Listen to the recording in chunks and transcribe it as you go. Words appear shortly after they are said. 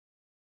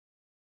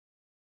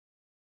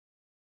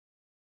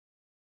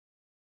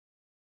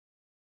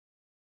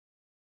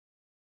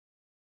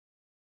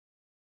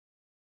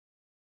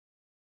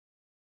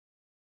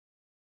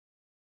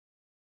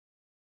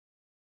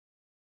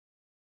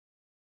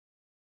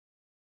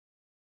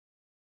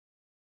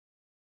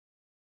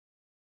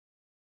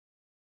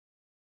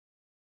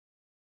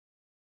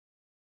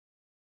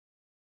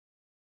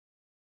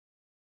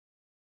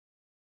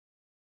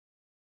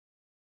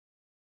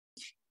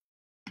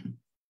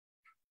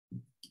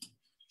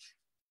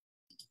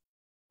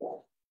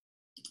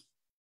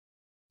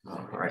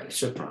right,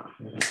 shukran.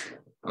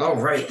 All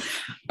right,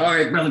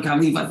 Brother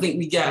Khalif, I think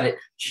we got it.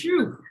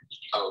 Phew.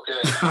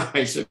 Okay. All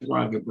right,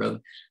 shukran, good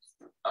brother.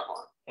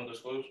 Want this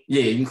close?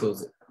 Yeah, you can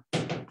close it.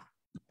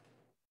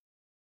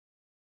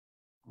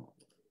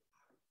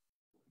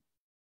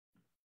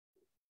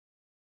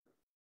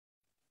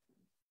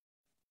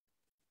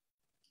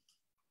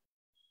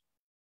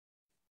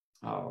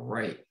 All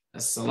right.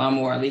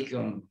 Assalamu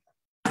alaikum.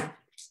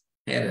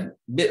 Had a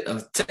bit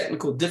of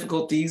technical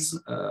difficulties,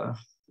 but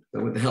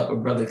with the help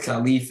of Brother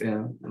Khalif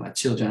and my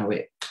children,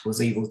 I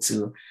was able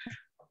to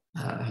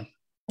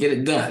get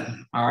it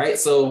done. All right.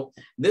 So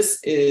this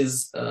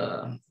is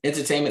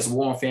Entertainment's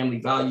War on Family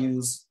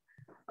Values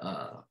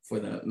for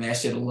the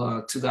Masjid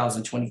Allah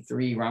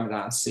 2023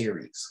 Ramadan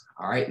series.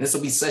 All right. This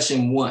will be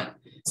session 1.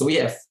 So we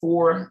have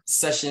 4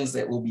 sessions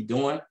that we'll be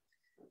doing.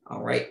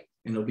 All right.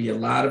 And there'll be a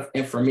lot of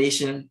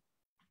information.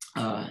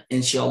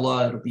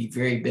 Inshallah, it'll be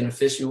very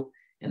beneficial.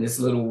 And this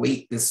little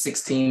wait, this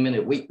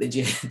 16-minute wait that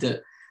you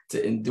had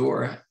to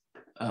endure,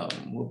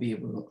 we'll be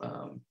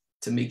able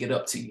to make it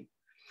up to you.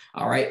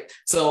 All right.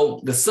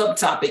 So the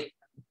subtopic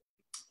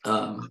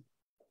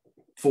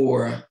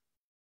for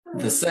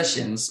the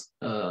sessions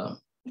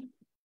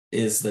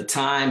is the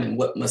time and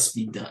what must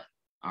be done.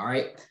 All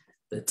right.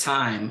 The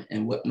time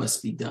and what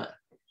must be done.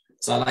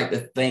 So I'd like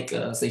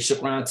to say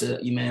shukran to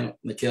Imam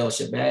Mikhail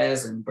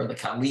Shabazz and Brother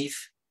Khalif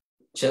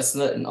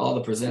Chestnut and all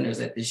the presenters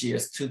at this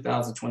year's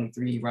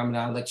 2023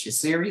 Ramadan Lecture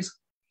Series.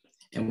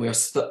 And we'll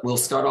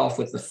start off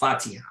with the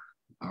Fatiha.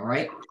 All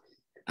right.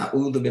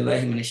 A'udhu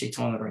billahi minash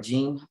shaitanir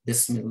rajim.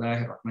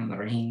 Bismillahir rahmanir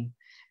rahim.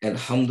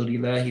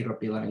 Alhamdulillahi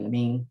rabbil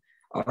alamin.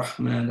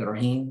 Ar-Rahmanir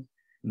Rahim.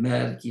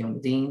 Maliki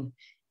yawmiddin.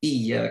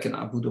 Iyyaka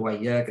na'budu wa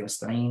iyyaka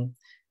nasta'in.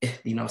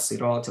 Ihdina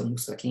siratal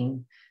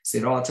mustaqim.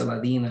 Siratal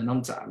ladina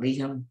an'amta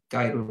alayhim.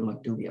 Ghayril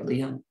maghdubi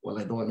alayhim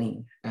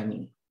waladdallin.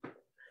 Ameen.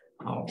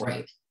 All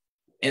right.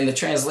 And the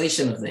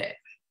translation of that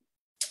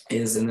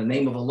is, in the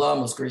name of Allah,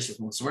 most gracious,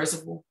 most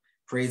merciful.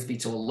 Praise be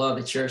to Allah,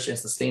 the cherisher and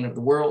sustainer of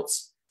the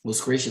worlds.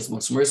 Most gracious,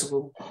 most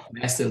merciful,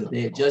 master of the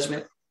day of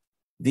judgment.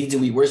 Thee do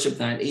we worship,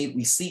 thine aid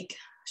we seek.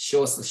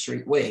 Show us the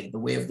straight way, the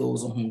way of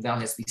those on whom thou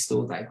hast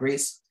bestowed thy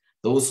grace,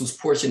 those whose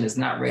portion is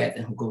not wrath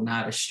and who go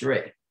not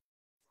astray.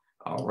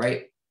 All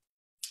right.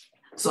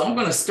 So I'm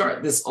going to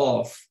start this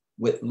off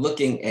with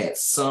looking at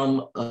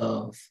some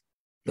of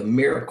the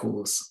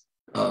miracles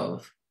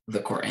of the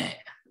Quran.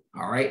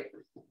 All right.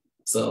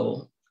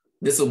 So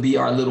this will be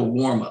our little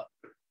warm up.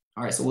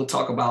 All right. So we'll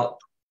talk about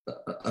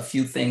a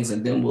few things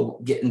and then we'll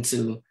get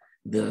into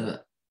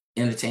the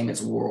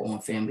Entertainment's War on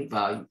Family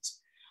Values.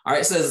 All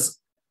right. It says,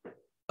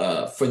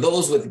 for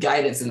those with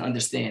guidance and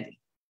understanding,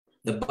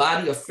 the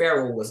body of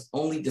Pharaoh was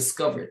only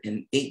discovered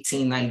in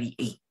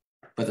 1898,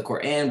 but the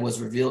Quran was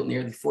revealed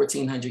nearly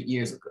 1400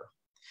 years ago.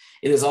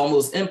 It is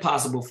almost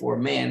impossible for a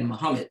man,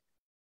 Muhammad,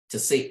 to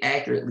say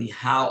accurately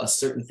how a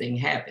certain thing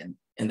happened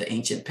in the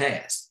ancient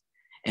past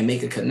and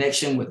make a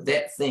connection with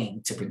that thing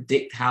to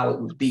predict how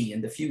it would be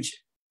in the future.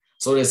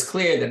 So it's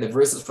clear that the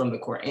verses from the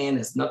Quran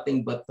is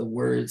nothing but the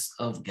words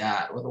of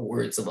God or the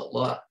words of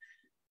Allah.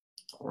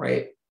 All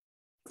right.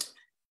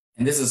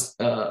 And this is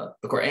the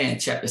Quran,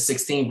 chapter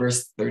 16,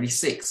 verse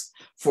 36.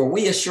 For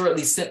we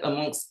assuredly sent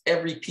amongst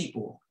every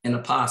people an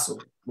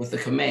apostle with the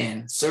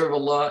command, serve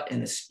Allah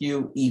and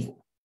eschew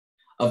evil.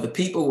 Of the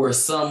people were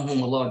some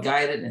whom Allah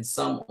guided and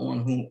some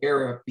on whom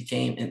error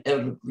became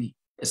inevitably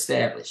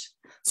established.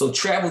 So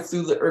travel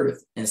through the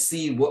earth and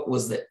see what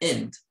was the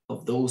end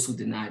of those who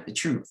denied the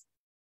truth.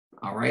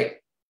 All right.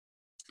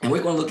 And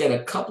we're going to look at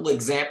a couple of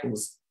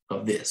examples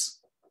of this.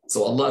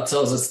 So Allah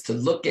tells us to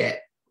look at,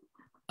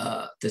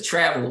 to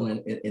travel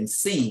and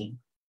see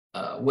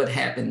what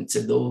happened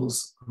to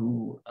those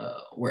who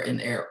were in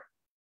error.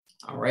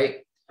 All right.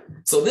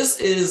 So this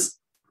is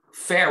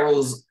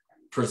Pharaoh's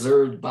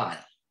preserved body.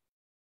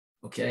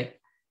 Okay.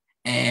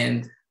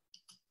 And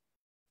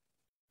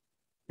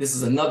this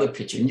is another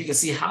picture, and you can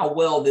see how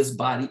well this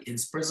body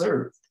is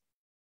preserved.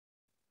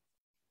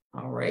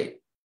 All right,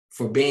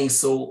 for being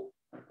so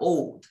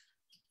old.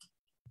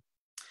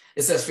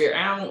 It says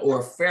Pharaoh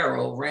or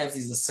Pharaoh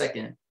Ramses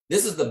II.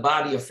 This is the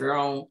body of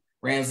Pharaoh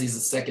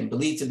Ramses II,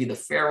 believed to be the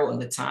Pharaoh in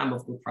the time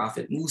of the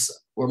prophet Musa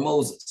or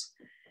Moses.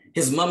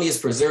 His mummy is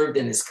preserved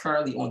and is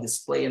currently on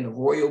display in the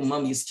Royal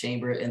Mummies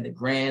Chamber in the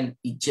Grand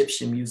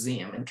Egyptian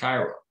Museum in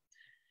Cairo.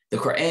 The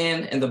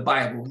Quran and the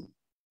Bible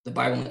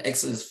in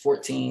Exodus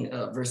 14,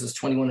 verses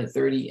 21 to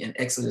 30, and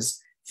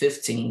Exodus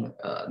 15,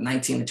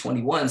 19 to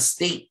 21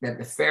 state that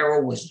the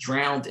Pharaoh was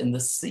drowned in the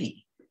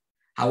sea.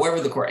 However,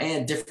 the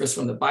Quran differs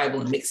from the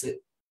Bible and makes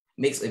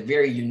a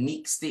very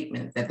unique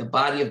statement that the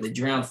body of the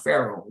drowned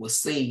Pharaoh was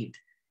saved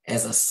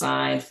as a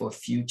sign for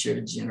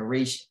future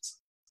generations.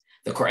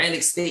 The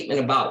Quranic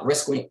statement about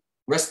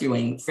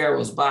rescuing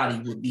Pharaoh's body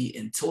would be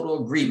in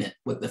total agreement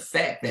with the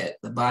fact that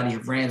the body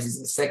of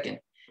Ramses II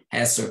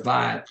has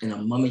survived in a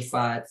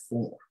mummified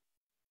form.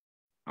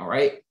 All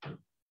right.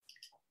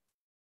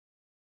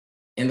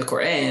 In the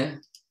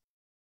Quran,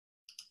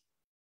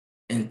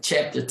 in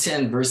chapter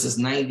 10, verses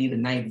 90 to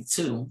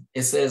 92,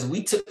 it says,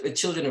 we took the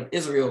children of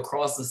Israel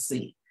across the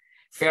sea,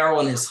 Pharaoh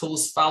and his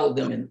hosts followed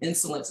them in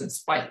insolence and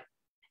spite.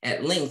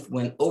 At length,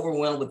 when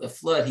overwhelmed with the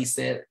flood, he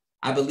said,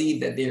 I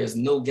believe that there is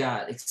no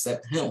God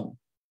except him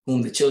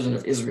whom the children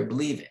of Israel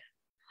believe in.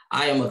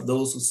 I am of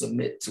those who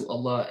submit to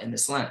Allah and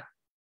Islam.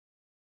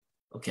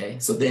 Okay,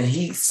 so then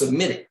he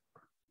submitted.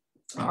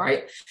 All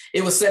right.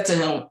 It was said to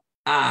him,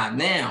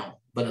 now,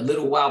 but a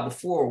little while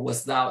before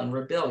wast thou in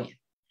rebellion,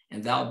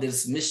 and thou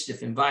didst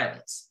mischief and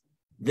violence.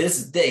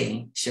 This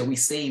day shall we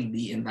save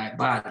thee in thy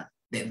body,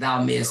 that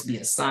thou mayest be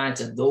a sign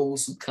to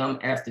those who come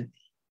after thee.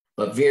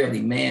 But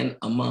verily, many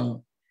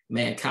among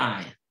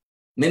mankind,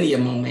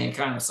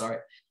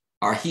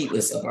 are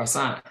heedless of our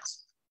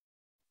signs.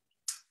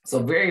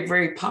 So very,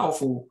 very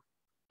powerful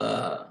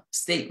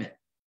statement,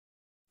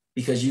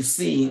 because you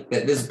see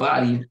that this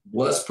body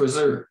was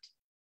preserved.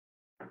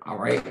 All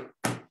right,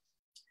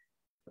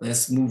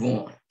 let's move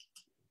on.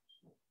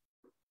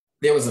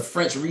 There was a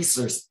French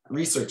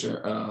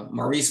researcher,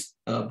 Maurice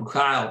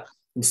Bucaille,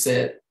 who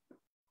said,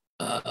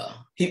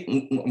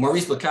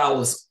 Maurice Bucaille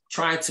was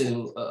trying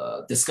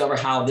to discover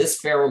how this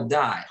pharaoh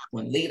died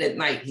when late at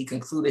night he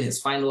concluded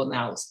his final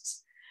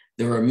analysis.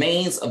 The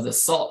remains of the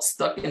salt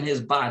stuck in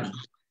his body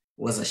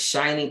was a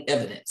shining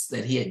evidence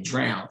that he had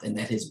drowned and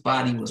that his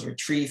body was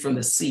retrieved from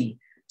the sea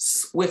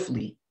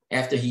swiftly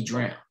after he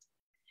drowned.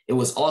 It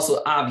was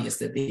also obvious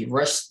that they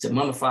rushed to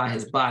mummify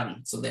his body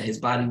so that his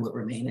body would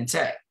remain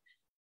intact.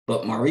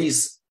 But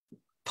Maurice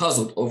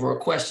puzzled over a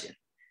question.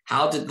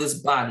 How did this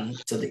body,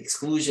 to the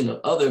exclusion of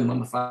other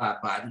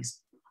mummified bodies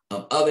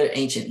of other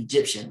ancient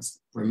Egyptians,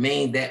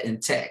 remain that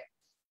intact,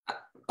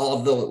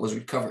 although it was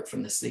recovered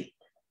from the sea?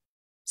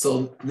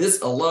 So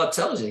this, Allah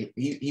tells you,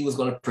 he was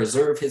going to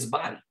preserve his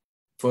body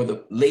for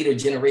the later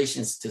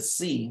generations to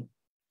see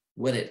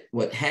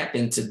what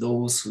happened to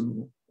those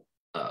who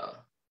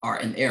are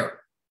in error.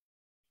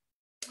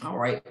 All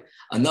right.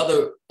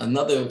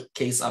 Another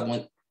case I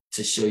want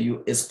to show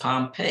you is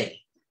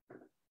Pompeii.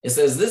 It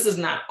says, this is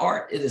not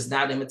art, it is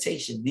not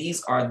imitation.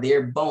 These are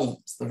their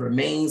bones, the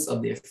remains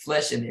of their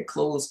flesh and their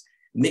clothes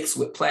mixed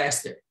with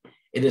plaster.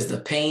 It is the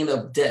pain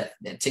of death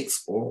that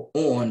takes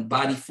on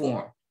body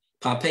form.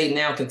 Pompeii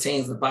now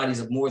contains the bodies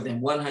of more than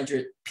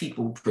 100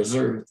 people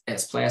preserved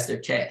as plaster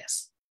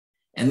casts.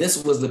 And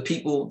this was the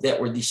people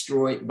that were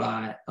destroyed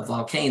by a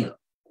volcano.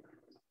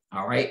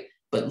 All right.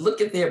 But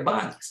look at their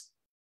bodies.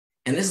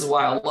 And this is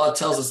why Allah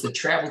tells us to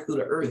travel through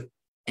the earth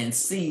and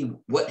see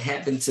what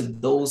happened to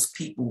those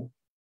people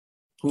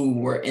who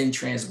were in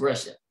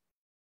transgression.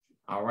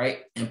 All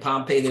right. In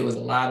Pompeii, there was a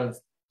lot of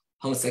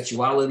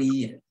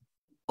homosexuality and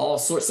all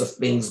sorts of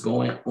things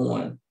going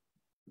on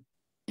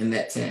in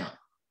that town.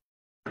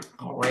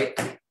 All right.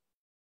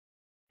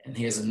 And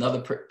here's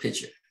another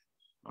picture.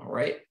 All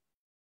right.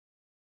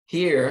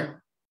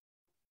 Here,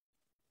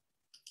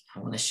 I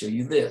want to show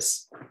you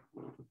this.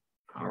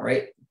 All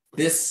right.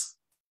 This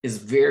is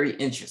very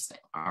interesting.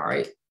 All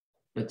right.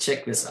 But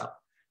check this out.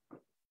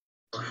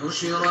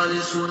 وحشر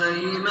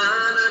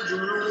لسليمان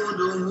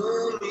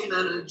جنوده من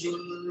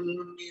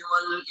الجن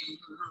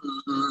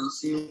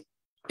والإنس.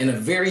 In a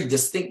very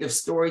distinctive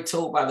story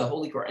told by the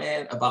Holy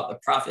Quran about the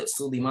Prophet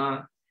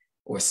Suleiman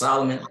or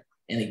Solomon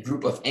and a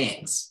group of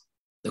ants.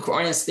 The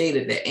Quran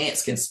stated that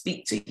ants can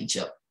speak to each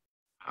other.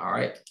 All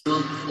right.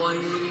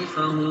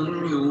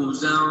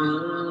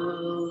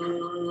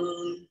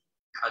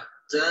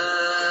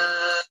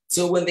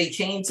 So when they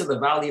came to the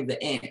valley of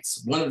the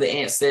ants, one of the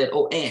ants said,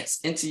 "O ants,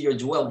 enter your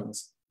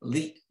dwellings,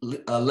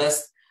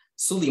 lest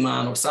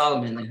Suleiman or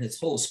Solomon and his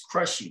hosts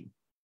crush you,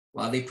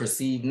 while they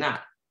perceive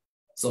not."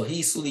 So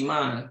he,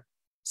 Suleiman,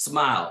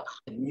 smiled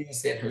and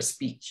mused at her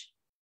speech.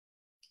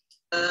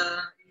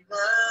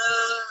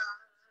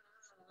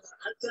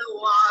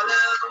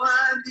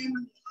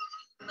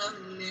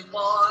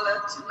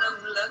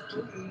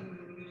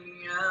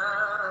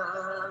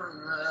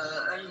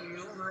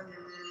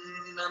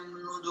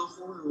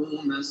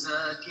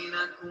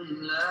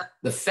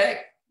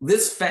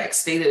 This fact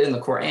stated in the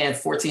Quran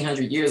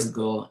 1400 years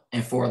ago,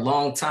 and for a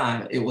long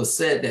time, it was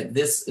said that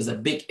this is a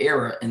big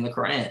error in the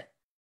Quran.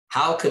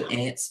 How could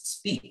ants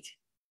speak?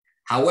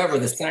 However,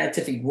 the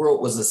scientific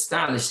world was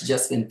astonished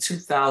just in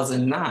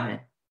 2009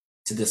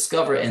 to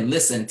discover and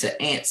listen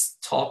to ants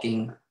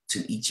talking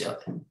to each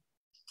other.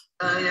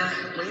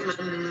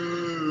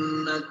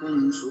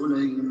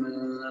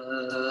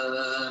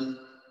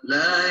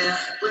 لا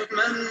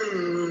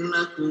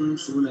يحطمنكم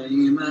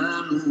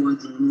سليمان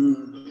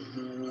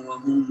وجنوده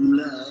وهم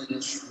لا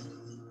يشعرون.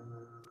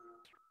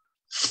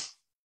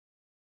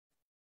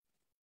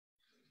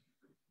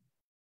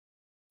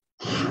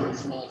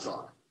 Small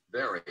talk,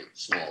 very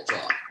small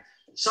talk.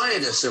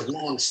 Scientists have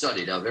long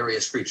studied how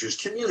various creatures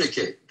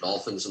communicate.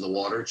 Dolphins in the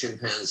water,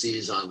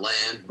 chimpanzees on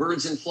land,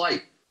 birds in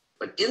flight.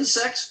 But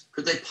insects,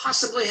 could they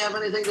possibly have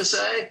anything to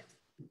say?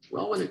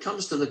 Well, when it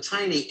comes to the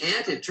tiny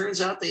ant, it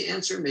turns out the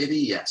answer may be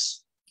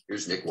yes.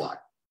 Here's Nick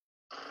Watt.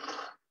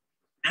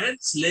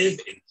 Ants live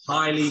in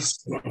highly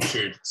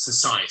structured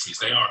societies.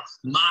 They are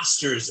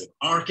masters of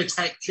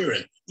architecture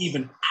and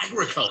even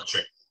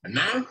agriculture. And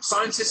now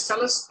scientists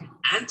tell us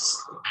ants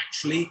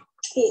actually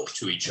talk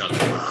to each other.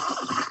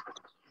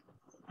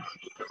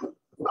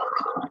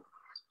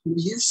 Were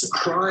you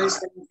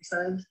surprised when you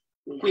found?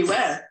 We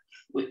were.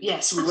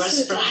 Yes, we were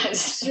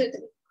surprised.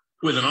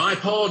 With an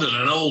iPod and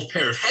an old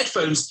pair of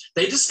headphones,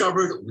 they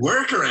discovered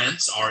worker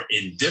ants are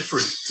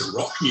indifferent to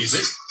rock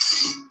music,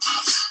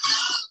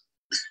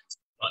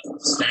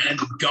 but stand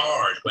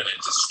guard when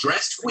a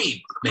distressed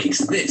queen makes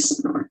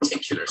this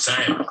particular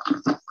sound.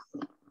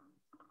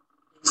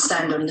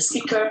 Stand on the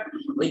speaker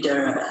with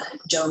their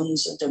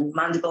jaws, their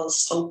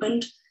mandibles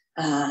opened,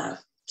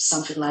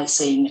 something like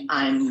saying,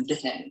 "I'm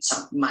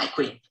my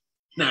queen."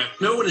 Now,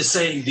 no one is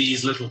saying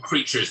these little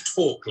creatures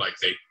talk like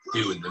they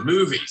do in the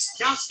movies.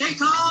 Just stay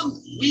calm.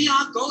 We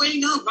are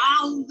going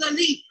around the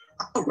leaf.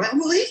 Around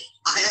the leaf?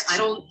 I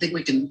don't think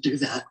we can do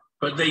that.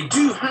 But they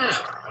do have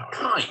a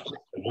kind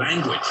of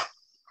language.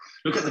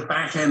 Look at the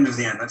back end of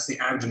the ant. That's the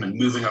abdomen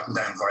moving up and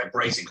down,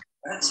 vibrating.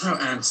 That's how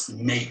ants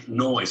make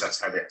noise.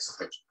 That's how they're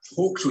supposed to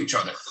talk to each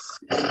other.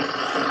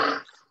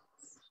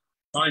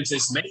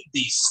 Scientists made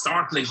these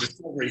startling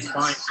discoveries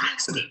by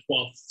accident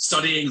while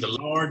studying the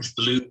large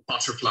blue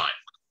butterfly.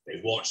 They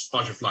watched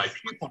butterfly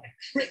pupae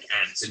trick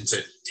ants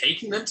into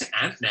taking them to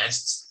ant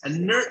nests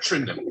and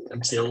nurturing them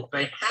until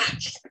they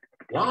hatched.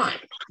 Why?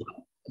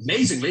 Well,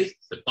 amazingly,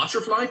 the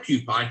butterfly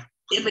pupae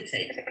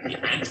imitate the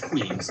ant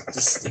queen's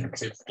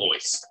distinctive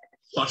voice.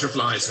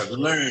 Butterflies have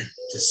learned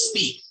to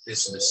speak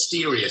this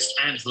mysterious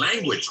ant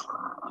language,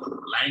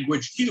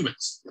 language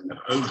humans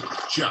have only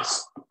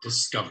just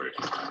discovered.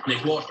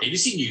 Nick Watt,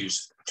 ABC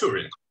News,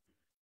 Turin.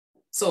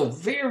 So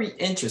very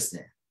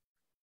interesting.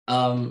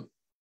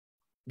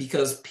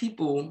 Because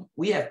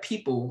we have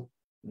people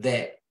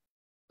that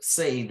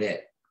say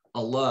that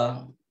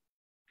Allah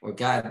or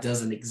God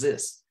doesn't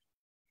exist.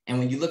 And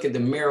when you look at the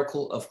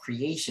miracle of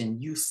creation,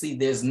 you see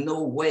there's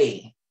no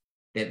way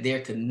that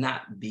there could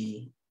not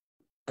be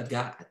a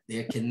God.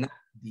 There cannot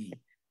be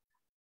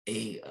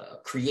a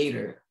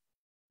creator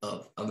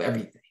of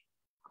everything.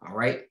 All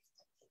right.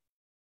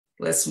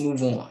 Let's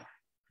move on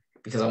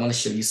because I want to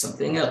show you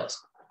something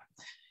else.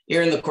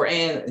 Here in the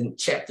Quran, in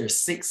chapter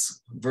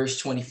 6, verse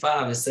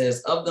 25, it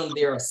says, "Of them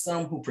there are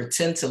some who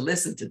pretend to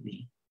listen to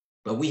thee,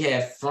 but we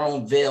have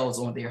thrown veils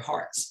on their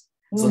hearts,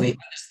 so they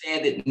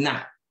understand it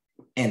not,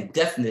 and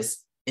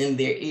deafness in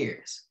their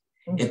ears.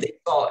 If they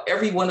saw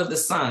every one of the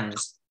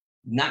signs,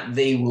 not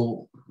they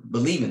will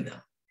believe in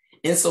them,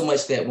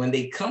 insomuch that when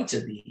they come to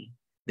thee,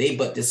 they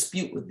but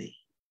dispute with thee.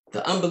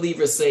 The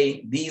unbelievers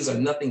say, these are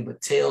nothing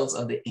but tales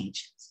of the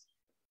ancients."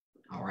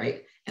 All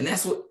right. And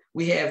that's what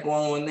we have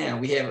going on now.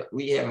 We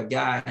have a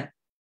guy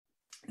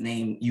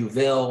named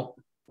Yuval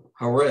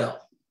Harel,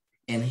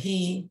 and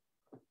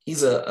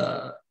he's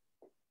a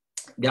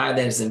guy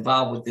that is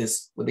involved with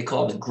this, what they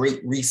call the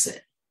Great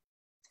Reset.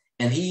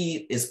 And he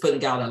is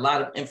putting out a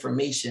lot of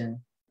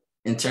information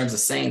in terms of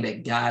saying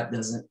that God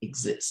doesn't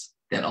exist,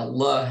 that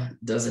Allah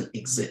doesn't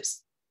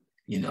exist,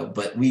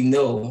 but we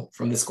know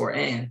from this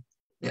Quran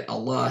that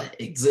Allah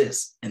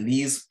exists, and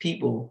these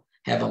people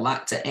have a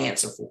lot to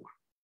answer for.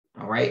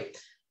 All right.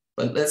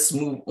 But let's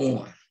move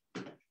on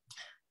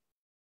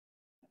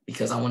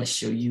because I want to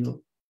show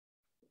you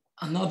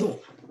another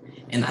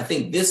one. And I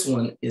think this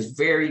one is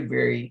very,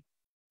 very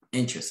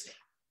interesting.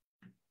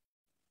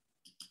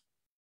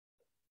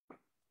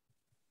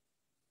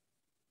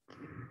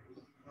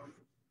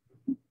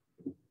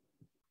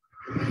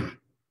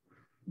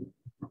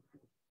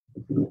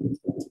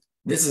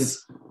 This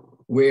is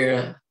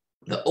where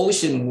the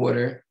ocean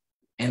water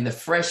and the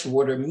fresh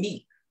water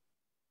meet,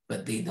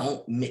 but they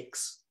don't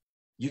mix.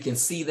 You can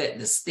see that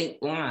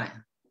distinct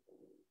line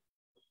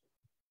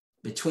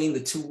between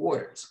the two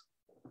waters.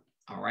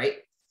 All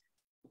right.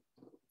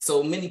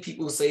 So many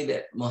people say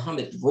that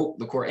Muhammad wrote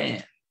the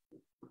Quran.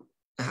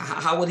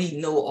 How would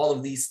he know all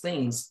of these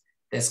things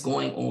that's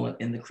going on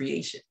in the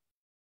creation?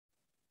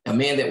 A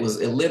man that was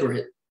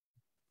illiterate,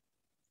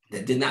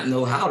 that did not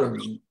know how to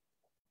read,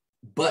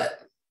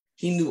 but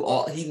he knew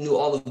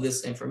all of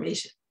this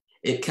information.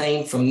 It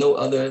came from no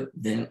other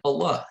than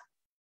Allah.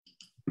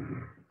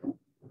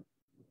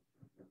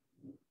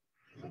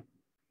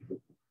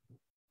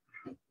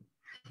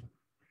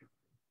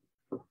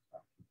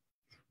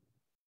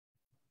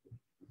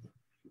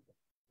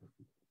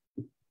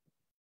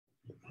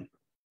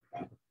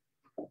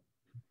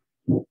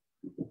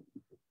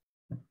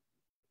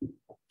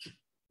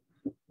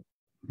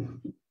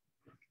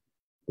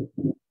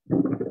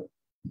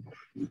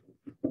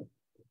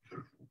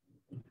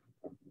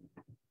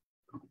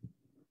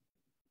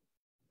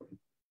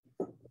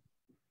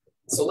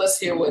 So let's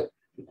hear what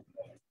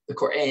the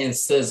Quran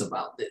says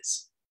about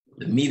this,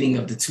 the meeting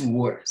of the two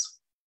waters.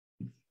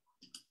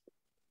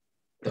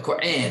 The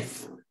Quran,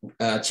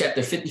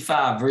 chapter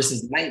 55,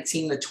 verses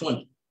 19 to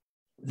 20.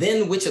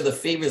 "Then which of the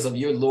favors of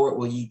your Lord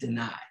will ye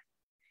deny?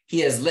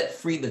 He has let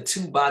free the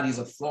two bodies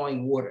of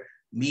flowing water,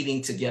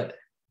 meeting together.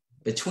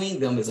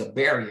 Between them is a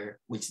barrier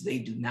which they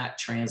do not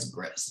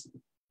transgress."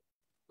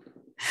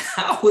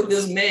 How would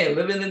this man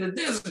living in the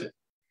desert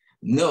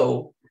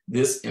know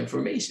this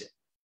information?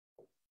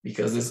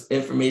 Because this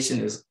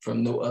information is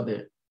from no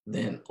other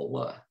than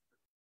Allah.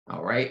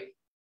 All right.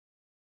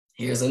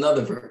 Here's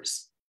another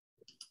verse.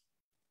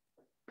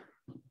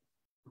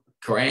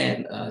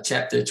 Quran,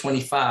 chapter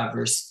 25,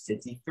 verse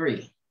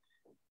 53.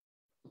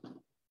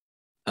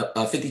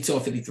 52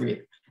 and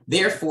 53.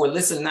 Therefore,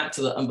 listen not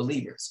to the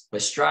unbelievers,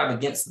 but strive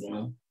against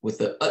them with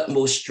the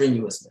utmost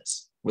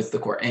strenuousness, with the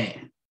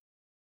Quran.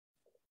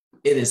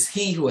 It is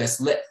he who has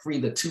let free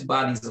the two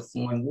bodies of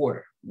flowing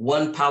water,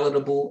 one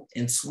palatable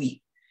and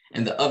sweet,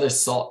 and the other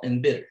salt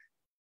and bitter.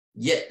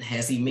 Yet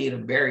has he made a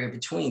barrier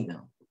between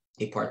them,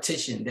 a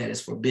partition that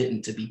is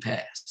forbidden to be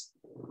passed.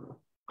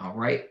 All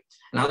right.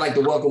 And I'd like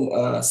to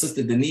welcome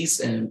Sister Denise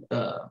and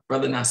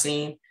Brother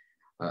Nassim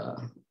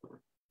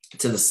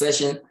to the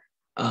session.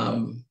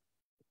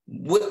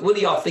 What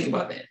do y'all think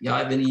about that? Y'all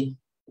have any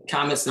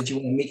comments that you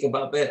want to make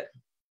about that?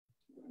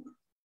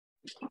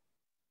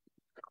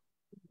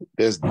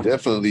 That's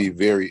definitely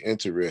very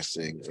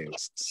interesting. And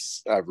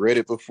I've read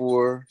it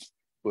before,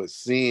 but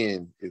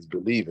seeing is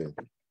believing.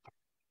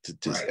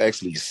 To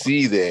actually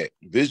see that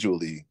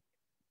visually,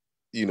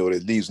 you know,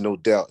 that leaves no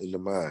doubt in the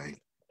mind.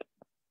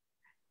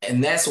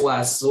 And that's why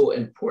it's so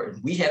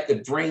important. We have to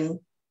bring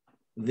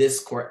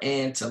this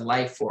Quran to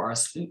life for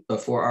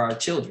our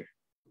children.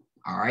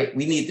 All right,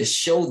 we need to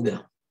show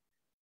them,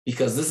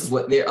 because this is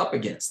what they're up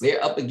against.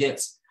 They're up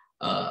against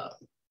all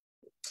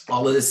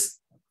of this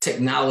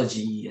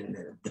technology and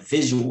the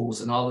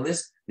visuals and all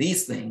of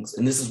these things,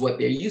 and this is what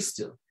they're used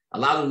to. A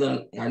lot of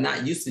them are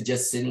not used to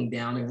just sitting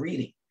down and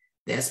reading.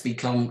 That's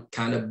become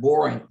kind of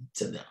boring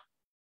to them.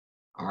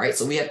 All right,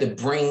 so we have to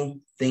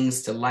bring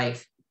things to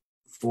life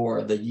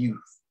for the youth.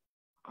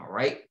 All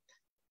right,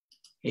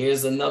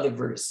 here's another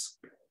verse,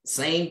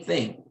 same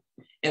thing.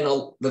 And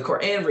the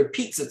Quran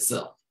repeats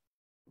itself.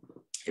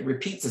 It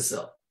repeats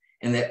itself.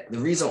 And that the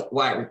reason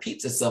why it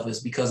repeats itself is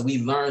because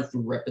we learn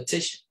through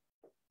repetition.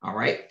 All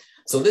right.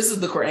 So this is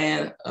the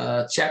Quran,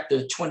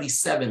 chapter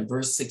 27,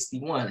 verse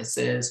 61. It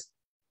says,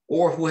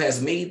 or who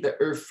has made the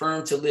earth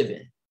firm to live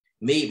in,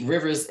 made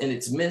rivers in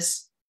its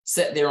midst,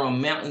 set there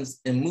on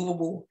mountains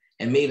immovable,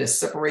 and made a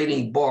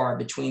separating bar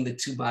between the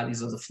two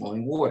bodies of the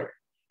flowing water.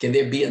 Can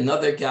there be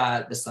another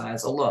God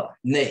besides Allah?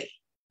 Nay,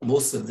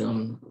 most of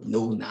them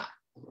know not.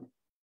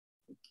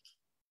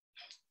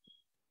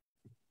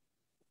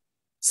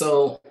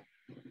 So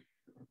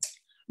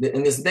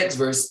in this next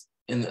verse,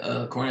 in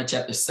Quran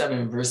chapter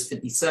 7, verse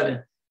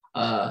 57,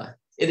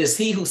 it is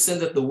he who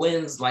sendeth the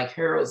winds like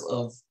heralds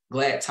of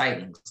glad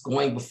tidings,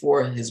 going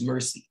before his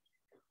mercy.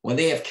 When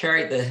they have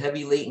carried the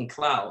heavy laden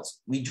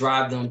clouds, we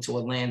drive them to a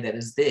land that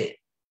is dead,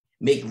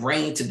 make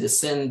rain to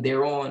descend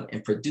thereon,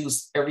 and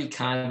produce every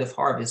kind of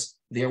harvest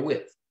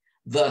therewith.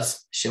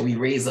 Thus shall we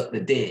raise up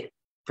the dead,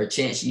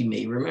 perchance ye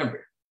may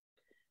remember.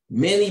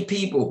 Many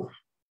people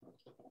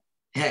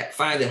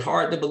find it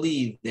hard to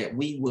believe that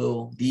we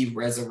will be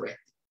resurrected.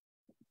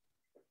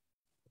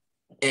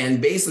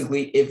 And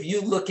basically, if you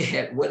look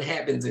at what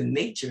happens in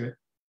nature,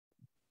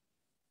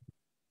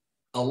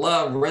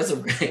 Allah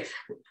resurrect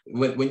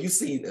when you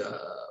see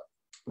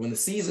when the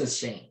seasons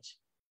change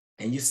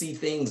and you see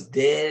things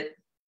dead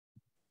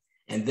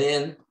and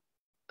then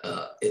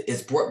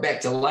it's brought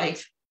back to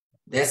life.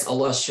 That's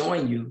Allah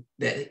showing you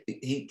that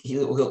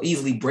he'll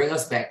easily bring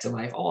us back to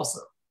life also.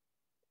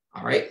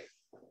 All right.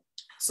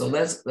 So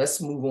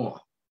let's move on.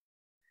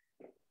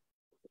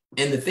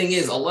 And the thing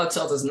is, Allah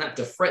tells us not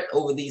to fret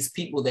over these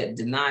people that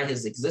deny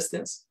his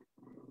existence.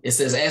 It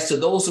says, as to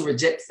those who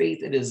reject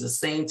faith, it is the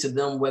same to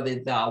them whether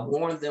thou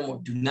warn them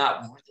or do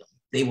not warn them.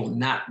 They will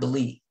not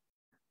believe.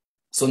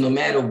 So no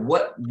matter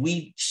what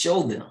we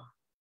show them,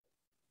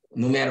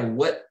 no matter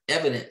what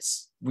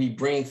evidence we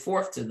bring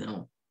forth to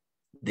them,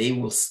 they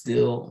will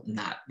still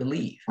not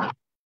believe,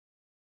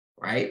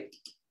 right?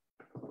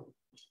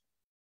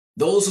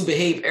 Those who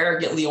behave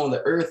arrogantly on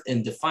the earth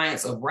in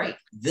defiance of right,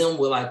 them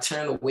will I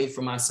turn away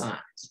from my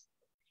signs.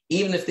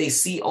 Even if they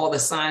see all the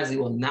signs, they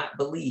will not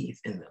believe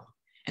in them.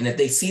 And if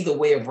they see the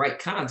way of right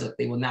conduct,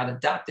 they will not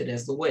adopt it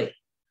as the way.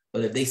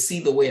 But if they see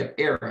the way of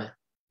error,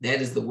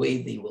 that is the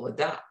way they will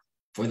adopt.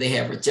 For they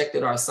have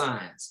rejected our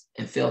signs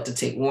and failed to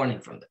take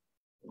warning from them.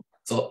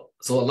 So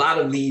a lot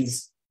of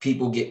these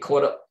people get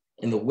caught up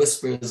in the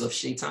whispers of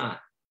Shaitan.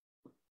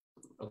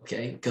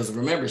 Okay, because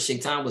remember,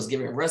 Shaitan was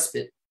given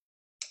respite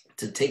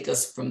to take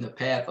us from the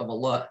path of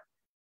Allah.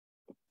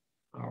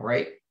 All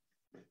right.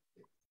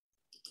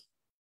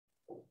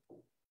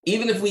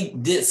 Even if we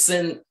did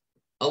sin,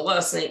 Allah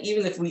is saying,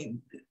 even if we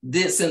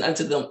did send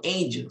unto them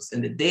angels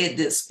and the dead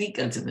did speak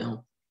unto them,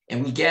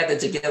 and we gathered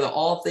together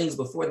all things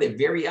before their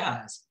very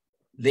eyes,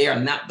 they are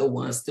not the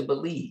ones to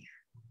believe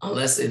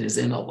unless it is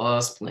in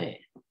Allah's plan.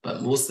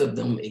 But most of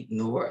them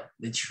ignore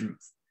the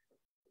truth.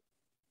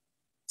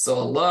 So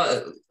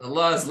Allah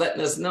is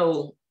letting us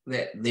know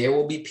that there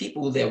will be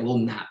people that will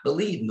not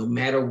believe, no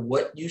matter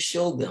what you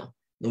show them,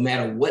 no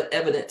matter what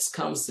evidence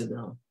comes to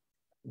them,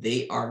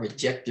 they are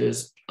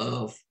rejectors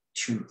of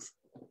truth.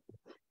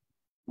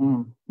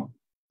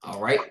 All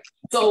right.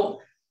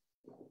 So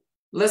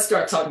let's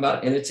start talking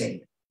about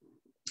entertainment.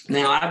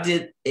 Now, I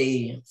did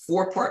a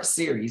 4-part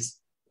series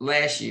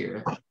last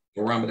year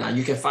for Ramadan.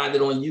 You can find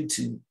it on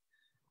YouTube.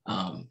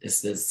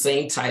 It's the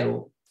same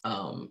title,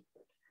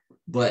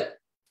 but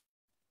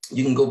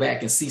you can go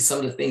back and see some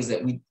of the things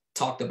that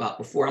talked about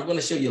before. I'm going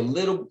to show you a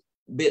little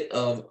bit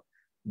of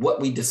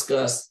what we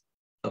discussed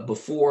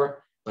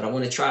before, but I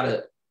want to try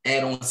to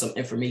add on some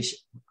information.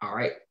 All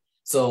right.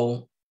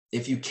 So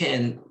if you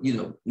can,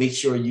 make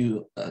sure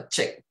you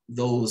check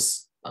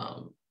those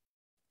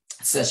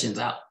sessions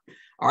out.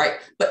 All right.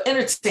 But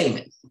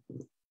entertainment,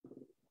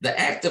 the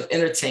act of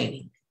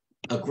entertaining,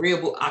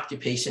 agreeable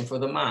occupation for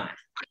the mind,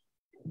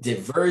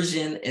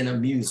 diversion and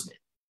amusement,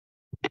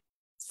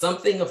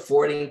 something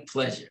affording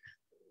pleasure.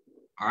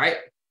 All right.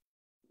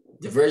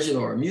 Diversion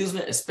or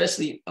amusement,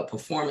 especially a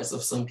performance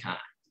of some kind.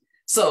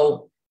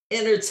 So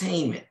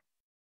entertainment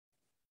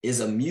is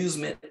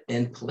amusement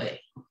and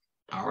play.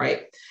 All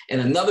right.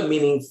 And another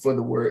meaning for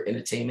the word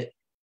entertainment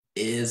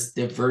is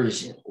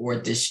diversion or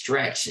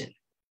distraction.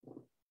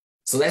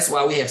 So that's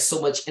why we have so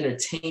much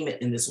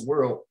entertainment in this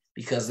world,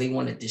 because they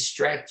want to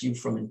distract you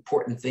from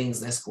important things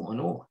that's going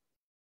on.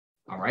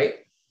 All right.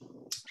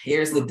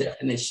 Here's the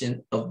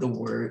definition of the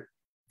word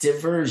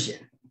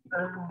diversion.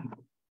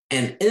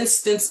 An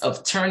instance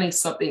of turning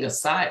something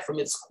aside from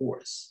its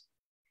course,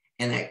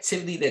 an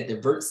activity that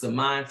diverts the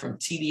mind from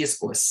tedious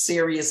or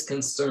serious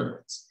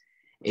concerns,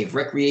 a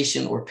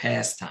recreation or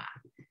pastime.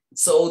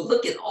 So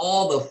look at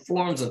all the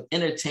forms of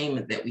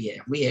entertainment that we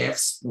have. We have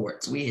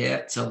sports, we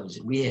have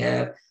television, we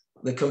have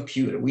the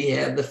computer, we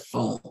have the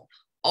phone,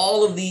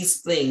 all of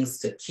these things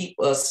to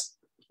keep us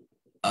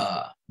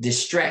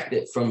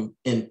distracted from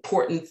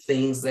important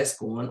things that's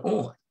going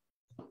on.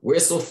 We're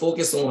so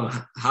focused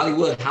on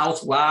Hollywood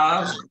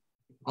Housewives,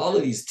 all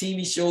of these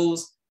TV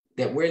shows,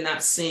 that we're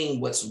not seeing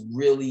what's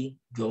really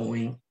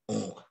going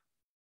on.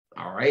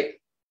 All right.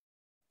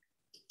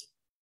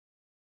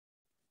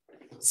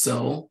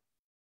 So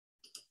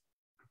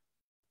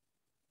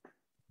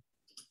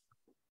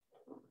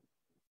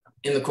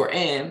in the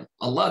Quran,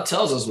 Allah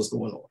tells us what's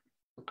going on.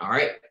 All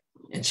right.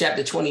 In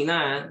chapter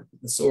 29,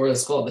 the surah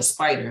is called The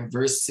Spider,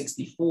 verse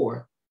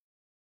 64.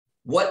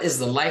 What is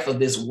the life of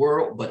this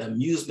world but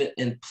amusement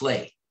and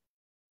play?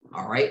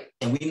 All right.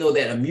 And we know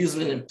that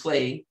amusement and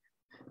play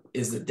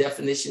is the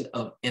definition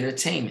of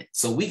entertainment.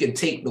 So we can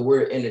take the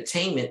word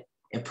entertainment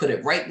and put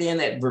it right there in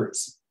that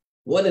verse.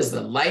 What is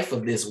the life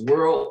of this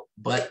world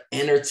but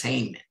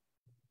entertainment?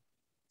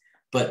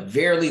 But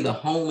verily the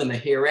home and the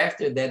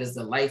hereafter, that is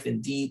the life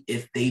indeed,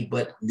 if they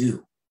but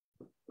knew.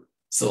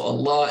 So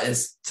Allah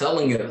is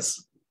telling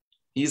us,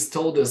 He's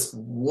told us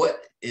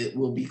what it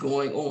will be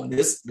going on.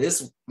 This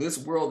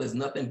world is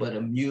nothing but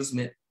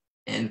amusement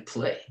and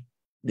play.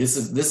 This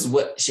is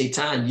what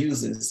Shaitan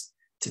uses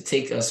to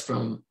take us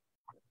from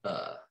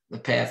the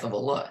path of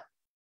Allah.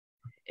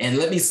 And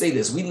let me say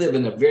this, we live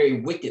in a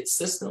very wicked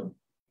system,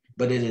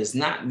 but it is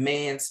not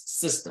man's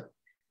system.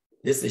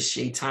 This is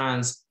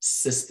Shaitan's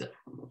system.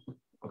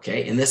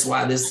 Okay. And that's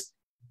why this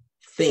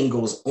thing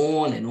goes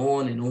on and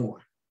on and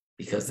on,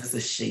 because this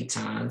is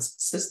Shaitan's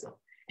system.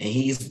 And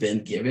he's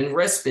been given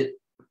respite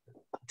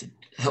to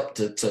help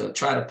to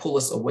try to pull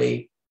us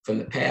away from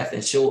the path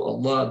and show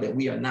Allah that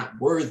we are not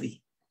worthy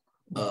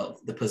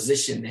of the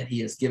position that He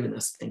has given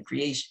us in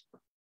creation.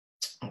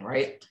 All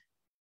right.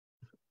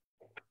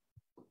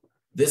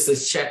 This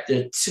is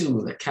chapter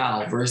 2, the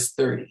cow, verse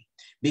 30.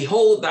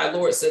 Behold, thy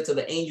Lord said to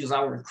the angels,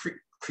 I will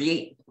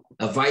create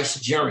a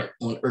vicegerent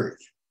on earth.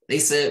 They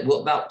said,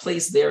 wilt thou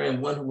place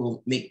therein one who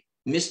will make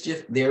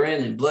mischief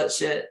therein and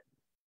bloodshed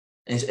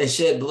and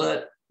shed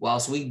blood,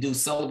 whilst we do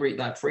celebrate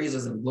thy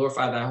praises and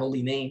glorify thy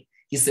holy name?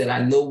 He said,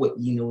 I know what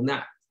ye know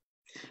not.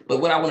 But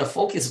what I want to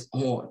focus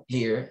on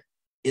here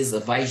is a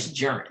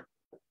vicegerent.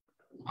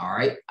 All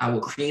right. I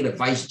will create a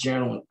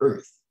vicegerent on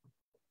earth.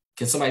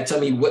 Can somebody tell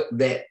me what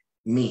that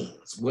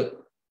means?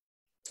 What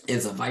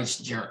is a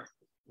vicegerent?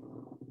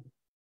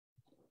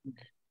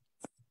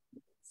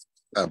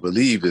 I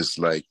believe it's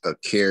like a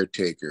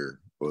caretaker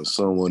or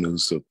someone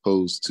who's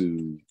supposed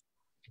to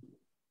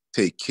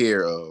take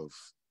care of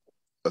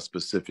a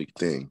specific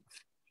thing.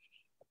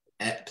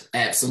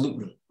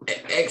 Absolutely.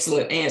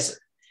 Excellent answer.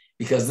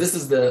 Because this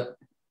is the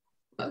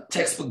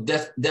textbook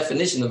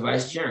definition of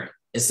vicegerent.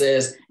 It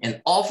says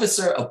an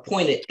officer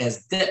appointed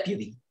as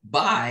deputy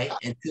by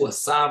and to a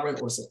sovereign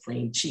or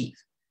supreme chief,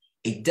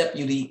 a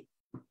deputy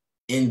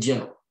in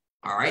general.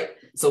 All right.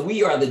 So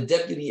we are the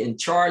deputy in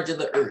charge of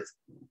the earth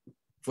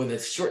for the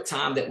short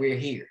time that we're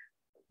here.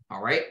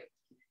 All right.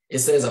 It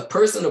says a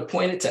person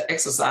appointed to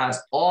exercise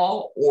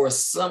all or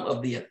some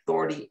of the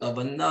authority of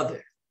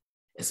another,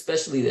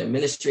 especially the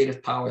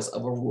administrative powers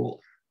of a ruler.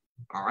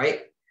 All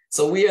right.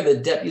 So we are the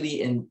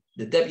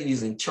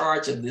deputies in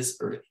charge of this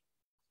earth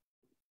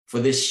for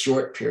this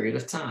short period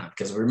of time.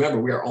 Because remember,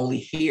 we are only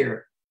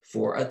here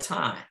for a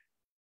time.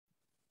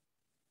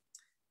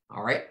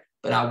 All right.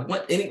 But I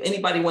want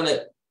anybody want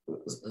to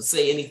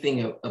say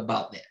anything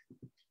about that?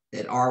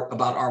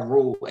 About our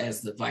role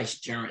as the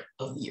vicegerent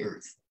of the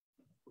earth.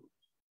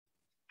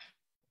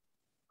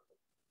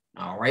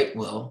 All right,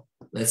 well,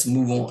 let's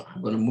move on.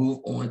 I'm going to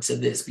move on to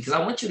this because I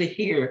want you to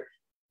hear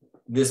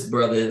this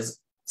brother. It's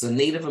a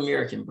Native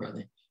American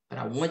brother, but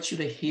I want you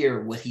to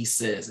hear what he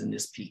says in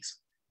this piece.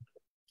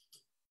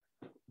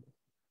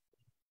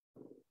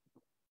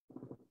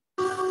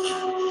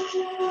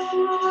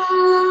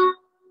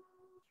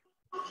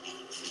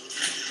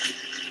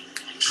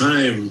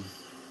 time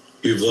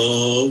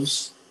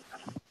evolves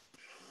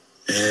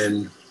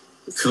and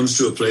comes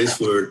to a place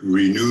where it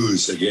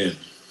renews again.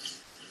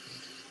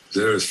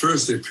 There is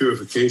first a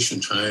purification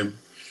time,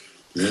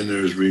 then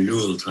there's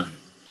renewal time.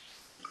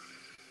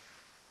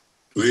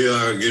 We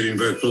are getting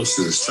very close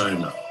to this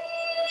time now.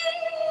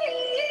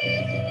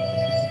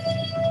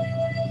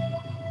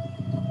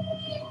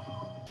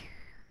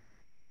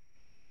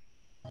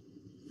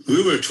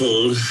 We were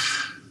told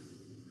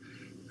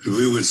that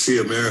we would see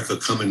America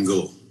come and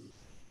go.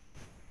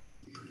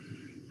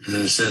 And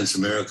in a sense,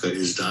 America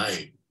is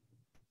dying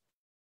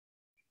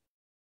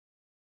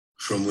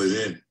from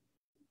within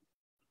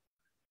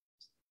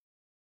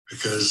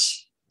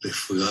because they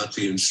forgot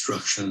the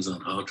instructions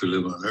on how to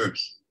live on earth.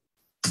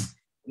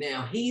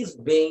 Now, he's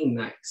being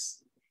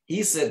nice.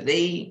 He said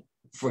they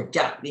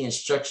forgot the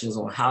instructions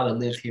on how to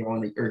live here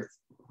on the earth.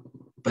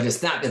 But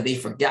it's not that they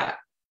forgot.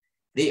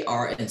 They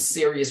are in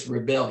serious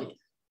rebellion,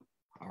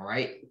 all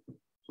right?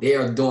 They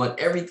are doing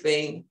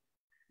everything.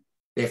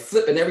 They're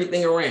flipping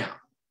everything around,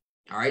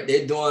 all right?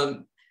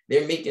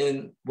 They're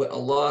making what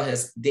Allah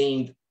has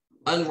deemed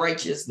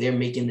unrighteous, they're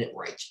making it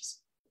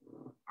righteous,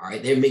 all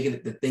right? They're making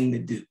it the thing to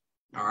do,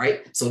 all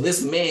right? So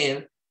this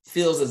man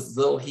feels as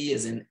though he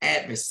is an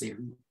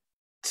adversary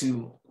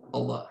to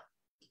Allah.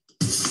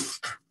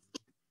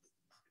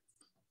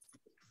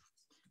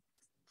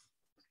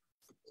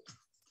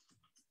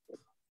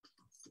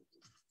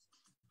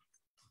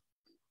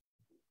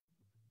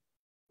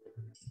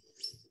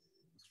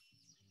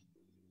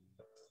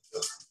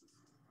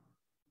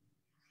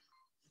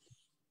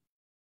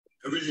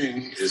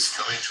 Everything is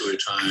coming to a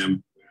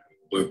time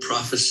where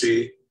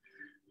prophecy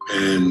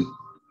and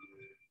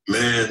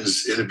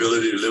man's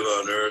inability to live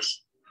on earth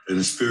in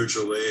a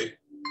spiritual way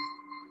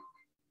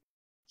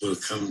will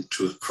come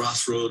to a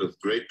crossroad of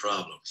great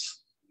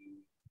problems.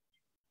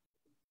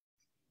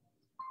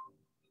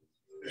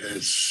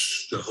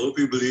 It's the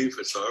Hopi belief,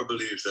 it's our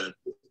belief that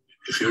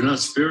if you're not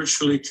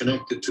spiritually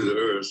connected to the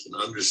earth and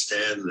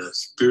understand the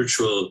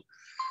spiritual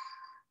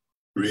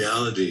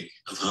reality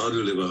of how to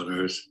live on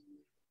earth,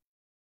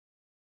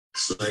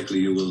 it's likely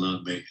you will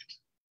not make it.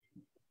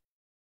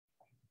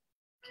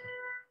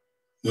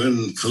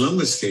 When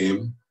Columbus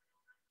came,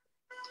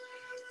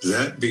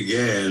 that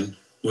began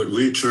what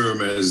we term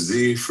as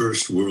the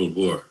First World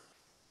War.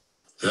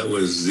 That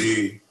was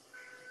the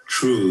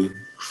true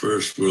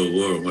First World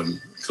War when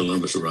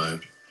Columbus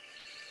arrived.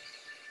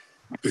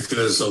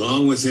 Because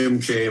along with him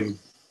came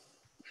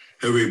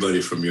everybody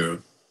from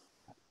Europe.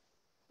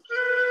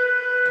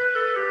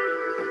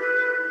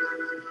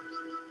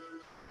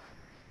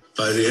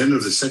 By the end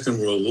of the Second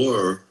World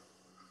War,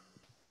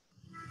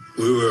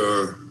 we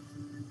were,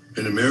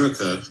 in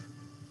America,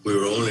 we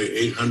were only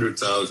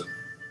 800,000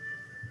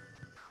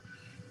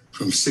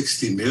 from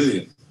 60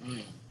 million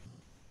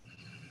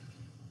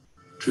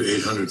to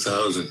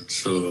 800,000.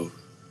 So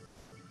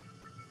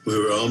we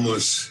were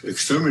almost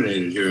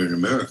exterminated here in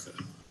America.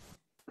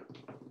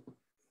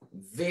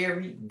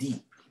 Very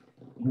deep.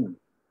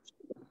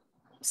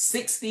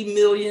 60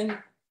 million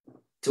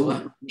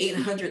to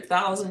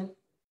 800,000.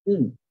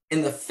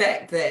 And the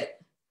fact that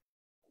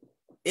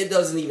it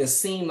doesn't even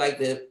seem like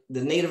the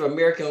Native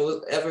American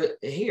was ever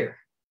here.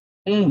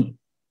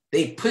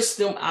 They pushed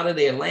them out of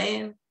their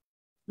land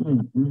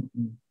and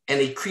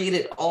they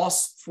created all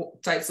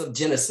types of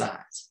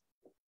genocides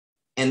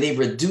and they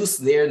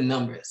reduced their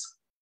numbers.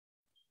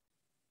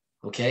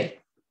 Okay?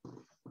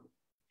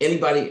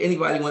 Anybody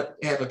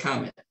want to have a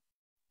comment?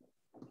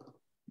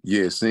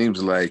 Yeah, it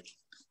seems like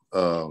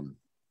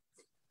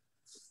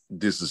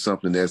this is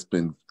something that's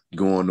been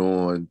going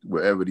on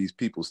wherever these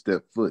people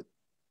step foot.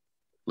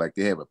 Like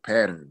they have a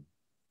pattern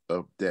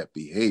of that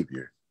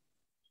behavior.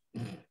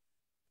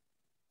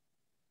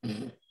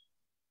 And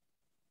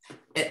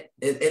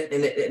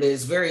it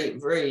is very,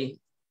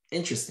 very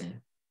interesting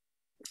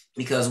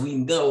because we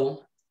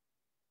know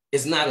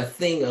it's not a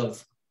thing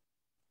of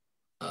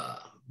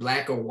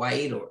black or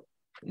white or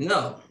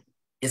no,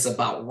 it's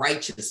about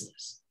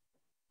righteousness.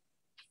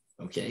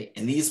 Okay,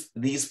 and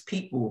these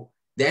people,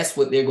 that's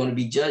what they're going to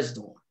be judged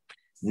on.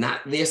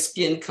 Not their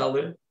skin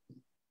color,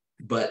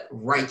 but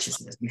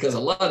righteousness. Because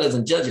Allah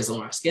doesn't judge us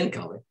on our skin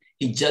color.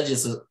 He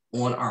judges us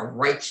on our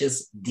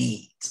righteous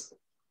deeds.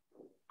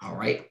 All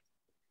right?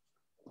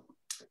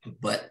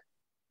 But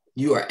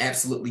you are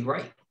absolutely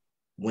right.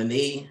 When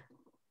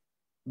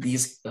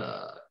these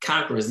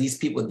conquerors, these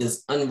people with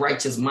this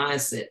unrighteous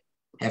mindset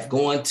have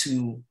gone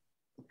to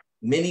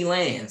many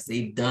lands,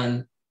 they've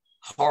done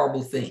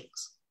horrible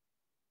things.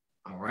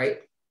 All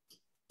right?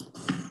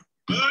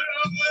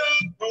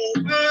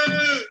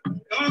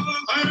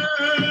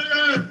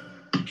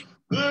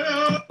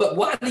 But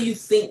why do you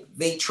think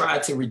they try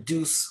to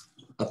reduce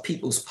a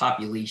people's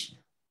population?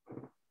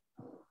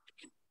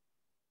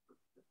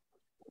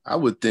 I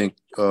would think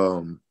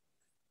at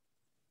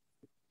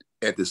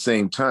the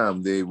same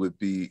time, they would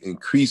be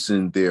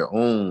increasing their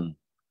own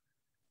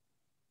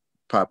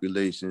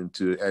population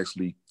to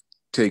actually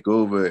take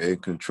over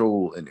and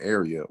control an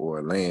area or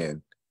a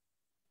land.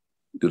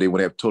 Do they want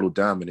to have total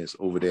dominance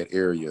over that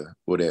area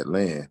or that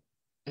land?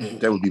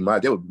 That would be my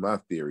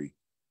theory.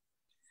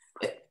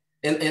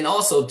 And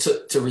also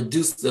to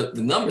reduce the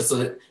numbers so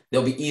that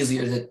they'll be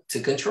easier to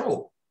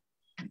control.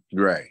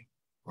 Right.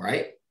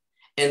 Right.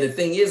 And the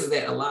thing is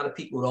that a lot of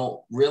people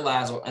don't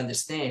realize or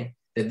understand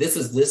that this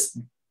is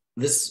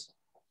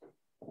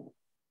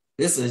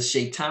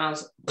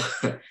Shaitan's,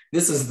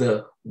 this is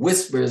the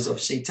whispers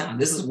of Shaitan.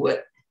 This is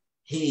what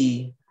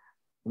he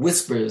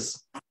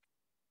whispers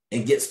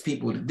and gets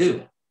people to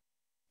do.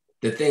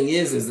 The thing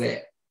is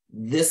that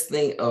this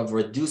thing of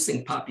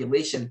reducing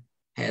population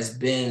has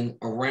been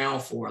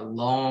around for a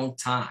long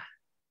time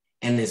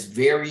and is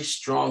very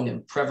strong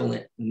and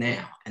prevalent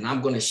now. And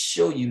I'm going to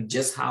show you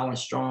just how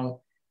strong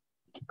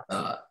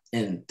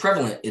and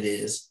prevalent it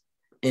is,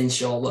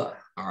 inshallah.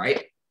 All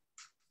right,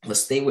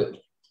 let's stay with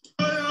me.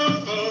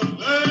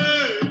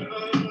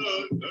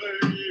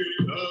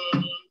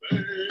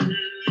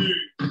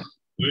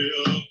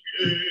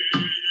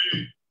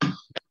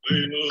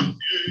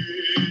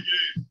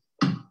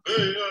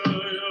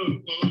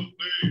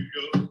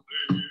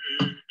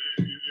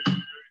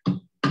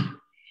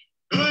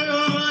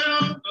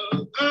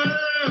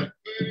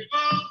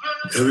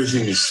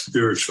 Everything is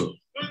spiritual.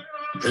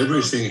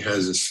 Everything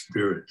has a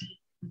spirit.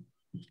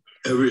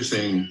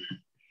 Everything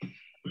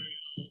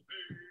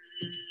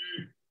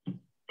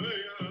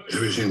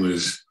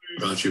was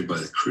brought to you by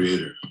the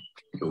Creator,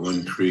 the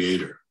one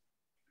Creator.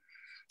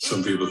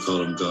 Some people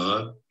call him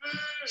God.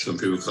 Some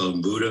people call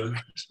him Buddha.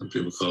 Some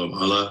people call him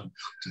Allah.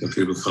 Some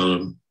people call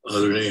him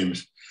other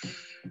names.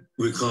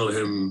 We call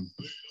him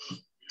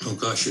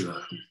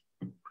Tonkashila,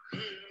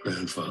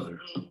 grandfather.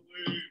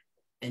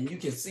 And you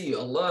can see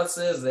Allah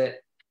says that,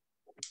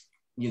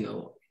 you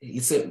know, he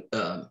sent,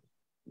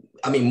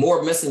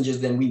 more messengers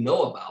than we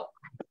know about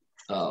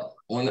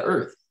on the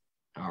earth.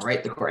 All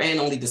right. The Quran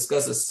only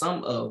discusses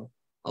some of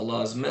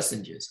Allah's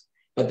messengers.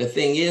 But the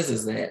thing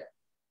is that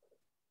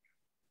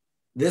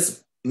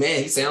this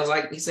man, he sounds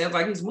like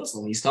he's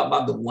Muslim. He's talking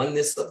about the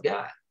oneness of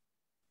God.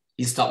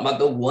 He's talking about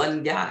the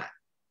one God.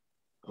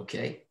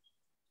 Okay.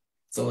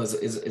 So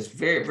it's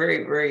very,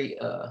 very, very,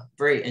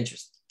 very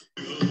interesting.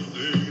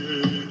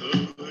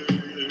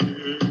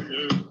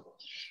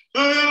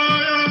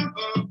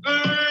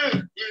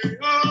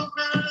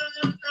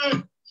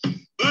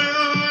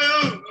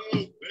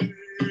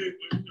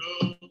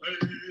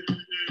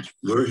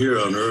 We're here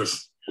on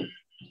Earth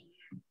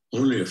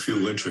only a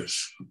few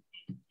winters.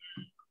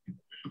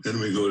 Then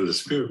we go to the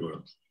spirit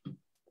world.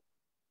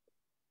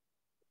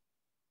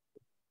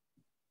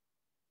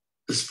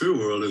 The spirit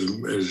world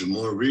is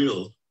more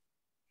real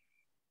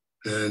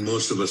than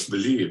most of us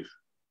believe.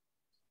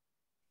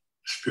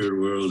 The spirit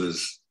world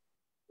is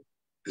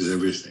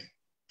everything.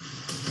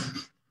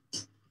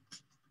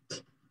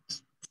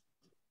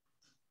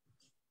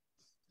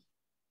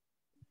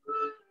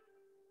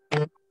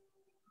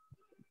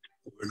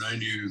 Over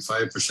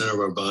 95% of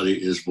our body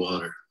is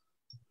water.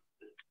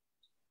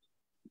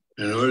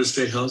 And in order to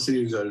stay healthy,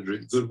 you got to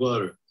drink good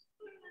water.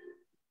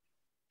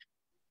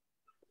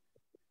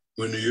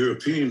 When the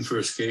European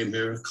first came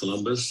here,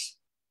 Columbus,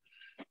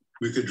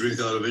 we could drink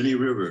out of any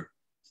river.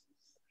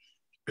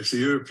 If the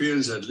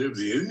Europeans had lived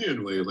the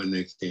Indian way when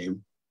they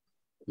came,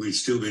 we'd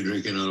still be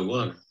drinking out of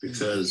water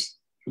because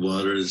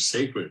water is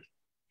sacred.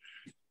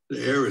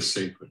 The air is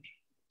sacred.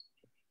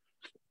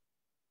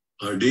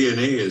 Our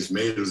DNA is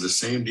made of the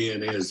same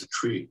DNA as the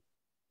tree.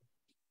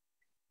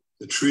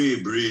 The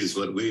tree breathes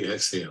what we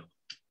exhale.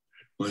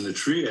 When the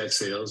tree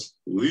exhales,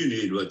 we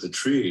need what the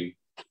tree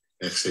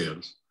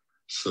exhales.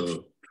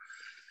 So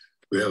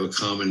we have a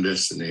common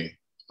destiny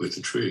with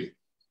the tree.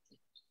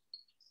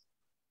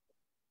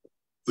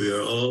 We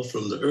are all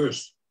from the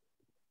earth.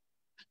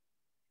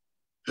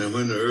 And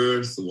when the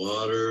earth, the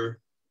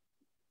water,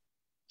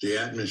 the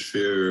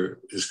atmosphere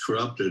is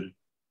corrupted,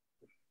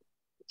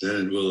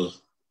 then it will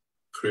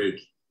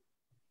create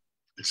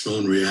its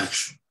own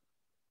reaction.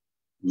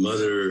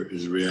 Mother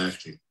is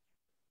reacting.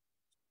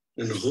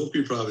 In the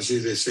Hopi prophecy,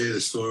 they say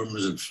the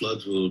storms and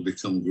floods will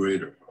become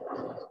greater.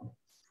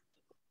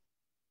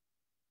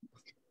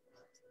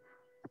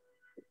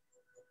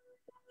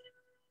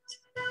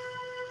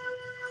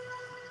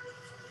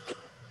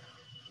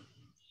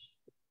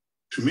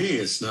 To me,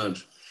 it's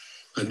not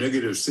a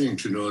negative thing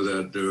to know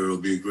that there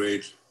will be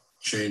great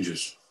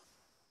changes.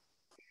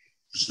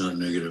 It's not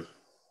negative.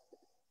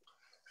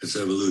 It's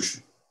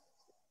evolution.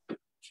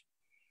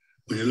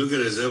 When you look at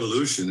it as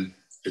evolution,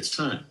 it's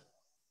time.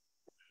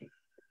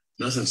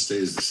 Nothing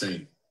stays the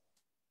same.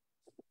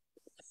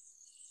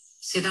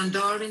 Sedan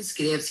Darwin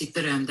skrev sitt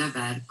berömda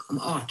verk om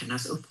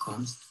arternas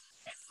uppkomst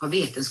har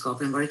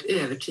vetenskapen varit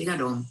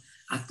övertygad om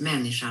att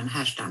människan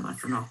härstammar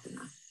från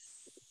aporna.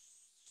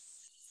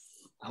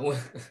 I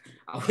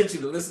want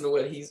you to listen to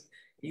what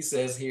he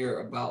says here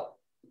about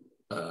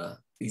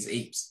these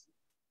apes.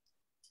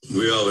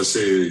 We always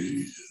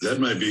say that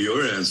might be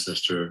your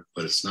ancestor,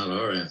 but it's not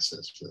our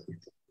ancestor.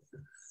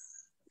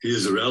 He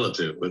is a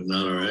relative, but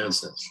not our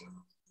ancestor.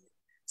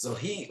 So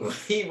he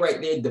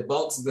right there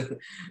debunks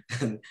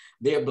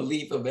their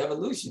belief of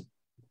evolution.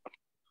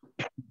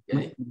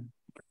 Okay.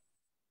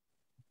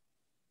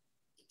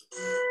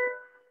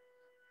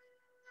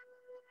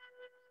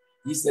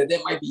 You said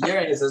that might be your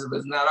ancestors, but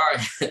it's not our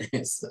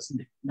ancestors.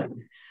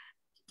 You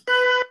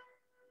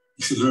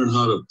should learn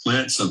how to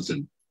plant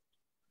something.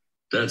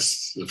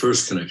 That's the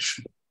first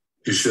connection.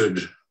 You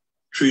should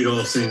treat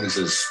all things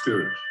as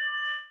spirit.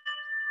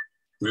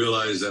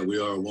 Realize that we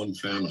are one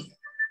family.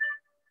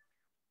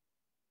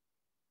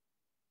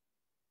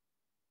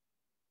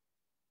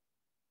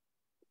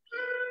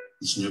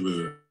 It's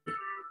never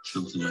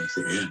something like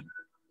the end.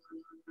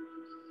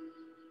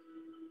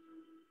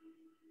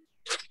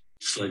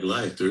 Just like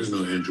life, there is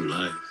no end to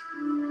life.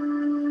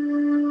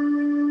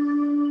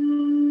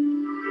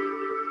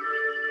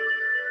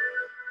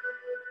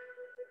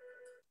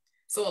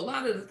 So a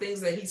lot of the things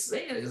that he's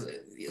saying is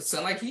it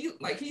sound like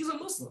he's a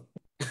Muslim.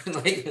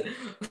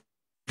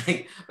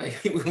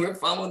 like we're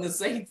following the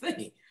same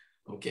thing.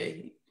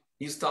 Okay.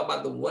 He's talking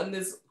about the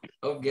oneness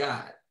of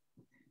God.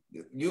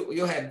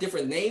 You'll have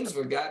different names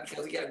for God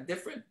because he got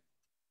different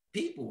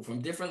people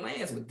from different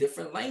lands with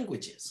different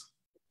languages.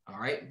 All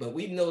right. But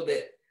we know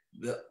that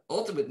the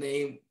ultimate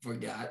name for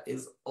God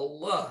is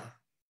Allah,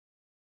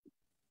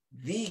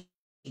 the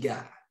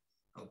God.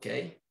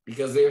 Okay.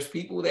 Because there's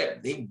people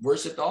that they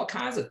worshiped all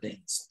kinds of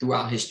things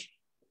throughout history.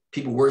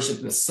 People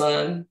worship the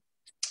sun.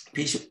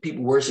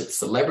 People worship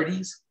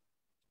celebrities,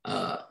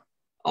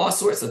 all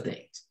sorts of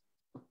things.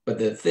 But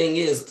the thing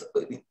is,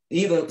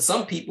 even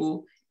some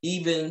people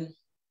even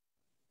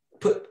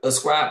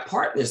ascribe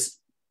partners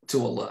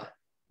to Allah,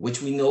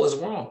 which we know is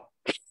wrong,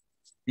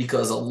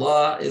 because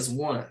Allah is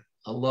one.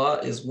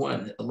 Allah is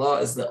one. Allah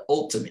is the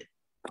ultimate.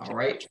 All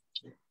right.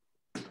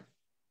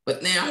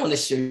 But now I want to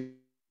show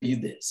you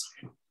this.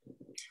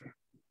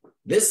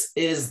 This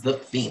is the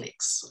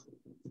Phoenix.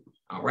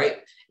 All right.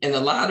 And a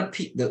lot of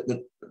people,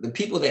 the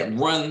people that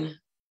run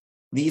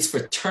these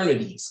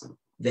fraternities,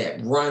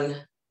 that run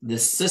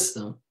this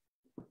system,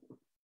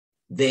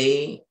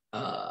 they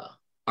are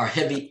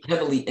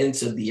heavily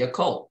into the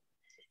occult.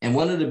 And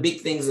one of the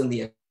big things in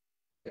the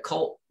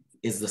occult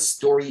is the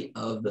story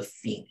of the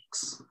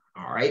Phoenix.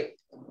 All right.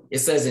 It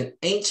says in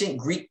ancient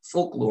Greek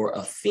folklore,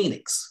 a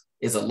phoenix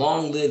is a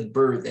long-lived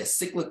bird that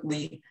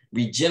cyclically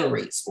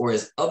regenerates or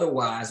is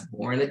otherwise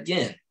born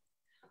again.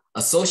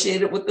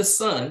 Associated with the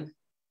sun,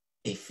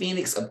 a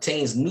phoenix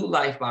obtains new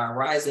life by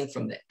arising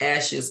from the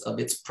ashes of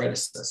its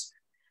predecessor.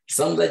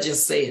 Some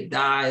legends say it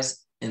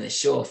dies in a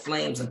show of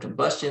flames and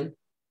combustion.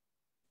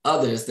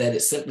 Others that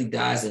it simply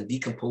dies and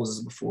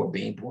decomposes before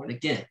being born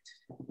again.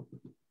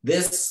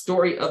 This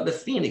story of the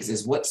phoenix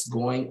is what's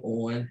going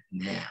on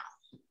now.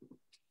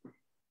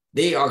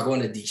 They are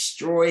going to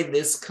destroy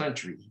this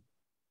country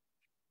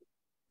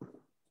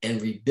and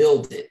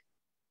rebuild it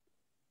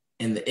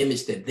in the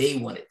image that they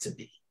want it to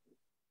be.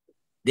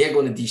 They're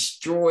going to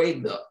destroy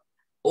the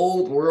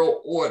old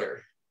world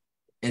order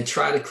and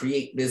try to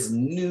create this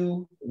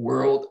new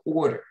world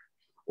order,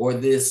 or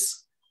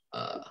this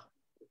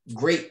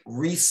great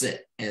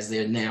reset, as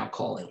they're now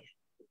calling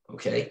it.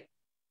 Okay.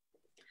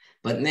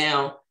 But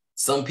now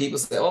some people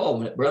say,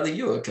 oh, brother,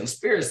 you're a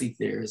conspiracy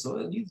theorist.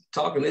 Or you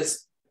talking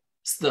this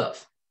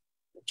stuff.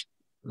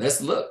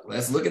 Let's look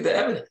at the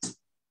evidence.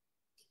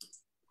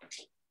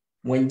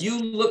 When you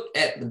look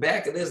at the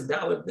back of this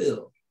dollar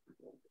bill,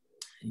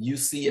 you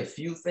see a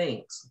few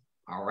things.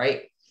 All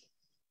right.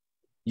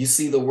 You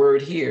see the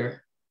word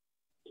here,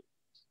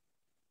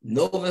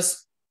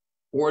 Novus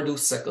Ordo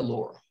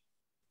Secolorum.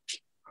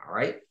 All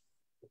right.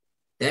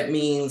 That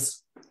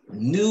means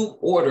new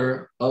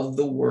order of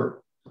the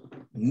world.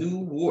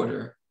 New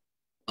order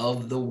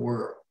of the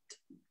world.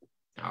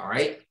 All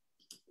right.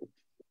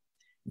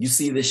 You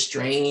see this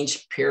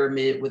strange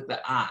pyramid with the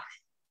eye.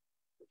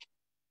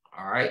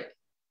 All right.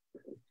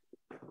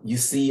 You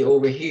see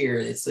over here,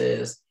 it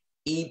says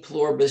E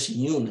pluribus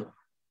unum,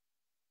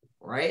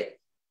 right?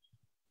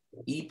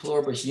 E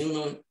pluribus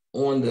unum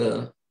on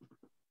the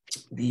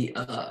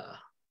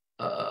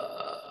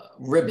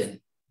ribbon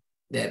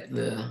that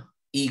the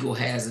eagle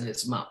has in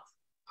its mouth.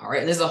 All right.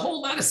 And there's a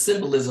whole lot of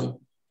symbolism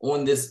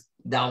on this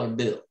dollar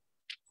bill.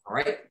 All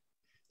right.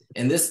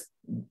 And this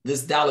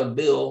dollar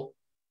bill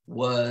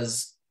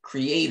was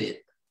created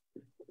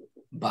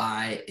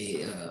by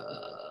a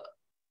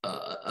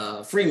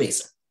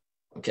Freemason.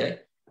 Okay.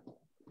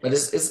 But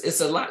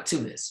it's a lot to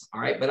this. All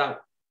right. But I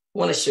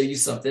want to show you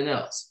something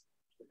else.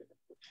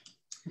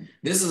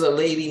 This is a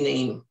lady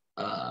named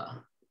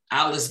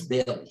Alice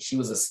Bailey. She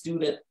was a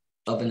student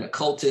of an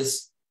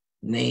occultist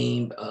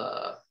named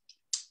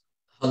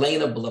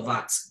Helena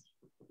Blavatsky.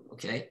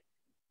 Okay.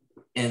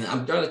 And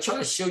I'm going to try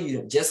to show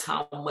you just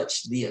how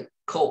much the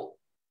occult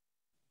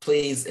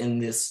plays in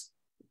this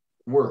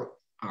world.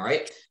 All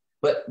right.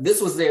 But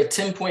this was their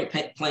 10-point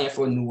plan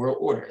for a new world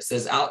order. It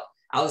says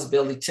Alice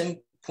Bailey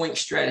 10-point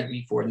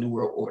strategy for a new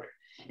world order.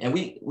 And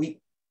we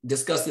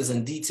discussed this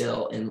in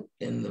detail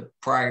in the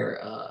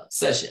prior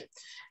session.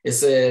 It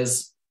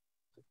says,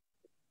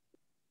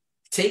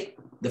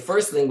 the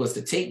first thing was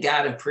to take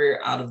God and prayer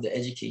out of the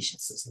education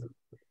system.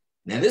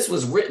 Now, this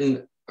was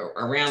written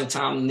around the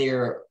time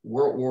near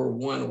World War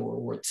I or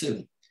World War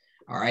II.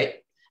 All right.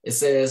 It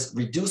says,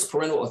 reduce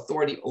parental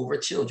authority over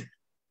children.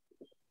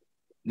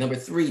 Number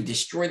 3,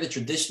 destroy the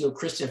traditional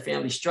Christian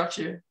family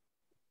structure.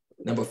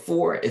 Number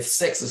 4, if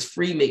sex is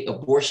free, make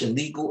abortion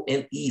legal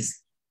and easy.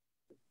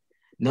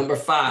 Number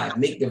 5,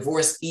 make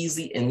divorce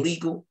easy and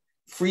legal.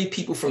 Free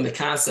people from the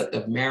concept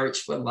of marriage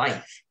for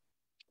life.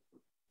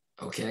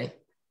 Okay.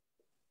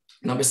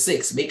 Number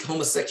 6, make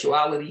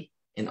homosexuality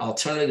an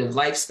alternative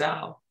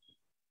lifestyle.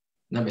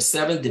 Number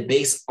 7,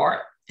 debase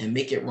art and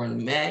make it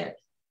run mad.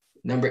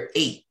 Number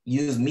 8,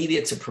 use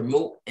media to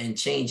promote and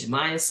change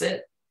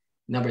mindset.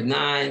 Number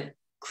 9,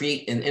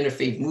 create an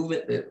interfaith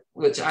movement,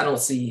 which I don't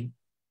see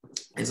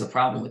as a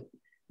problem with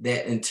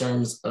that in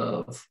terms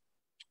of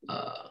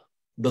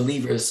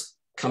believers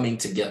coming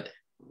together.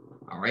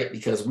 All right,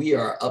 because we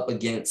are up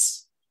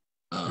against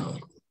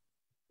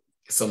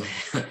some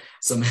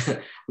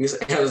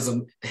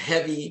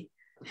heavy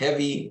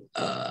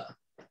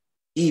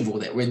evil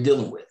that we're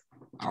dealing with.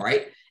 All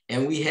right,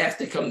 and we have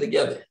to come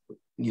together.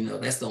 You know,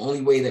 that's the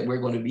only way that we're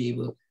going to be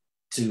able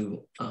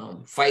to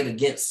fight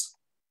against,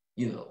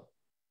 you know,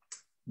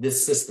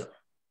 this system.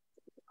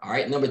 All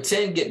right, number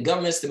 10, get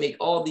governments to make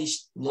all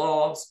these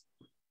laws,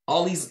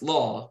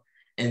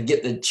 and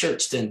get the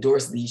church to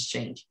endorse these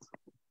changes.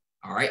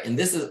 All right, and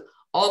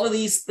all of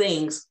these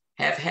things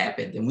have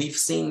happened, and we've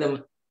seen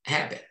them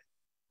happen.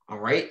 All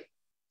right,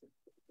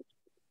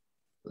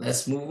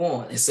 let's move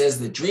on. It says,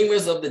 the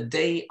dreamers of the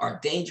day are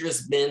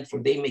dangerous men, for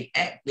they may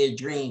act their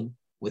dream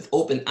with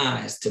open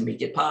eyes to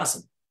make it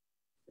possible.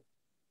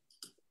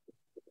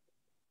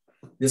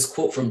 This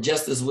quote from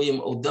Justice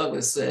William O.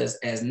 Douglas says,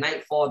 as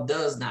nightfall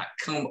does not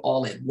come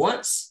all at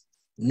once,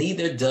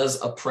 neither does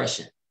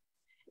oppression.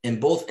 In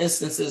both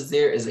instances,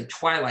 there is a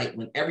twilight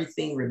when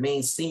everything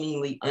remains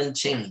seemingly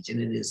unchanged.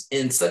 And it is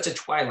in such a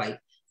twilight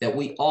that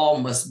we all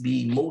must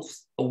be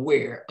most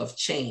aware of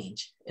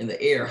change in the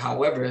air.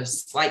 However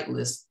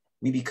slightless,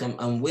 we become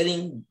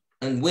unwitting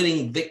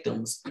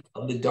victims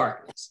of the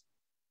darkness.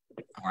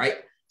 All right.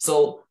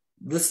 So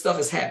this stuff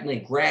is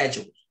happening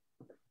gradually,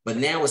 but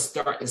now it's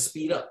starting to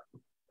speed up.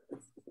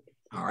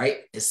 All right.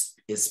 It's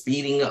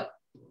speeding up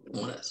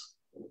on us.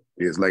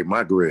 It's like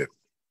my grip.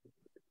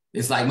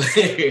 It's like,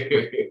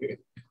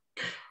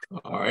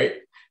 all right.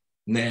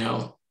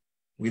 Now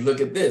we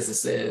look at this. It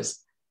says,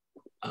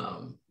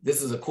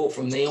 this is a quote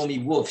from Naomi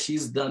Wolf.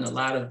 She's done a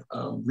lot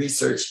of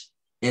research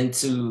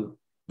into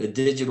the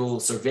digital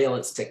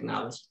surveillance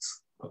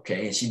technologies.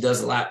 Okay. And she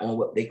does a lot on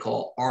what they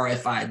call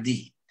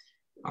RFID.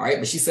 All right.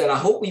 But she said, I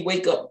hope we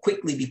wake up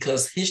quickly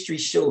because history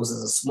shows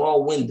us a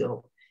small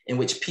window in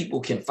which people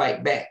can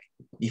fight back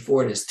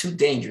before it is too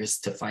dangerous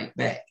to fight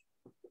back.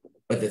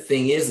 But the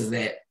thing is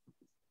that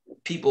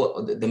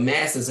people, the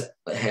masses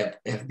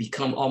have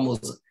become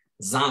almost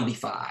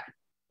zombified.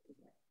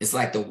 It's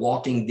like the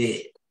Walking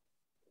Dead.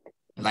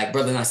 Like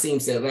Brother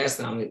Nassim said last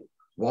time,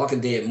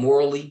 Walking Dead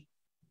morally,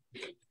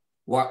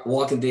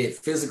 Walking Dead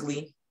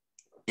physically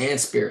and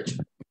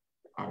spiritually.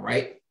 All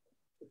right.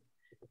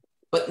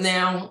 But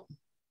now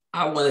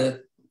I want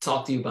to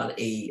talk to you about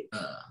a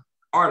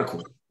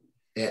article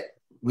that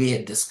we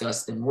had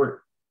discussed in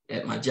work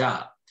at my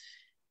job.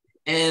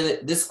 And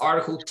this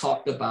article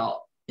talked about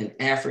an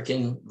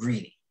African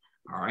greeting.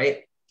 All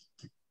right.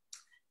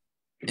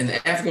 And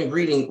the African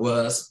greeting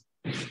was,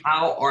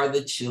 how are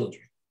the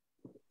children?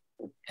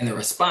 And the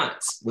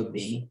response would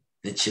be,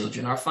 the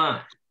children are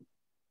fine.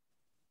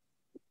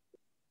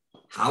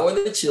 How are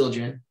the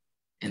children?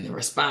 And the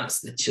response,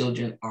 the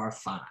children are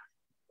fine.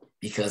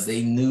 Because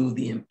they knew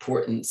the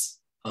importance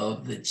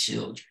of the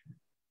children,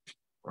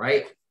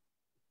 right?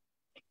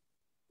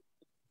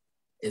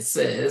 It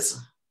says,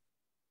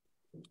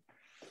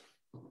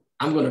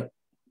 I'm going to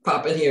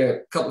pop in here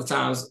a couple of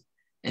times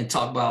and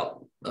talk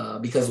about,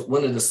 because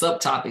one of the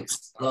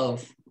subtopics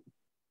of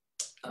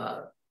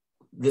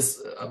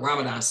this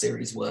Ramadan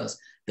series was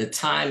the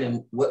time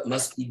and what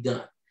must be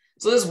done.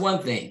 So there's one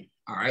thing,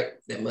 all right,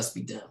 that must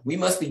be done. We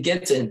must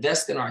begin to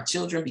invest in our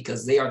children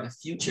because they are the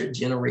future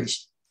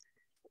generation.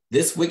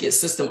 This wicked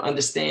system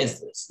understands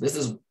this. This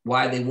is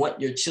why they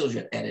want your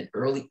children at an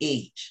early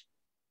age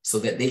so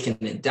that they can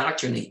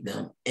indoctrinate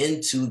them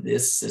into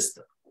this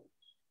system.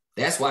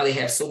 That's why they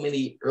have so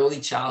many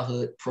early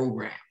childhood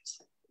programs,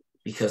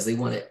 because they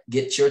want to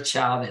get your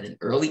child at an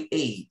early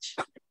age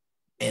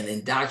and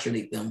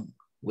indoctrinate them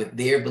with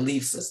their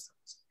belief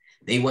systems.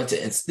 They want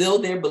to instill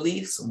their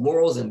beliefs,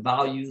 morals, and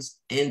values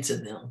into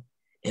them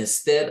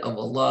instead of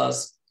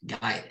Allah's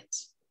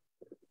guidance.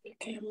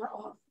 Camera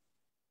off.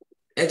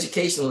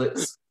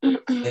 Educationalists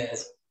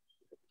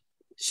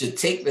should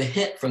take the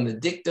hint from the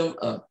dictum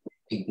of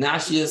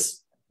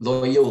Ignatius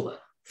Loyola,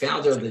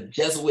 founder of the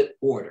Jesuit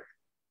order.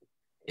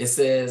 It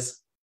says,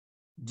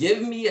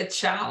 give me a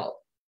child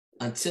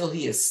until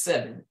he is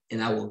 7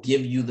 and I will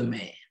give you the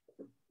man.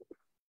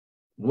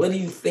 What do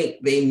you think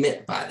they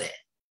meant by that?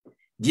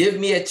 Give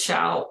me a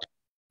child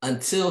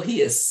until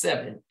he is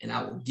 7 and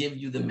I will give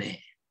you the man.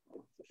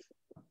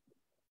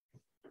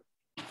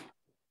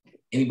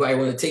 Anybody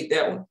want to take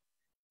that one?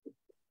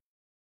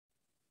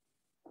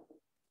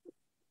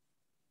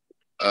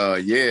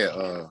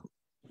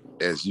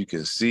 As you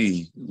can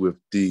see with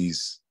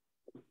these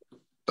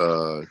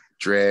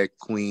drag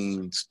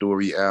queen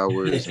story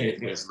hours and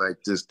things like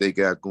this they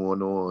got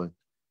going on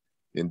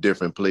in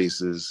different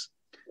places.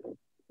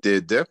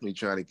 They're definitely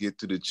trying to get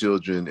to the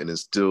children and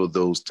instill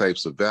those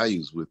types of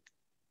values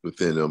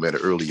within them at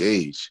an early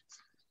age.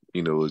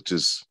 You know, it's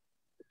just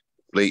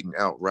blatant,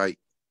 outright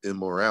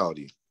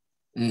immorality.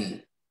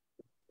 You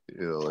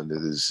know, and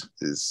it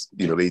is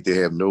you know, they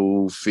have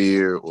no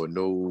fear or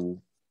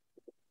no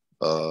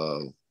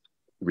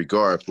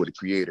regard for the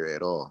creator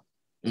at all.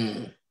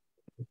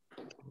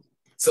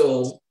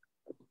 So,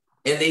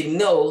 and they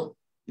know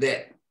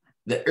that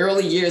the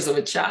early years of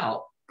a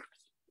child,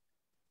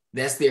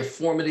 that's their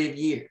formative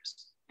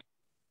years.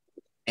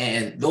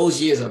 And those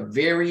years are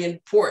very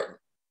important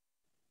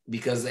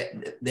because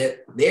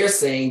that they're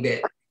saying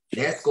that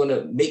that's going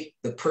to make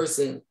the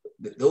person,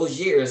 those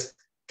years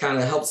kind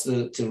of helps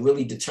to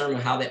really determine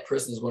how that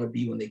person is going to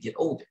be when they get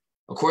older.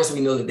 Of course,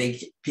 we know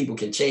that people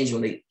can change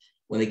when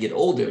they get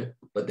older,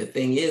 but the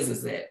thing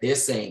is that they're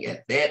saying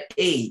at that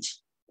age,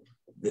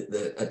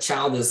 a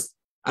child is,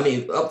 I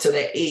mean, up to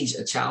that age,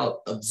 a child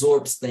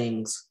absorbs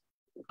things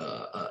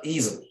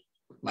easily,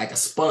 like a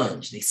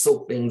sponge. They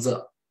soak things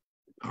up.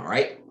 All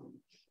right.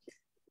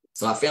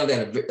 So I found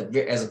that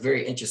as a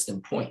very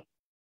interesting point.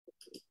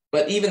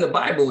 But even the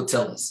Bible would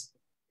tell us,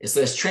 it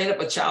says, train up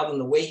a child in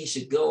the way he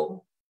should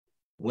go.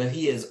 When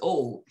he is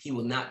old, he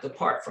will not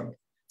depart from it.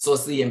 So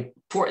it's the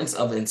importance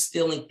of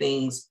instilling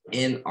things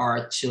in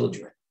our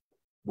children,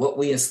 what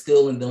we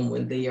instill in them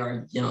when they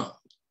are young.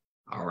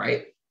 All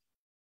right.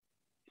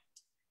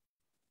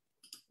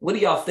 What do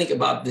y'all think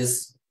about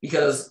this?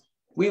 Because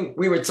we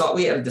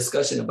had a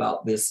discussion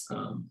about this,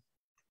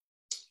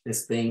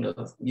 this thing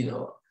of, you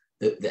know,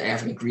 the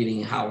African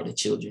greeting and how are the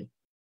children.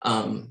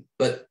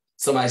 But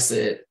somebody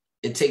said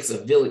it takes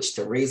a village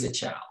to raise a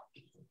child.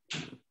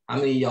 How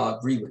many of y'all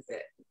agree with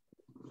that?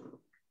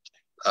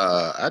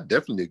 I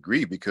definitely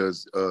agree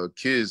because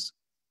kids,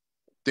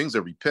 things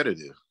are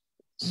repetitive.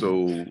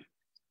 So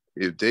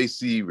if they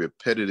see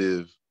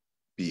repetitive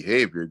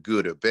behavior,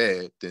 good or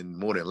bad, then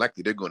more than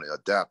likely they're going to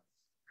adopt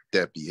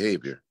that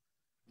behavior.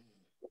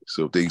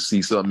 So if they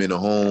see something in the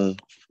home,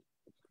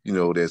 you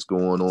know, that's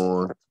going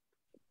on,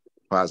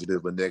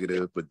 positive or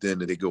negative, but then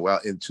they go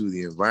out into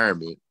the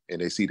environment and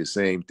they see the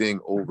same thing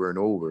over and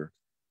over,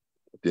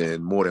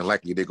 then more than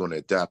likely they're going to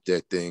adopt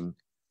that thing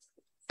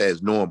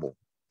as normal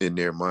in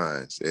their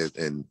minds,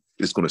 and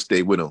it's going to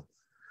stay with them.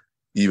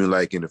 Even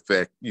like in the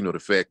fact, you know, the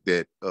fact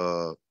that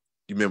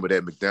you remember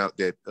that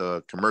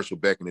McDonald's commercial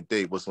back in the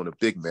day, what's on a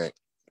Big Mac?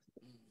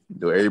 You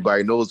know,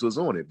 everybody knows what's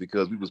on it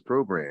because we was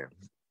programmed.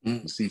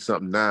 You see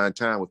something 9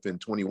 times within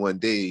 21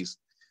 days,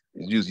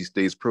 it usually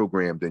stays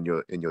programmed in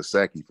your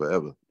psyche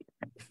forever.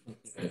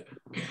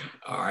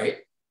 All right.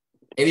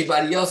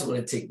 Anybody else want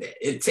to take that?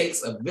 It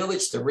takes a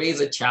village to raise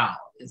a child.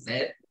 Is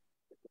that?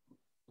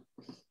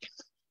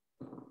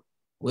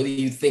 What do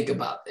you think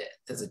about that?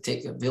 Does it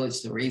take a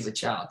village to raise a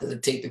child? Does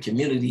it take the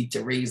community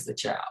to raise the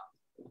child?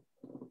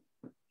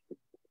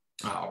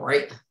 All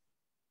right.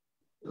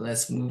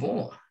 Let's move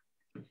on.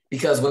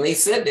 Because when they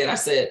said that, I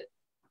said,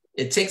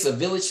 it takes a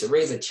village to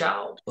raise a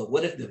child, but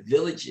what if the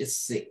village is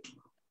sick?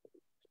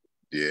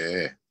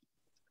 Yeah.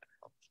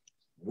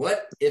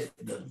 What if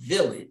the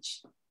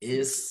village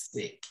is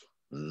sick?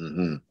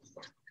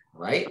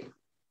 Right?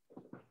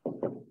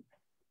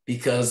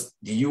 Because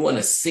do you want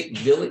a sick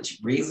village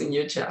raising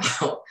your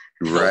child?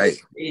 Right.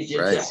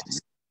 Child?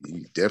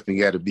 You definitely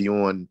got to be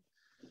on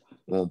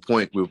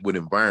point with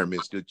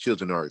environments that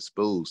children are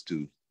exposed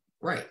to.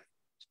 Right.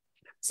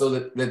 So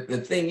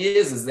the thing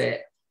is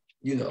that,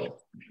 you know,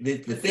 the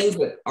things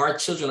that our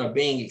children are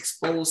being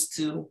exposed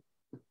to,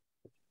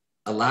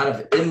 a lot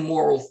of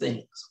immoral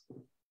things.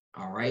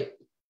 All right.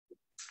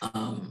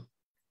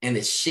 And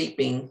it's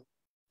shaping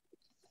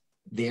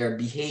their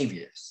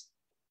behaviors.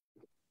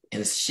 And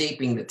it's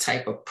shaping the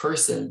type of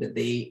person that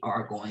they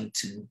are going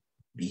to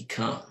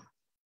become.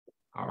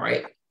 All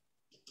right.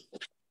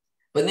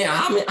 But now,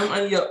 how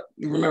many of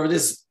you remember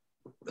this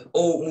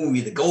old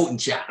movie, The Golden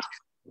Child?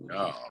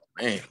 Oh,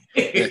 man.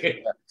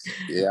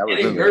 Yeah, I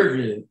remember.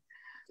 Irvin,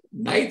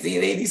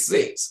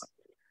 1986.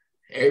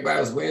 Everybody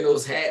was wearing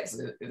those hats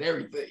and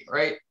everything,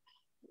 right?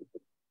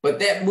 But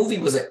that movie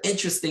was an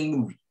interesting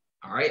movie.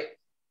 All right.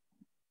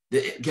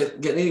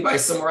 Can anybody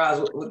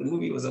summarize what the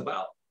movie was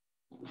about?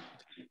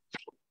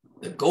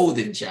 The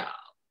Golden Child.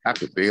 I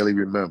could barely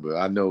remember.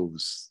 I know it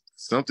was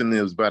something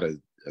that was about a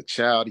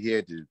child he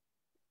had to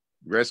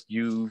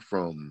rescue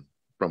from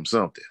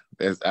something.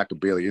 I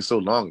could barely. It's so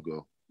long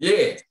ago.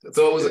 Yeah.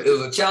 So it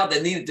was a child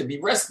that needed to be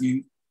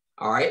rescued.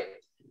 All right.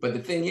 But the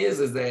thing is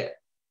that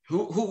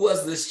who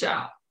was this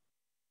child?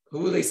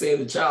 Who were they saying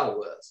the child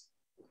was?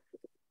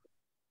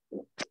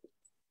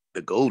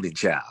 The Golden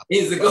Child.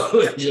 He's the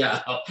Golden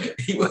Child.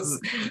 He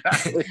was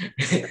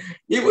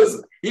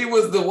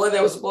the one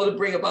that was supposed to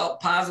bring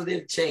about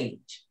positive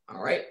change.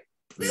 All right.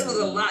 There was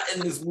a lot in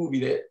this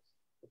movie that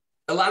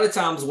a lot of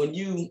times when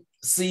you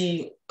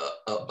see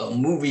a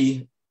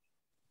movie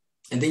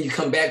and then you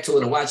come back to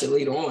it and watch it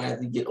later on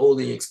as you get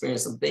older and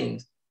experience some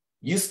things,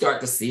 you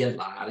start to see a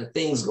lot of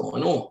things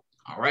going on.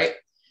 All right.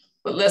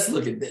 But let's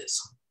look at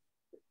this.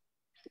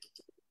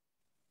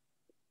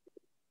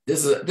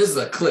 This is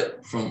a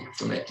clip from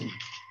that.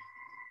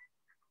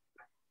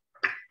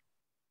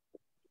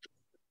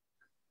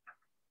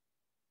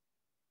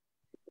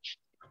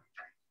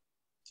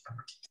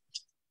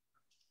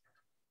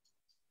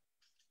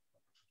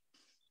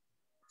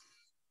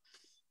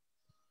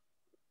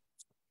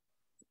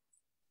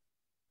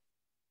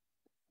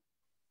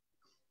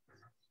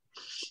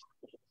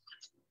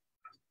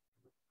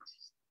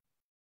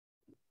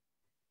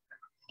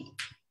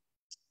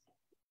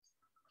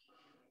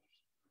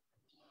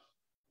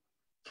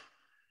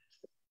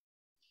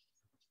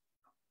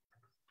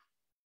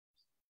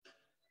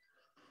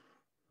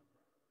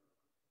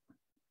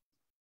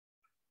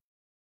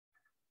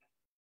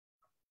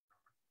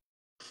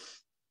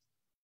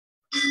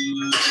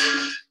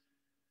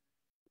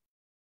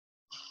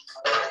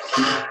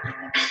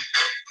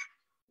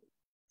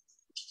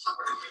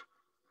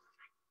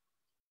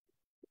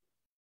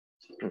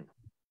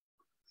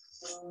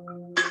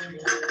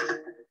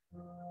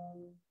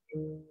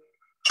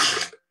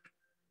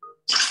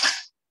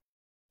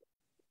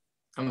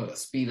 I'm going to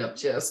speed up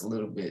just a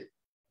little bit.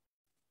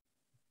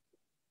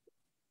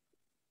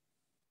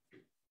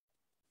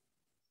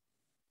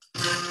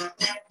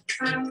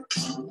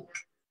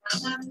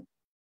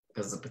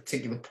 Because the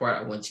particular part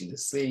I want you to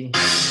see.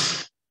 All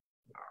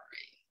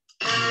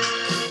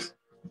right.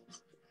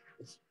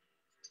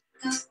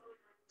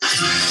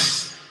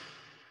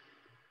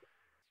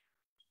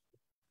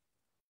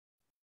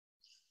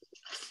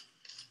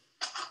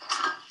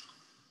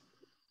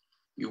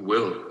 You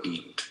will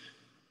eat.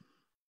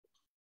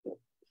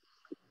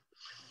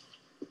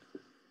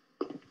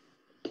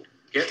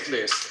 Get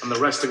this and the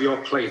rest of your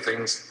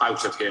playthings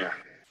out of here.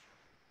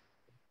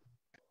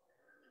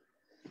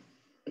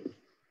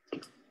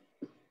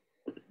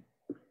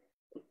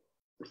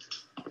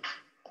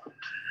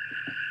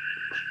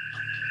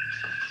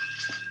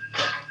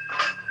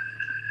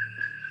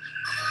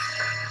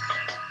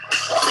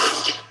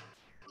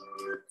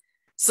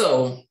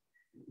 So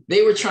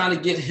they were trying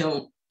to get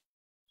him,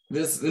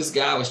 this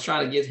guy was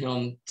trying to get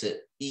him to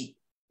eat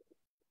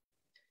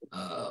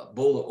a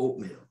bowl of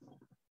oatmeal.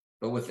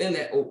 But within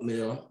that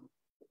oatmeal,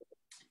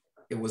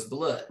 it was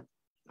blood.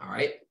 All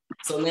right.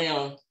 So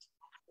now,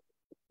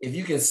 if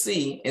you can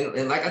see,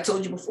 and like I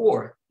told you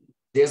before,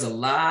 there's a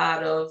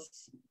lot of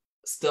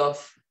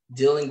stuff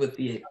dealing with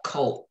the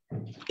occult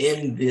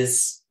in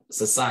this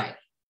society.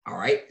 All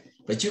right.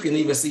 But you can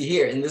even see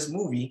here in this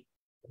movie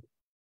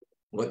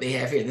what they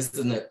have here. This is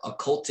an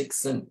occultic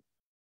symbol.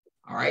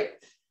 All right.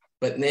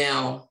 But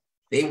now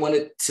they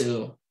wanted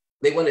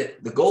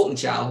the golden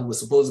child, who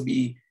was supposed to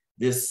be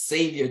this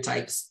savior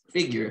type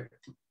figure,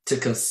 to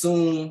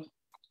consume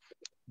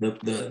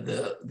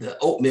the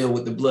oatmeal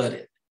with the blood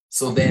in,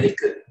 so that it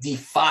could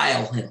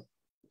defile him.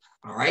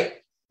 All right.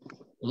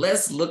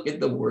 Let's look at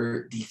the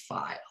word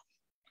defile.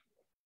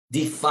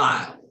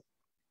 Defile,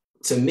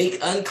 to make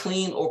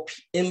unclean or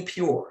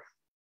impure,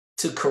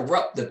 to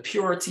corrupt the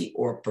purity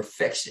or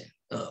perfection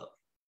of,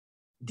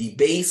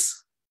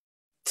 debase,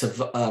 to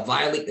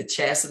violate the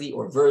chastity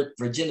or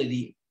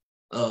virginity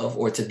of,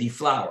 or to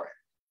deflower,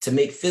 to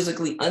make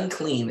physically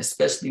unclean,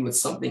 especially with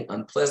something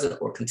unpleasant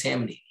or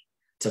contaminating,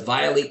 to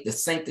violate the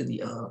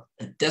sanctity of,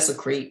 and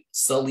desecrate,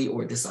 sully,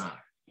 or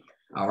dishonor.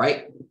 All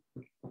right.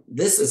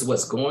 This is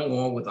what's going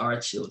on with our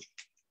children.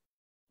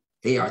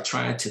 They are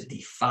trying to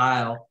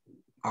defile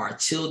our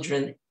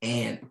children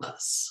and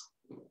us.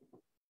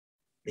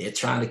 They're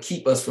trying to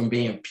keep us from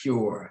being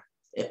pure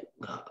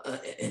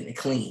and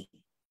clean,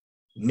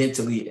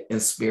 mentally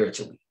and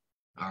spiritually.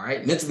 All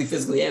right. Mentally,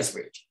 physically, and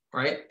spiritually.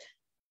 All right.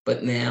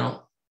 But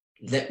now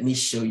let me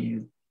show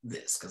you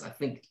this, because I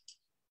think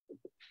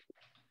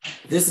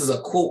this is a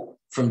quote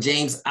from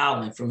James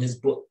Allen from his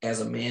book,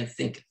 As a Man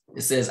Thinketh.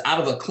 It says, out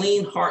of a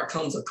clean heart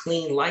comes a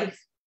clean life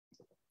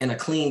and a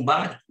clean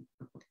body.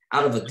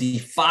 Out of a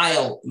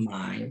defiled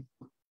mind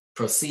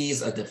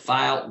proceeds a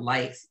defiled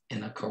life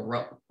and a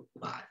corrupt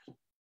body.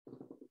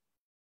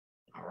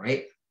 All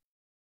right.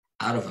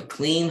 Out of a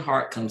clean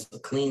heart comes a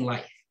clean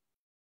life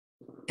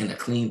and a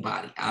clean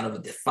body. Out of a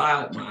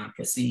defiled mind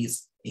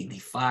proceeds a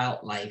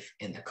defiled life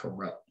and a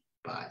corrupt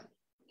body.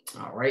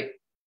 All right.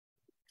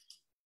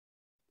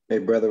 Hey,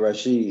 brother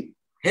Rashid.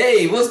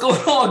 Hey, what's going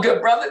on,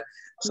 good brother?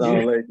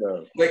 Assalamu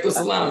alaikum. Walaikum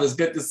salam. It's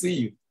good to see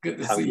you. Good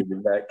to see you.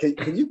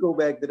 Can you go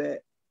back to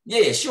that?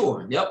 Yeah,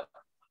 sure. Yep.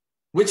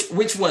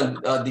 Which one?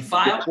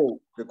 Defile?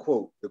 The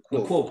quote.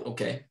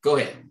 Okay, go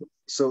ahead.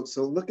 So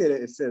look at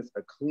it. It says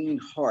a clean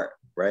heart,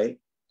 right?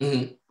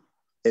 Mm-hmm.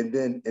 And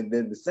then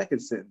the second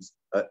sentence,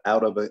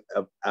 out of a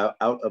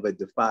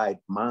defied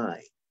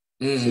mind.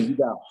 Mm-hmm. So you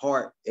got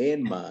heart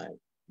and mind.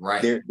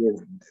 Right. There's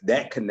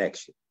that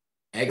connection.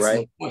 Excellent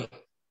right? Point.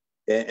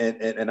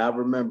 And I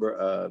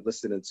remember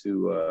listening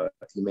to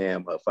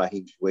Imam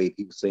Fahim Shwayb.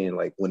 He was saying,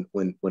 like, when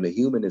a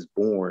human is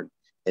born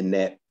and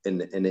when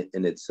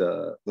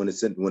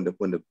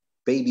the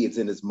baby is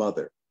in its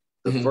mother,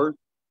 the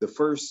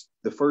first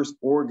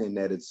organ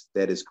that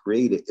is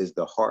created is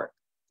the heart.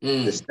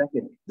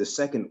 The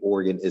second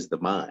organ is the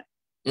mind.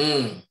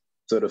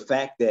 So the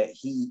fact that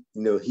he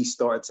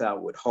starts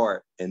out with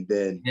heart and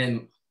then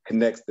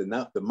connects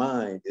the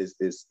mind is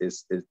it's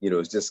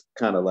just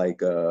kind of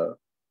like a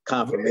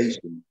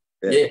confirmation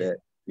that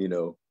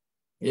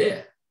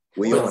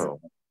we are.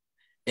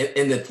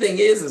 And the thing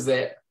is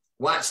that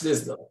watch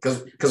this though,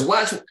 because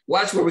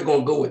watch where we're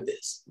gonna go with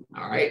this.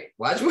 All right,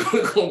 watch where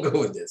we're gonna go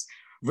with this.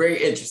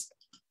 Very interesting.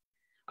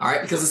 All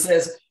right, because it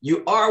says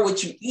you are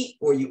what you eat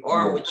or you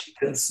are what you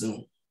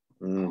consume.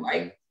 All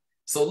right.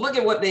 So look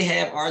at what they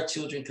have our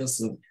children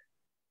consume.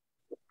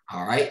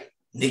 All right,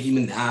 Nicki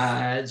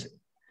Minaj,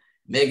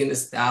 Megan Thee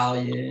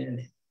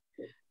Stallion,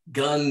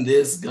 gun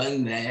this,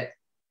 gun that.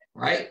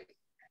 Right.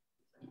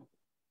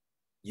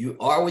 You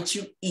are what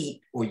you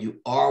eat or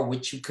you are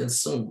what you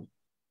consume.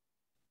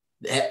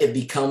 That it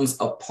becomes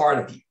a part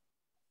of you.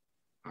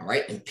 All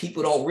right. And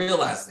people don't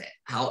realize that,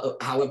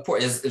 how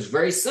important it's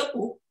very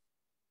simple,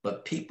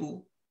 but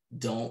people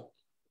don't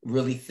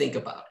really think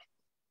about it.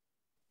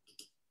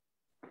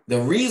 The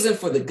reason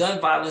for the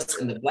gun violence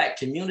in the Black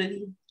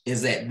community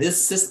is that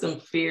this system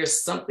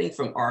fears something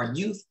from our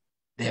youth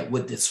that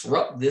would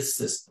disrupt this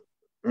system.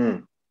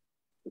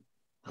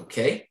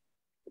 Okay.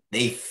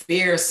 They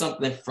fear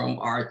something from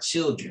our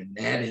children.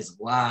 That is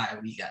why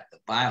we got the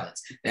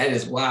violence. That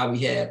is why we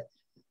have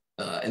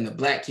in the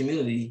Black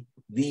community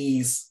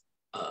these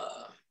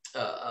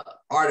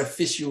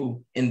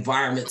artificial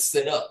environments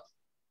set up.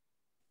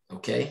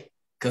 Okay,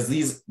 because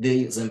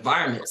these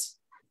environments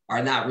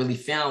are not really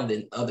found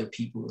in other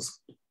people's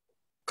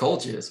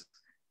cultures.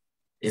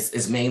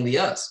 It's mainly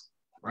us,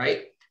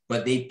 right?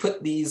 But they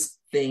put these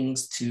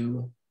things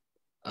to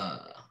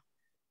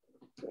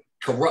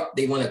corrupt.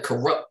 They want to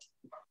corrupt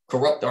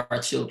our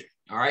children.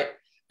 All right,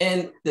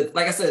 and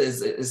like I said,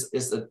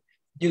 it's a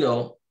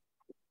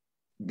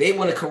they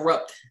want to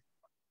corrupt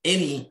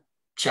any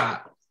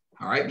child.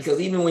 All right, because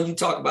even when you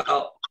talk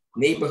about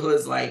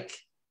neighborhoods like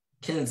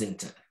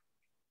Kensington,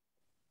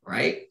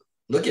 right?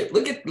 Look at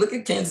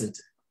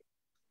Kensington.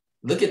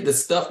 Look at the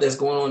stuff that's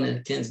going on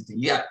in Kensington.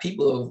 You got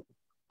people of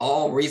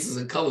all races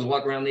and colors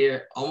walking around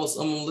there, almost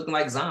some of them looking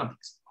like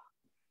zombies,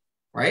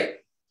 right?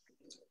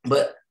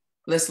 But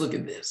let's look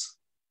at this.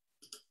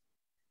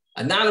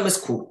 Anonymous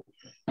quote.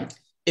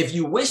 If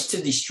you wish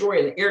to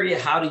destroy an area,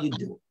 how do you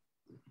do it?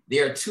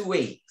 There are two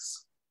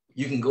ways.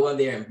 You can go in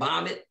there and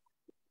bomb it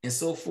and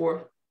so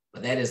forth,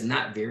 but that is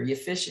not very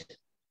efficient.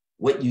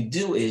 What you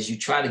do is you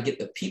try to get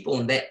the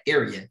people in that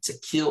area to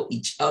kill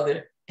each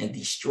other and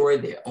destroy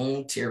their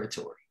own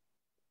territory,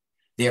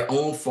 their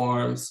own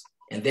farms,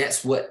 and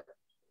that's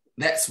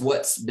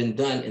what's been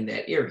done in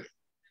that area.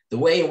 The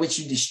way in which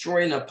you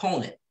destroy an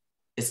opponent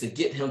is to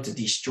get him to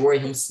destroy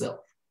himself.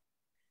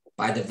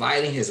 By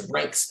dividing his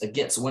ranks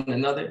against one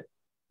another,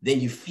 then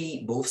you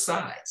feed both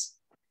sides.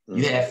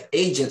 You have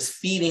agents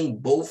feeding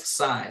both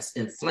sides,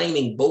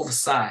 inflaming both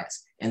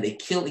sides, and they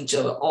kill each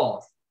other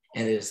off.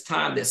 And it is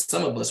time that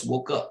some of us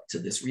woke up to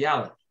this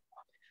reality,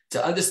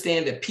 to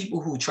understand that people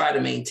who try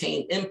to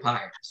maintain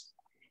empires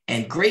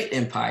and great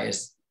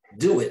empires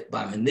do it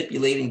by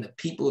manipulating the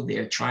people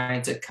they're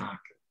trying to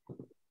conquer.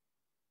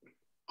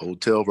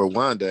 Hotel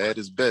Rwanda at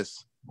its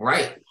best.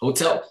 Right, but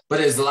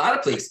there's a lot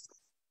of places.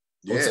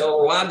 Yeah. Hotel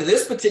Rwanda.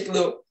 This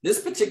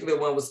particular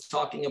one was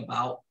talking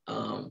about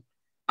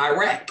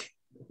Iraq,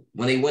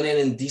 when they went in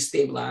and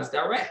destabilized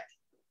Iraq.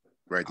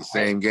 Right, the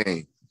same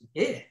game.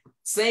 Yeah,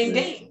 same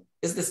game.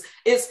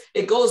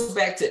 It goes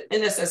back to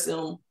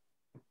NSSM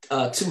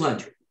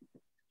 200.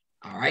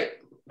 All right.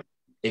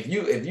 If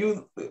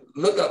you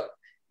look up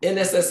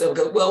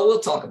NSSM, well,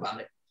 we'll talk about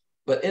it.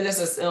 But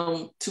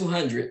NSSM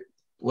 200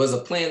 was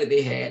a plan that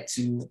they had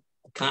to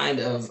kind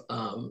of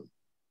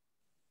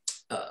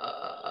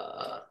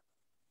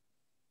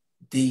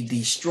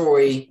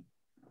destroy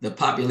the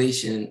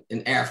population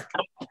in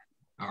Africa.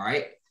 All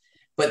right.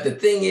 But the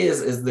thing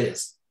is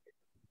this.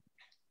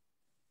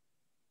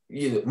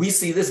 We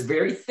see this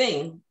very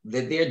thing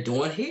that they're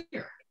doing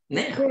here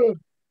now.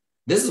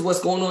 This is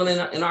what's going on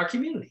in our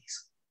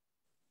communities.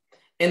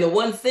 And the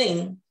one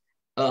thing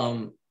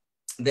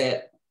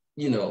that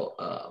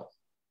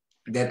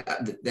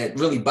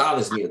really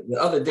bothers me, the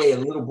other day, a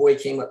little boy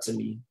came up to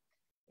me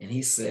and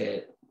he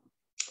said,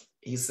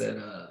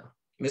 Mr.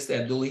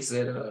 Abdul, he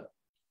said,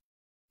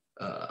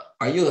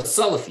 are you a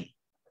Salafi?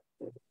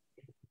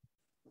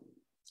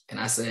 And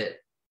I said,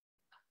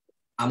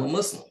 I'm a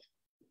Muslim.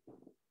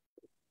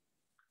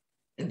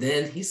 And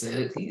then he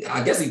said,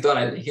 I guess he thought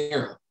I didn't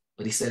hear him,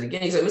 but he said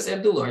again, he said, Mr.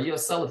 Abdullah, are you a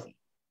Salafi?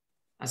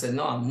 I said,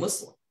 no, I'm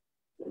Muslim.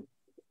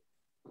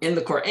 In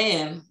the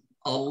Quran,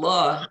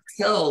 Allah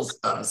tells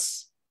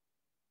us,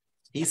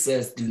 he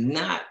says, do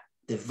not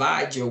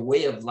divide your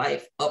way of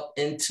life up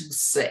into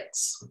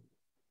sects.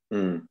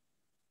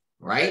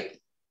 Right?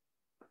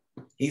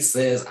 He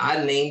says,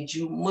 I named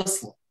you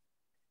Muslim.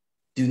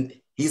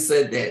 He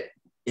said that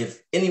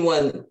if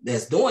anyone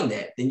that's doing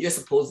that, then you're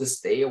supposed to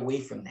stay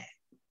away from that.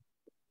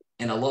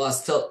 And Allah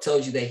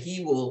tells you that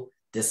he will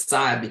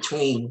decide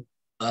between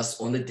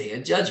us on the day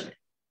of judgment.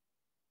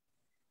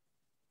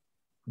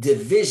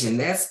 Division,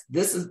 this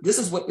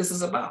is what this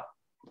is about.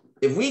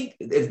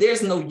 if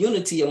there's no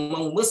unity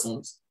among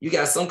Muslims, you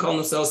got some calling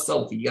themselves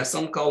Salafi, you got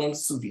some calling them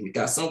Sufi, you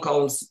got some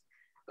calling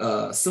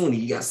Sunni,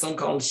 you got some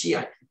calling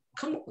Shiite.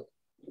 Come on,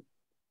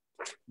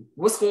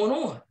 what's going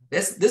on?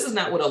 This is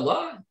not what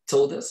Allah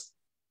told us,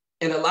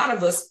 and a lot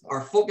of us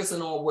are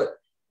focusing on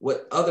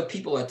what other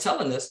people are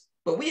telling us,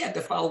 but we have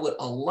to follow what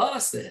Allah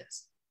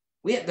says.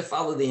 We have to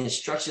follow the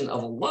instruction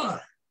of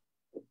Allah,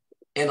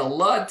 and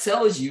Allah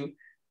tells you,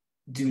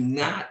 do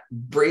not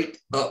break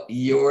up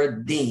your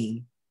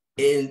deen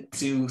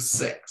into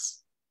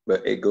sects.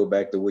 But it go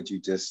back to what you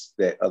just,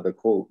 that other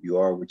quote, you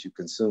are what you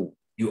consume.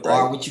 You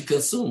are what you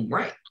consume,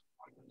 right?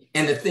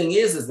 And the thing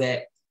is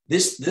that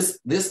this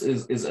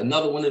is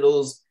another one of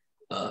those,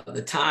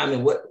 the time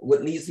and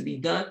what needs to be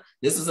done.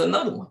 This is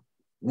another one.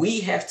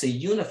 We have to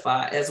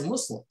unify as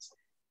Muslims.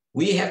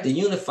 We have to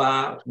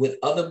unify with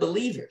other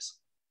believers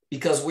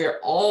because we're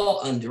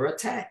all under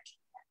attack.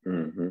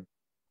 Mm-hmm.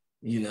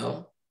 You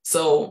know,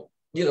 so,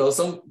 you know,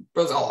 some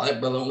brothers, oh, that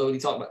brother don't know what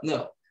he's talking about.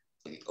 No.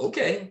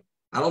 Okay,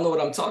 I don't know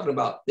what I'm talking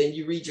about. Then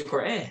you read your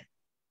Quran.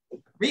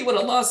 Read what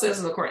Allah says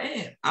in the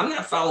Quran. I'm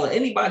not following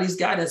anybody's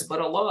guidance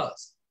but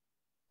Allah's.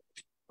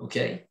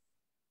 Okay?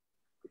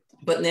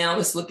 But now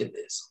let's look at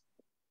this.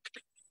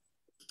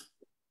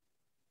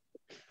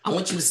 I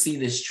want you to see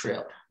this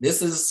trailer.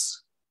 This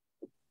is,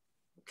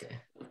 okay,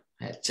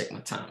 I had to check my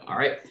time, all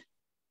right?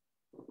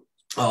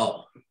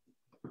 Oh,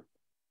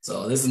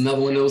 so this is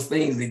another one of those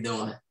things they're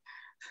doing.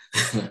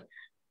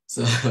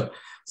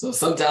 So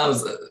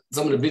sometimes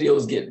some of the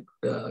videos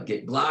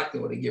get blocked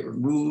or they get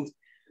removed.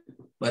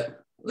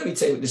 But let me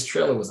tell you what this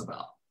trailer was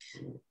about.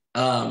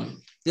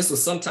 This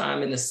was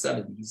sometime in the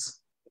 70s.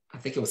 I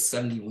think it was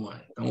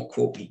 71. Don't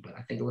quote me, but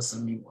I think it was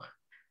 71.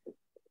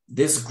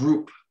 This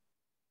group,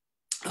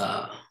 it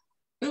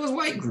was a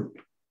white group,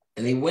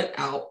 and they went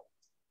out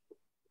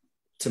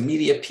to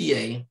Media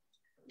PA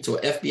to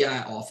an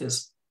FBI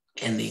office,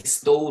 and they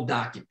stole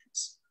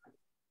documents.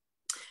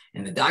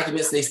 And the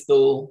documents they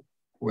stole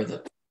were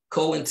the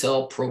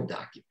COINTELPRO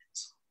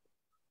documents.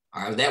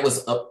 All right, that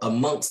was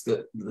amongst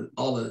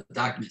all of the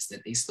documents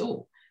that they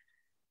stole.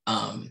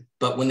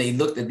 But when they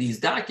looked at these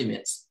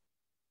documents,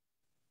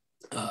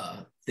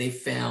 they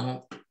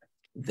found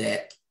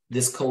that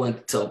this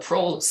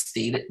COINTELPRO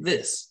stated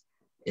this.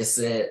 It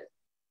said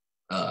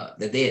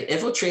that they had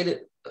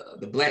infiltrated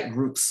the Black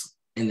groups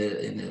in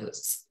the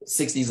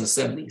 60s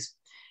and 70s,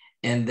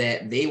 and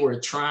that they were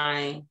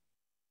trying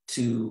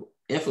to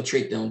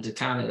infiltrate them to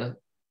kind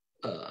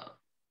of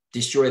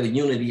destroy the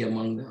unity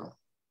among them,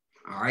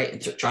 all right, and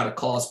to try to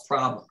cause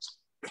problems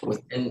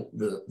within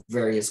the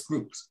various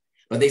groups.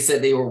 But they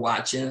said they were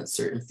watching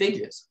certain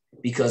figures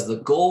because the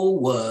goal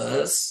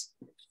was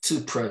to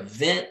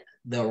prevent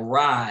the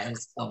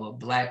rise of a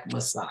Black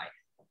Messiah.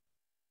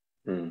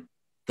 Mm.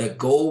 The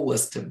goal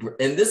was to,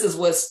 and this is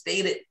what's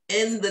stated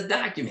in the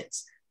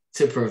documents,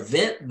 to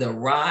prevent the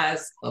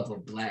rise of a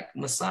Black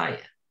Messiah.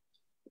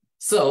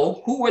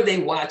 So who were they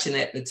watching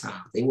at the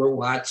time? They were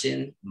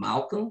watching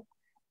Malcolm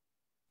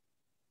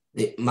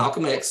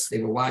X,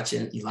 they were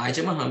watching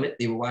Elijah Muhammad,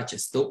 they were watching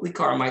Stokely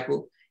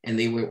Carmichael, and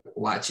they were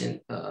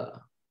watching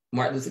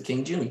Martin Luther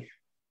King Jr.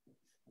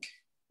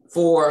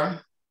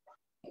 For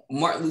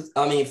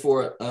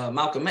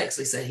Malcolm X,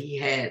 they said he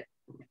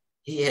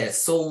had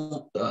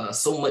so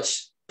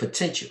much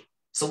potential.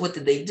 So what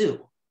did they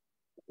do?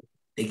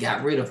 They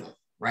got rid of him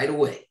right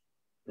away.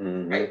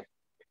 Mm-hmm. Right?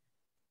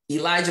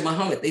 Elijah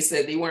Muhammad, they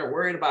said they weren't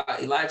worried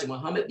about Elijah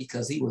Muhammad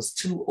because he was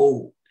too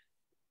old.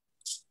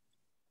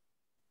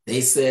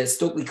 They said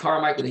Stokely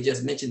Carmichael, they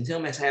just mentioned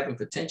him as having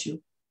potential,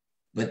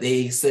 but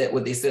they said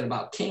what they said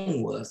about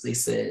King was, they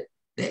said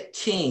that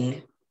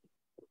King,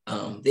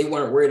 they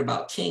weren't worried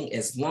about King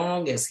as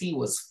long as he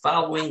was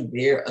following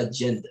their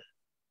agenda.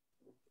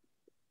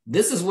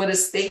 This is what it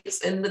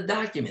states in the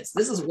documents.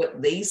 This is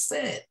what they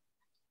said.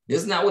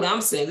 This is not what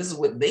I'm saying. This is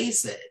what they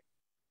said.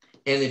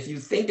 And if you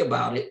think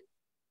about it,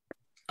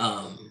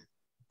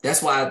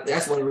 that's one of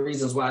the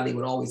reasons why they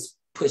would always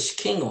push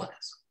King on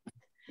us.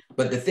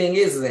 But the thing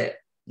is that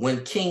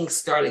when King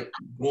started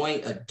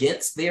going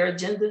against their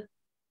agenda,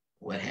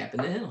 what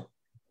happened to him?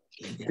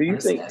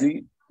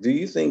 Do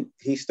you think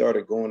he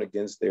started going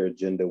against their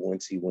agenda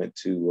once he went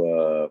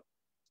to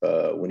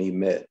when he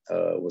met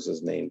what's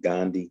his name,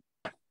 Gandhi,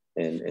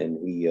 and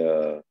he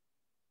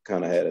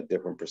kind of had a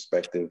different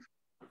perspective?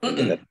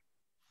 The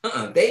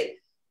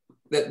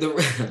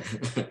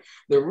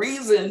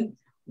reason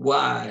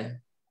why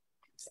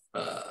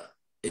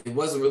it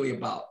wasn't really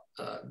about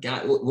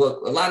Gandhi.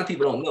 Well, a lot of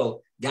people don't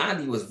know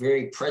Gandhi was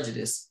very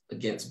prejudiced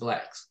against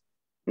Blacks.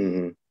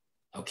 Mm-hmm.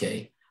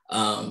 Okay,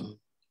 and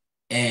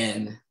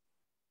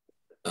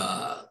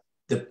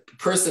the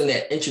person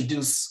that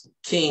introduced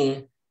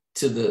King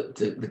to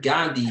the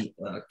Gandhi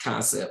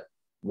concept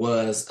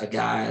was a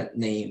guy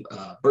named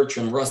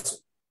Bertrand Russell.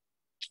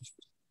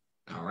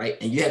 All right,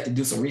 and you have to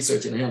do some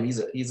research into him.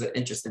 He's an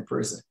interesting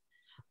person.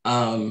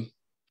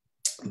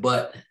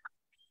 But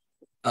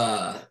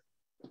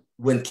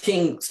when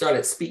King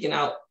started speaking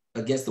out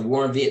against the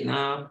war in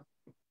Vietnam,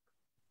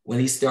 when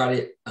he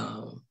started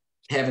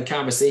having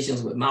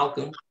conversations with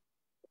Malcolm,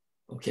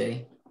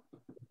 Okay,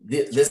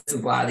 this is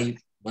why they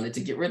wanted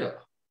to get rid of him.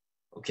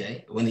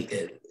 Okay, when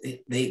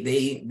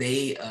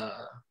they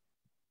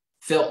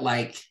felt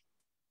like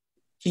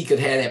he could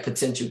have that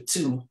potential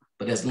too,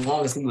 but as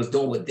long as he was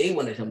doing what they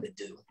wanted him to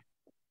do,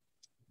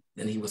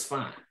 then he was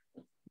fine,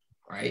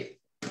 right?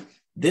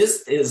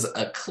 This is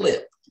a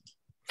clip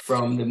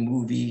from the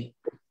movie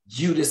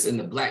Judas and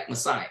the Black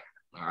Messiah,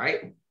 all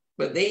right?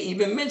 But they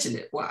even mentioned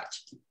it.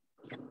 Watch.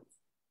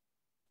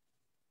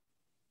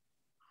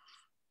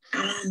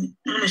 I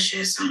want to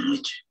share something with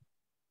you.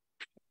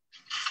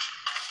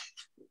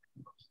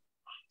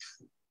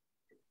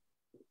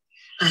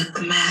 Like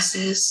the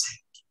masses,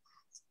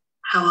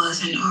 I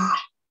was in awe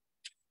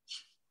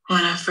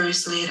when I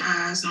first laid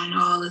eyes on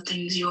all the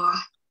things you are.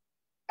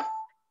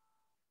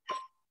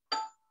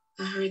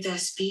 I heard that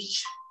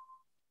speech.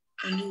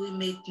 I knew we'd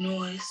make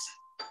noise.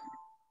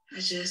 I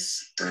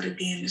just thought it'd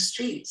be in the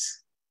streets.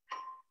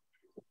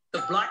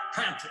 The Black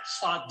Panthers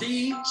are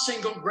the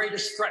single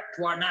greatest threat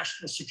to our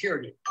national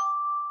security.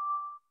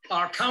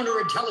 Our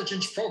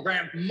counterintelligence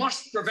program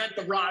must prevent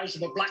the rise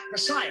of a Black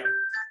Messiah.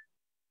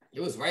 It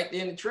was right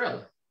there in the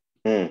trailer.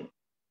 You're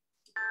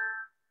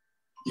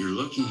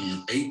looking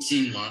at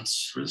 18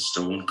 months for the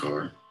stolen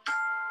car,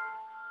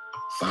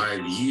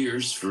 5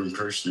 years for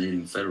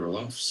impersonating a federal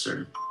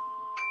officer,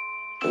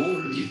 or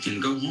you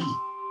can go home.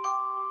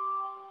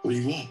 What do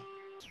you want?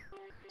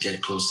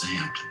 Get close to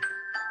Hampton.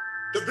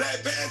 The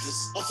Black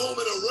Panthers are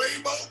forming a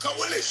rainbow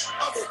coalition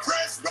of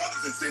oppressed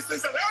brothers and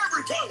sisters of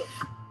every color.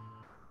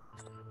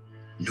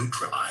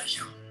 Neutralize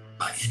him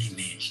by any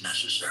means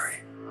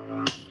necessary.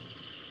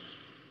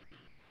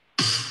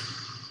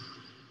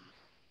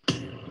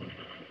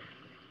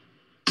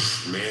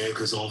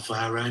 America's on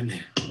fire right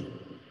now. And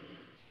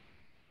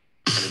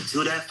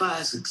until that fire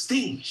is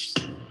extinguished,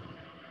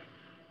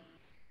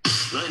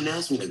 right now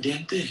it's been a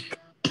damn thing.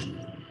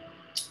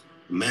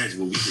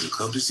 Imagine what we could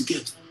accomplish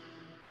together.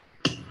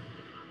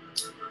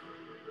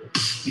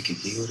 We can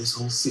heal this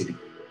whole city.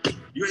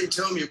 You ain't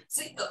telling me.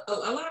 See, a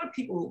lot of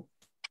people,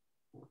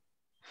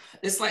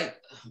 it's like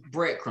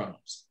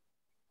breadcrumbs.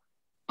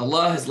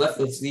 Allah has left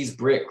us these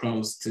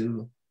breadcrumbs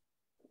to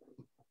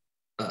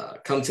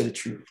come to the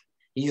truth.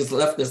 He has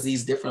left us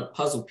these different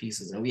puzzle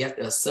pieces, and we have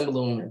to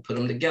assemble them and put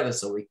them together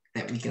so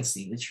that we can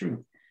see the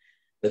truth.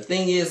 The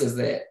thing is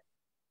that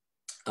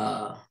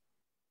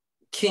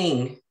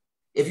King,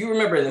 if you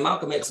remember in the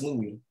Malcolm X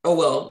movie, oh,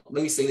 well,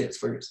 let me say this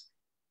first.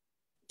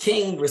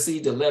 King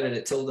received a letter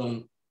that told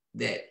him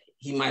that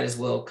he might as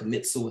well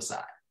commit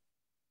suicide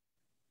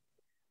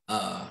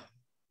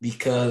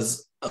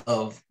because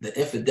of the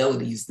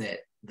infidelities that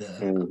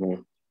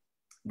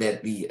the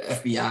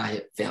FBI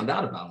had found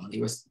out about when they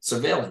were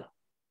surveilling him.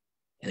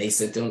 And they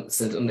sent him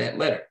that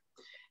letter.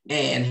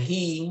 And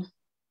he,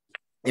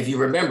 if you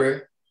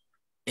remember,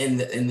 in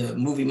the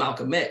movie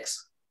Malcolm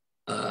X,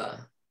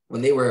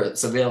 when they were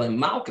surveilling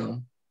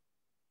Malcolm,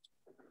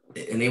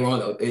 and they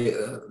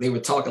were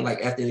talking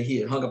like after he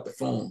had hung up the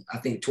phone, I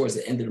think towards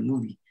the end of the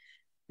movie,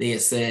 they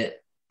had said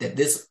that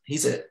this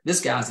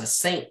guy's a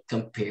saint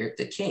compared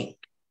to King.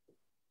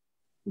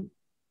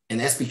 And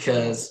that's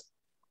because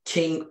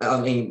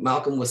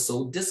Malcolm was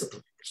so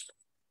disciplined.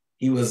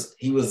 He was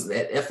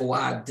that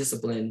FOI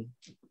disciplined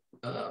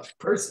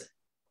person.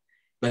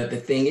 But the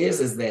thing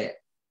is that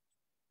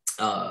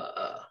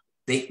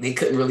they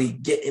couldn't really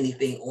get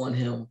anything on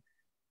him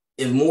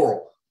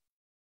immoral,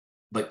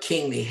 but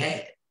King they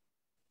had.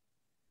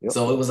 Yep.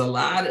 So it was a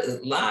lot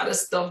of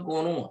stuff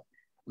going on.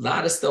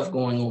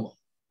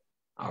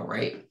 All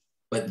right.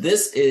 But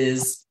this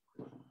is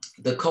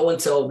the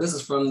COINTEL, this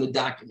is from the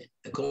document,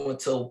 the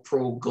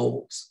COINTELPRO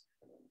goals.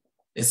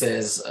 It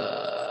says,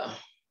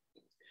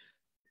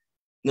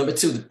 number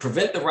 2, to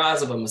prevent the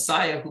rise of a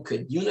messiah who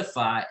could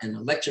unify and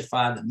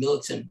electrify the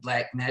militant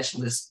Black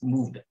nationalist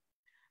movement.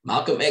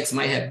 Malcolm X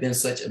might have been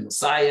such a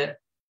messiah.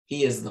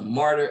 He is the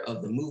martyr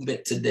of the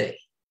movement today.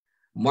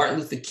 Martin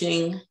Luther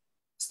King,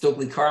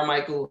 Stokely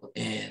Carmichael,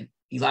 and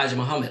Elijah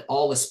Muhammad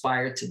all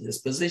aspire to this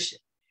position.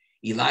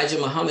 Elijah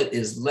Muhammad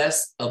is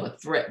less of a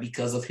threat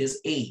because of his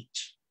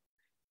age.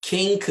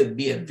 King could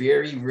be a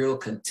very real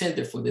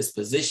contender for this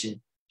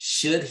position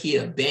should he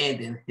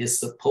abandon his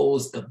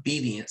supposed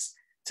obedience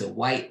to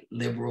white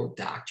liberal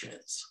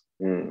doctrines.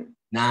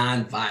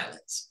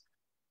 Non-violence.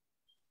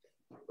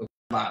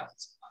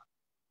 Violence.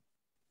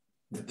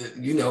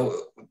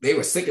 They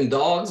were sicking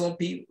dogs on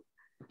people,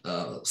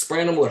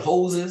 spraying them with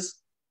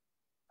hoses,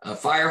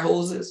 fire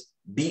hoses,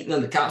 beating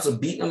them. The cops are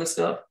beating them and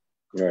stuff.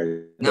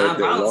 Right. As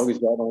long as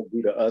y'all don't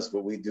do to us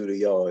what we do to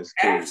y'all, it's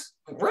cool.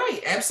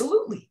 Right.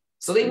 Absolutely.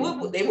 So they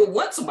would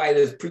want somebody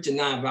that's preaching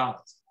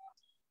non-violence.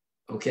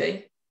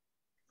 Okay.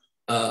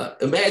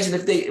 Imagine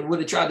if they would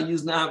have tried to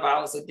use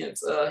non-violence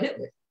against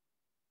Hitler.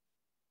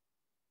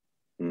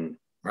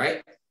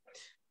 Right.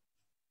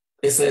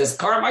 It says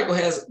Carmichael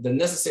has the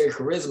necessary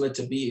charisma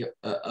to be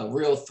a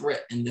real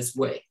threat in this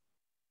way.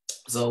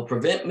 So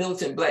prevent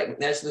militant Black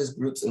nationalist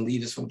groups and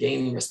leaders from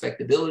gaining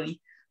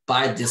respectability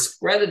by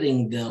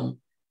discrediting them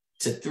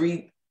to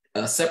 3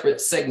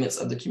 separate segments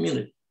of the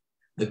community.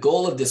 The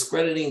goal of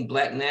discrediting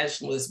Black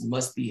nationalists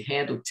must be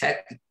handled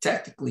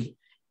tactically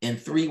in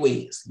three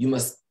ways. You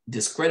must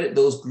discredit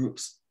those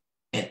groups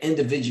and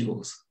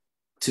individuals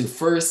to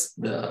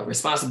first the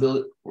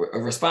responsible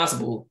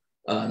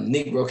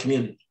Negro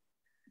community.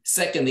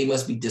 Second, they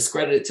must be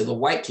discredited to the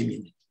white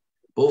community,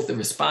 both the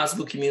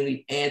responsible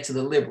community and to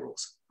the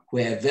liberals, who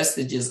have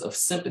vestiges of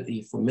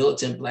sympathy for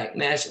militant Black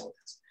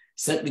nationalists,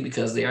 simply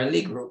because they are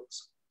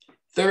Negroes.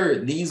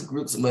 Third, these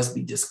groups must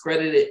be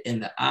discredited in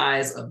the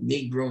eyes of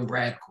Negro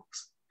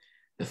radicals,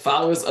 the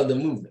followers of the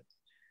movement.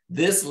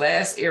 This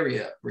last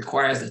area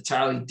requires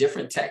entirely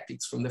different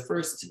tactics from the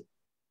first two.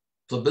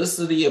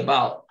 Publicity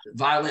about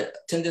violent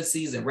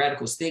tendencies and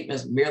radical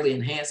statements merely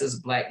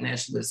enhances Black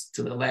nationalists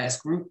to the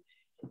last group.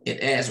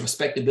 It adds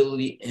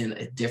respectability in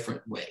a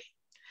different way.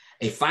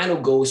 A final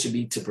goal should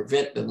be to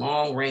prevent the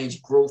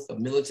long-range growth of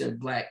militant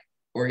Black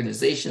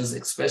organizations,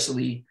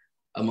 especially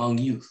among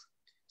youth.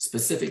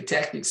 Specific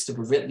tactics to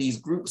prevent these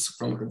groups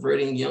from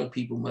converting young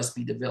people must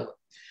be developed.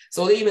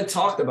 So they even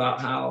talked about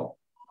how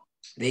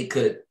they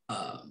could,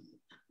 let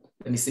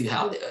me see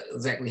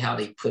exactly how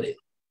they put it,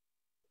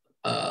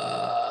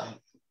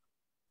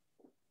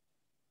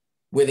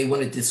 where they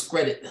want to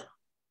discredit them.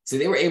 So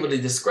they were able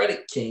to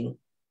discredit King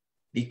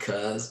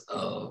because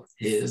of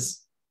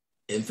his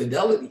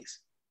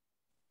infidelities.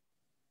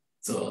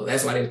 So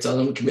that's why they were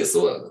telling him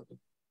to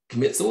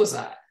commit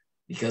suicide,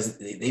 because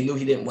they knew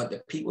he didn't want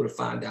the people to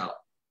find out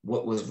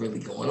what was really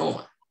going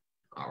on.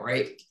 All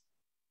right.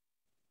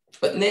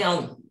 But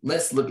now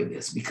let's look at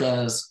this,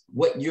 because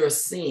what you're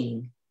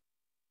seeing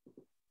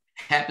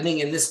happening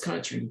in this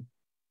country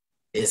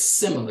is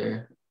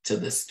similar to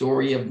the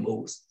story of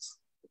Moses,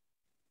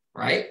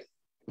 right?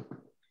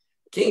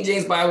 King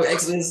James Bible,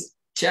 Exodus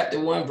chapter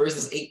 1,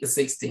 verses 8 to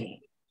 16.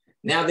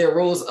 Now there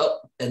rose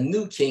up a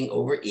new king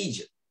over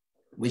Egypt,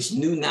 which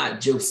knew not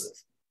Joseph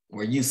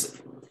or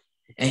Yusuf.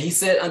 And he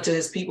said unto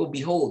his people,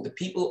 behold, the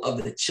people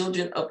of the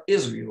children of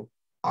Israel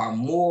are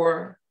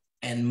more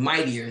and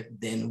mightier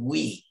than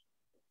we.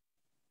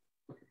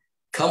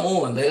 Come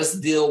on, let us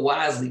deal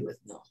wisely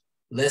with them,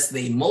 lest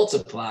they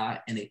multiply,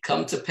 and it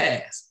come to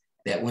pass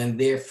that when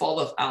there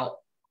falleth out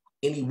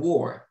any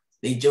war,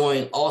 they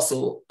join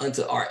also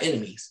unto our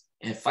enemies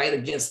and fight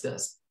against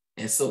us,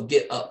 and so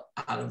get up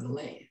out of the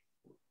land.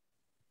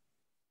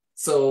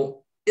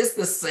 So it's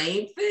the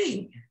same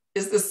thing.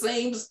 It's the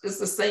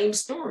same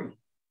story.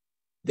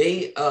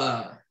 They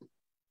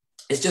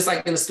it's just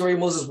like in the story of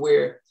Moses,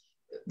 where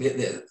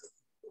the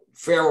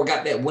Pharaoh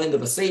got that wind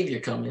of a savior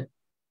coming.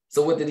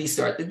 So what did he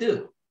start to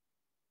do?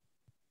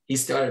 He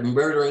started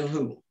murdering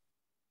who?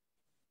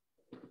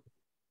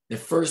 The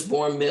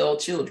firstborn male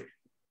children.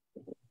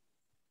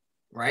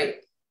 Right?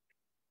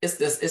 It's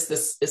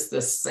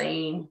the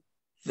same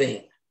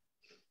thing.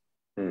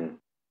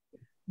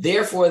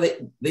 Therefore,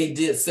 they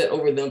did set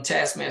over them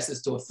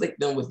taskmasters to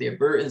afflict them with their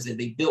burdens, and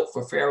they built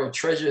for Pharaoh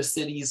treasure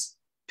cities,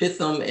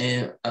 Pithom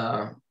and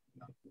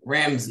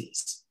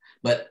Ramses.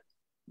 But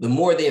the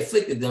more they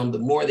afflicted them, the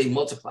more they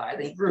multiplied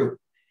and grew.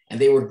 And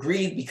they were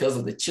grieved because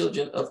of the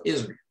children of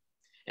Israel.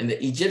 And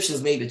the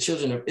Egyptians made the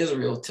children of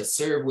Israel to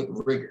serve with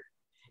rigor.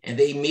 And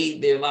they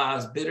made their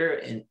lives bitter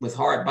and with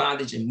hard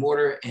bondage in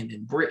mortar and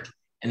in brick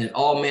and in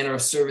all manner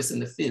of service in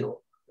the field.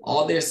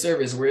 All their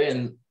service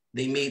wherein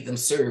they made them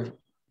serve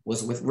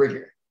was with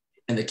rigor.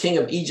 And the king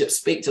of Egypt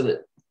spake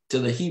to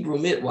the Hebrew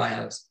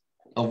midwives,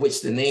 of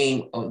which the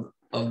name of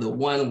the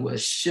one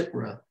was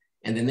Shipra,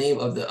 and the name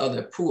of the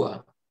other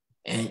Pua.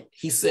 And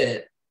he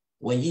said,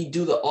 when ye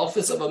do the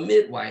office of a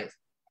midwife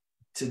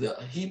to the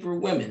Hebrew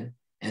women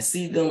and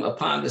see them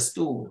upon the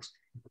stools,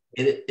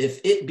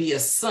 if it be a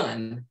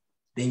son,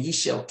 then ye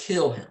shall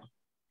kill him.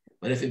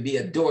 But if it be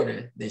a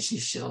daughter, then she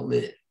shall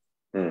live.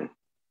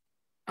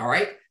 All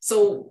right.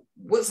 So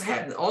what's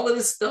happening? All of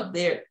this stuff,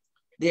 they're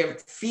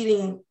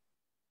feeding,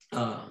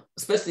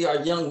 especially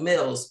our young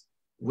males,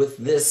 with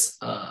this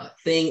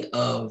thing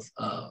of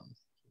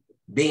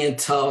being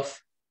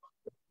tough.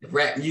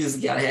 Rap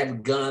music, gotta have a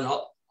gun.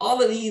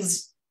 All of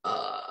these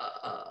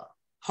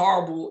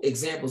horrible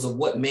examples of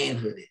what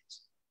manhood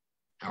is.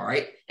 All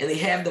right. And they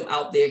have them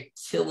out there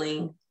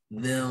killing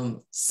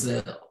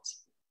themselves.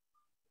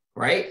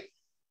 Right?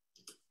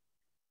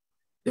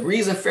 The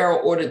reason Pharaoh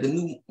ordered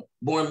the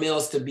newborn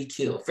males to be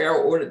killed,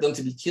 Pharaoh ordered them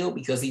to be killed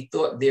because he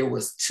thought there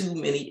was too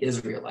many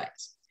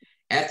Israelites.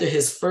 After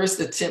his first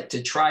attempt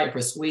to try and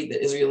persuade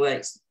the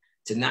Israelites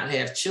to not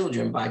have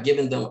children by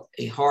giving them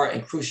a hard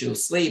and crucial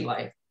slave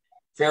life,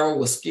 Pharaoh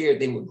was scared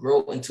they would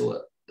grow into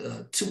a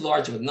too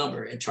large of a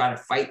number and try to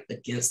fight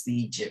against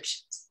the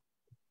Egyptians.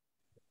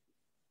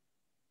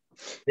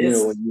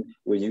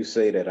 When you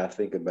say that, I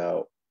think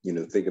about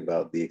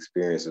the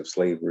experience of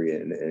slavery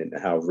and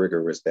how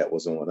rigorous that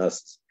was on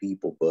us as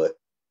people, but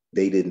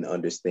they didn't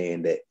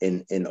understand that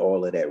in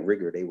all of that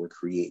rigor, they were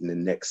creating the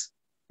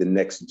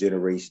next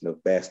generation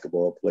of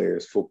basketball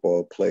players,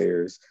 football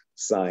players,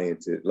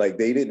 scientists. Like,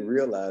 they didn't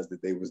realize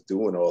that they was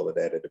doing all of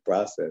that in the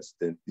process.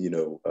 Then,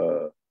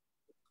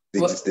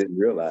 just didn't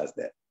realize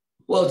that.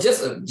 Well,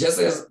 just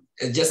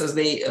as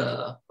they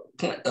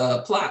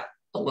plot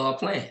a lot of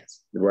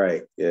plans.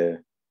 Right. Yeah.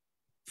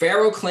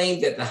 Pharaoh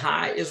claimed that the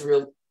high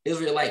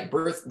Israelite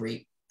birth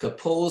rate could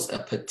pose a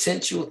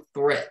potential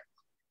threat.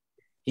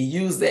 He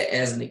used that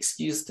as an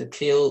excuse to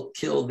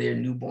kill their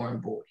newborn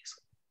boys.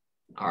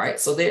 All right,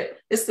 so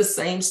it's the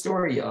same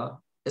story, y'all.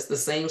 It's the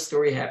same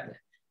story happening.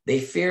 They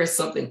fear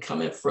something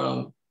coming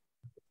from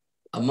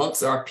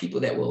amongst our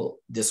people that will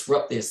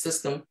disrupt their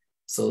system,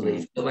 so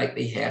they feel like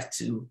they have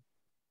to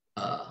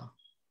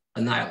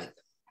annihilate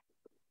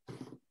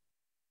them.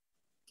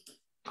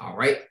 All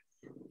right,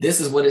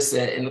 this is what it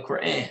said in the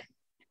Quran.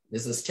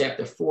 This is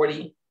chapter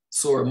 40,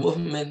 Surah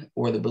Mu'min,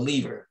 or the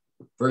believer,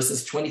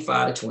 verses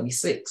 25 to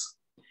 26.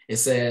 It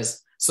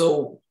says,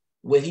 so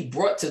when he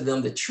brought to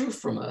them the truth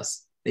from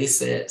us, they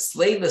said,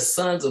 slay the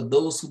sons of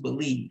those who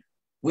believe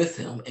with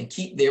him and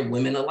keep their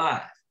women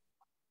alive.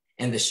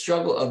 And the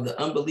struggle of the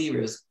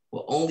unbelievers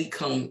will only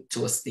come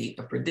to a state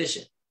of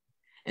perdition.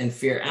 And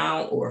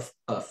Pharaoh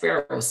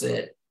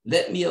said,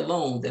 let me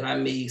alone that I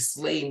may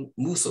slay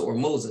Musa or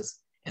Moses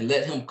and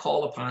let him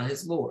call upon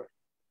his Lord.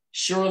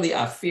 Surely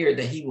I fear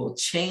that he will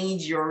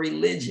change your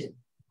religion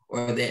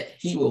or that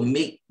he will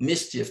make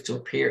mischief to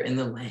appear in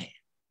the land.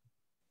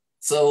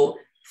 So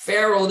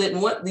Pharaoh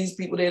didn't want these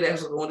people there that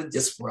was going to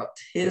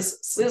disrupt his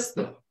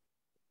system.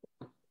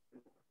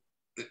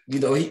 You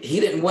know, he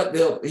didn't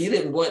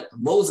want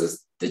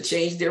Moses to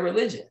change their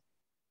religion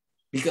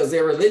because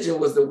their religion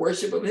was the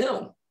worship of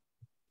him.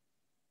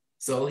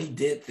 So he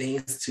did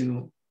things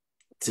to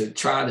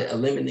try to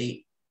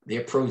eliminate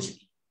their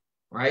progeny,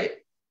 right?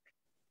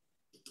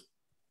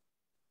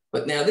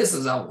 But now this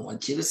is, I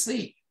want you to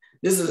see.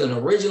 This is an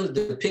original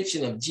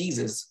depiction of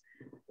Jesus,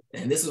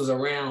 and this was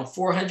around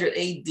 400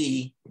 AD,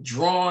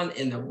 drawn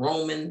in the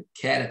Roman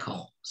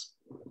catacombs.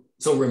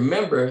 So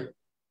remember,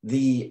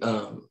 the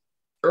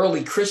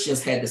early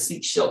Christians had to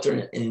seek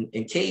shelter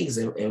in caves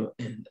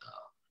and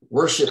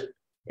worship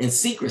in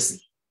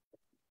secrecy,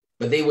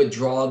 but they would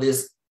draw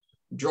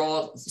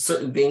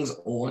certain things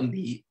on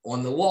the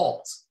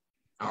walls.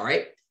 All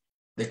right.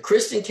 The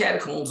Christian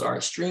catacombs are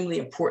extremely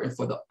important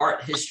for the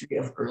art history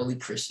of early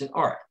Christian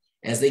art,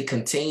 as they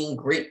contain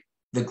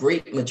the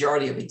great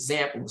majority of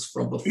examples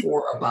from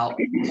before about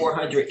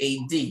 400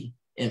 AD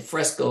in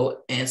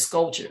fresco and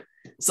sculpture.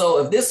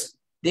 So if this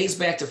dates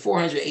back to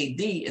 400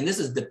 AD, and this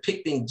is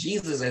depicting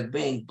Jesus as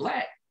being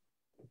Black,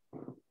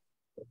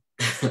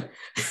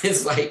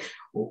 it's like,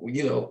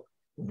 you know,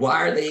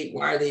 why are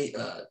they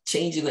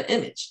changing the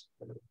image?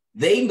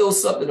 They know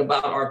something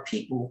about our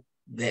people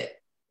that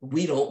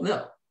we don't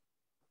know.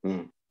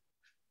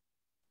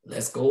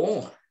 Let's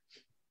go on.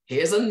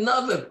 Here's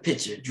another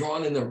picture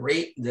drawn in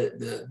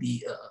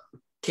the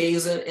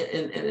caves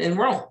in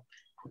Rome.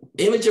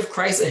 Image of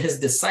Christ and his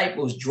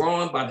disciples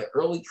drawn by the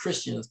early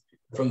Christians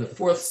from the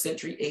 4th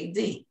century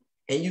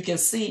AD. And you can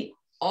see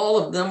all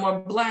of them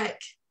are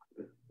Black.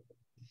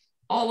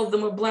 All of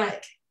them are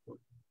Black.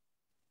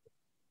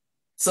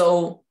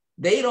 So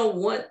they don't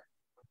want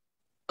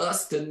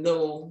us to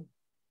know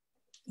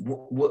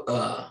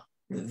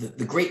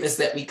the greatness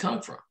that we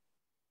come from.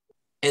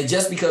 And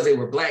just because they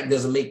were Black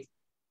doesn't make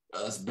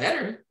us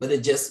better, but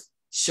it just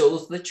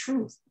shows the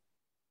truth.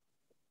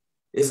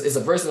 It's a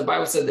verse in the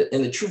Bible said that,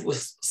 and the truth will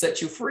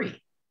set you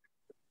free.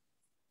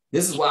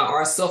 This is why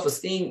our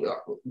self-esteem,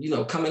 you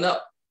know, coming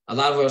up, a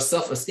lot of our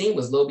self-esteem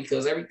was low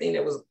because everything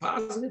that was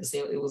positive,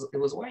 it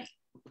was white.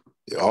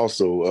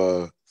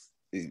 Also,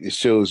 it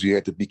shows you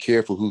have to be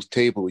careful whose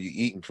table you're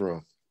eating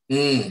from.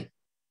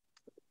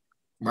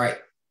 Right,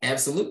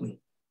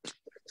 absolutely.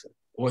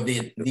 Or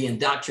the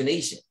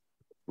indoctrination.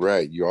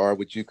 Right, you are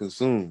what you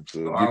consume. So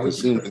if you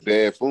consume the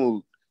bad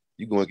food,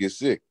 you're gonna get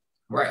sick.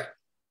 Right.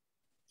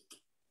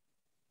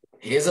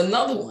 Here's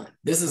another one.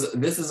 This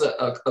is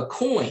a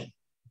coin.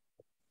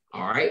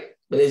 All right.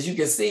 But as you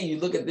can see, you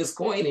look at this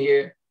coin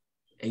here,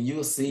 and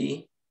you'll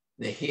see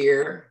the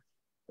hair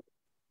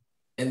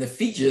and the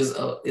features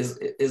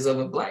is of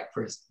a Black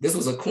person. This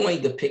was a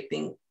coin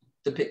depicting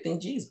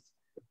Jesus.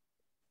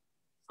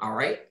 All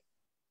right.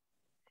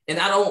 And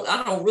I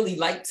don't really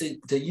like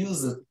to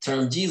use the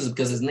term Jesus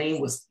because his name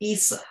was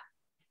Isa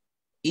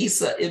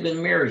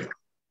ibn Maryam,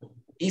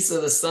 Isa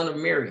the son of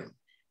Miriam.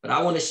 But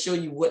I want to show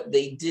you what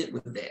they did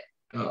with that.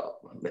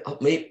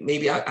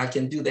 Maybe I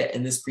can do that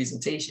in this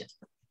presentation.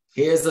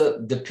 Here's a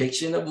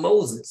depiction of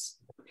Moses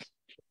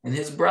and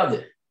his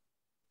brother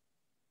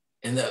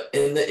and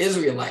the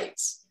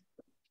Israelites.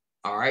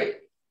 All right.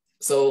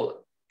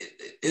 So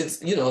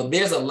it's, you know,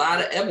 there's a lot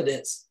of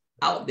evidence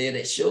out there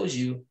that shows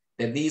you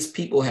that these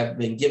people have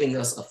been giving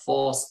us a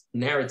false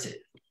narrative,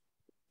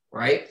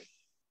 right?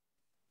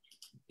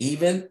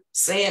 Even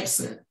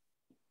Samson.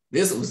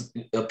 This was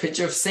a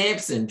picture of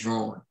Samson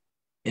drawn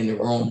in the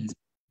Rome,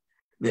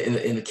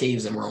 in the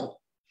caves in Rome,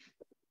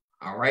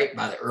 all right,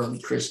 by the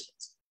early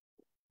Christians.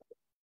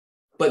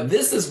 But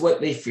this is what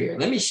they fear.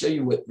 Let me show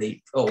you what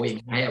they, oh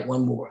wait, I have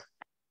one more.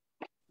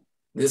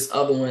 This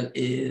other one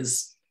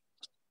is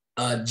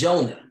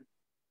Jonah,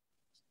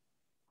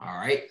 all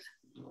right?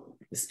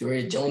 The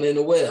story of Jonah in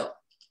the well.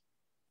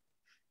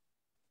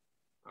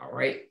 All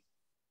right.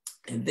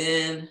 And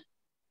then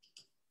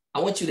I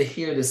want you to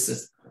hear this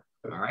system.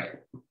 All right.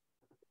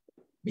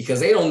 because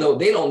they don't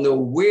know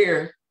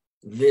where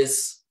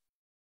this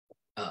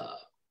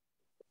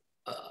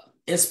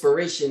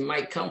inspiration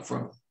might come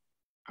from.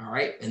 All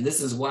right. And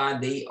this is why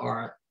they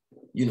are,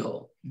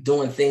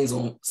 doing things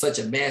on such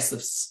a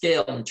massive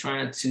scale and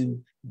trying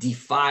to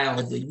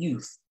defile the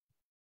youth.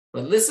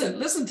 But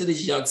listen to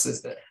this young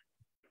sister.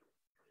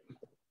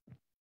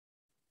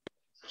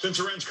 Since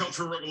Iran's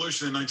Cultural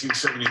Revolution in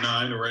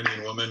 1979,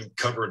 Iranian women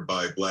covered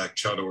by black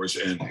chadors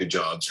and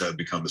hijabs have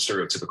become the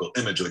stereotypical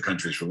image of the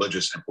country's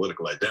religious and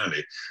political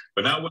identity.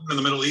 But now women in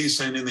the Middle East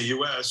and in the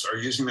U.S. are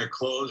using their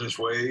clothes as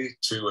a way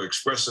to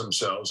express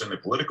themselves and their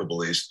political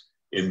beliefs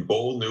in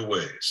bold new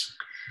ways.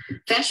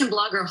 Fashion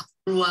blogger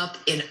grew up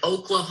in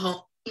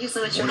Oklahoma. Thank you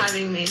so much for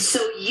having me. So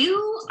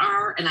you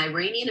are an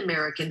Iranian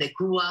American that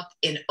grew up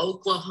in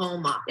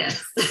Oklahoma.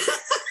 Yes.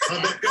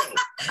 How'd that go?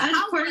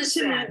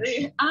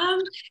 Unfortunately,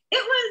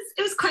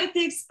 it was quite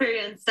the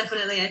experience.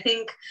 Definitely, I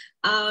think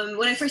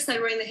when I first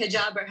started wearing the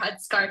hijab or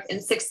headscarf in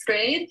 6th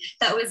grade,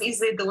 that was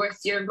easily the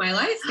worst year of my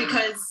life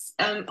because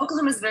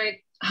Oklahoma is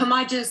very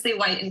homogeneously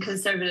white and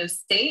conservative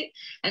state.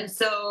 And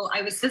so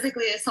I was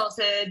physically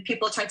assaulted.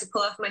 People tried to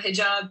pull off my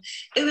hijab.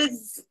 It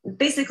was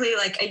basically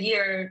like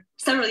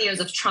several years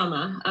of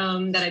trauma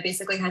that I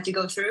basically had to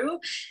go through.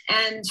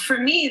 And for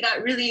me,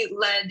 that really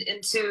led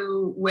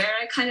into where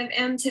I kind of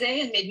am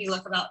today and made me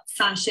look about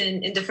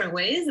fashion in different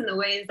ways, and the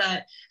ways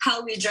that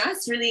how we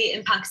dress really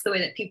impacts the way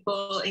that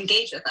people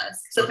engage with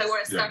us. So if I wore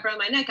a scarf around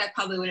my neck, I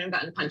probably wouldn't have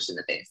gotten punched in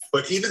the face.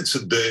 But even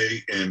today,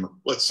 in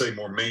let's say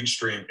more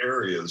mainstream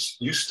areas,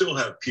 you still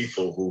have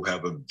people who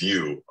have a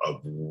view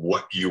of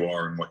what you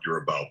are and what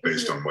you're about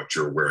based on what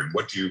you're wearing.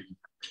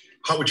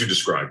 How would you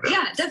describe that?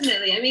 Yeah,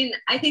 definitely. I mean,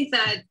 I think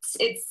that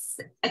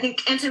I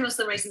think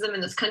anti-Muslim racism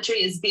in this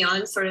country is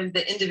beyond sort of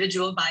the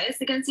individual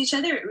bias against each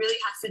other. It really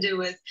has to do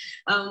with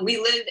we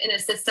live in a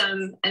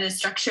system and a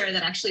structure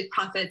that actually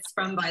profits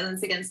from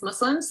violence against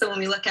Muslims. So when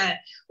we look at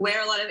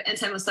where a lot of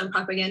anti-Muslim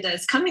propaganda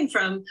is coming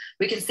from,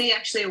 we can see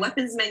actually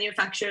weapons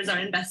manufacturers are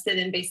invested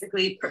in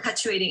basically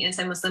perpetuating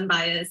anti-Muslim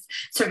bias,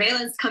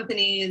 surveillance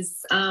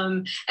companies,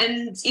 and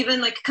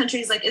even like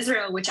countries like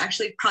Israel, which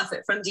actually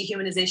profit from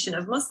dehumanization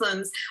of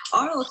Muslims,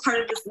 are all part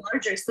of this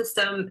larger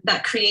system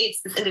that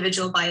creates this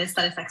individual bias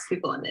that affects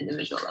people on the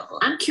individual level.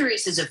 I'm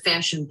curious, as a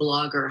fashion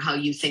blogger, how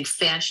you think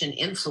fashion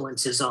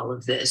influences all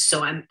of this.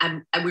 So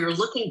we were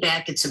looking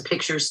back at some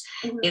pictures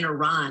in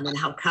Iran and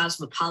how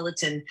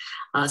cosmopolitan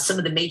some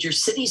of the major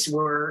cities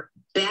were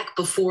back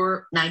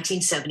before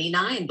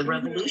 1979, the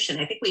revolution.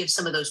 I think we have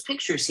some of those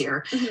pictures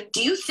here.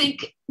 Do you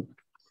think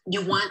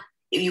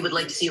you would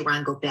like to see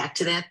Iran go back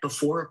to that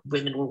before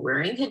women were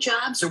wearing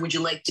hijabs, or would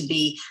you like to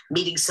be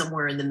meeting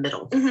somewhere in the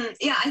middle?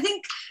 Yeah, I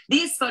think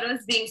these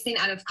photos being seen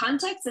out of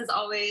context is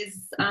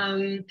always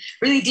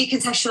really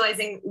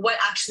decontextualizing what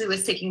actually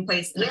was taking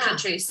place in the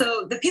country.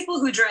 So the people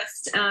who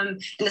dressed in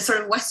the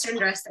sort of Western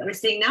dress that we're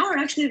seeing now are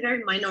actually a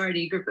very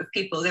minority group of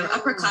people. They were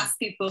upper class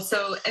people.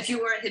 So if you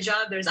wore a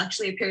hijab, there's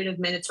actually a period of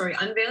mandatory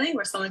unveiling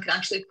where someone could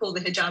actually pull the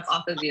hijab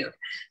off of you.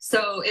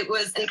 So it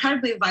was an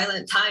incredibly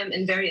violent time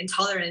and very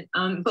intolerant.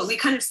 But we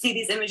kind of see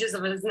these images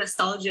of as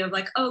nostalgia of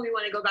like, oh, we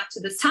want to go back to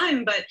this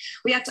time, but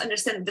we have to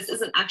understand that this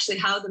isn't actually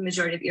how the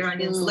majority of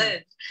Iranians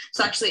lived.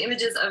 So actually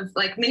images of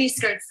like mini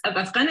skirts of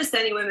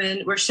Afghanistani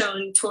women were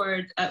shown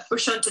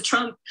to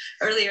Trump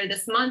earlier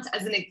this month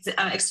as an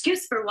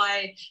excuse for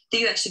why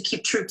the US should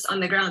keep troops on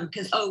the ground,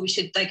 because, we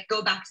should like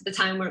go back to the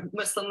time where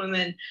Muslim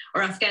women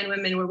or Afghan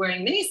women were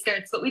wearing mini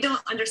skirts. But we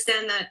don't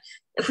understand that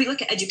if we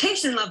look at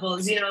education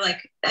levels,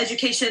 like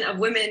education of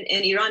women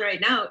in Iran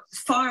right now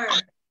far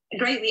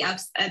greatly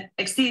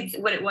exceeds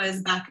what it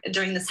was back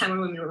during this time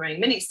when women were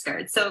wearing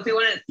miniskirts. So if we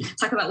want to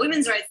talk about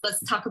women's rights, let's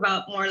talk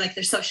about more like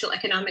their social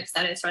economic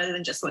status rather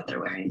than just what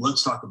they're wearing.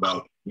 Let's talk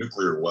about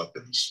nuclear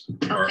weapons.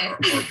 Okay.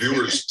 Our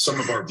viewers,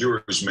 some of our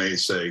viewers may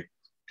say,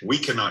 we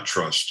cannot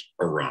trust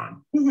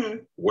Iran.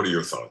 What are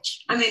your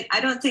thoughts? I mean, I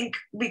don't think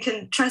we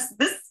can trust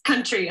this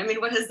country. I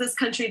mean, what has this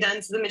country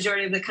done to the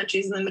majority of the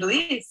countries in the Middle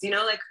East?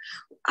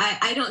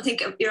 I don't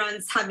think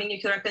Iran's having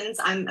nuclear weapons.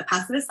 I'm a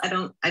pacifist. I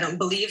don't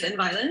believe in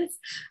violence.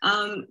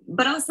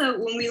 But also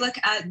when we look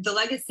at the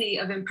legacy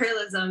of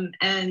imperialism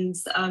and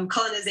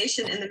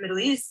colonization in the Middle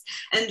East,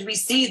 and we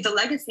see the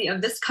legacy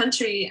of this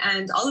country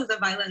and all of the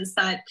violence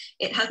that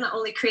it has not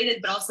only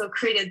created, but also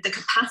created the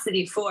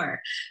capacity for.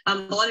 A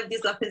lot of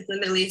these weapons in the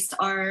Middle East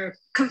are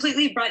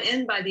completely brought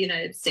in by the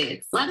United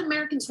States. A lot of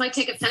Americans might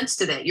take offense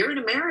to that. You're an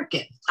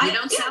American. You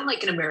don't sound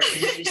like an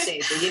American when you say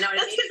it. You know what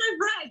I mean? That's because I've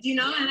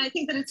read, and I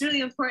think that it's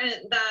really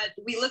important that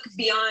we look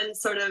beyond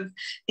sort of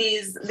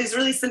these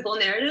really simple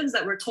narratives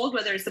that we're told,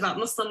 whether it's about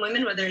Muslim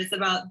women, whether it's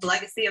about the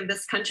legacy of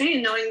this country,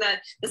 and knowing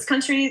that this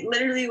country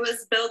literally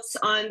was built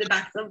on the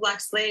backs of Black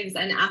slaves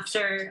and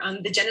after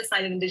the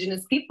genocide of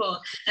Indigenous people.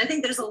 And I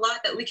think there's a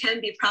lot that we can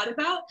be proud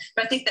about,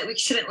 but I think that we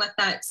shouldn't let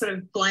that sort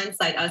of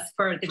blindside us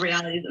for the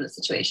realities of the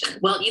situation.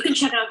 Well, you can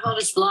check out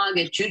Hoda's blog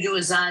at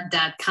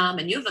jujuazad.com,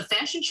 and you have a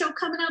fashion show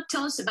coming up.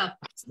 Tell us about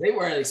it. They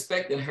weren't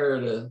expecting her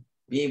to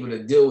be able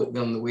to deal with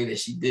them the way that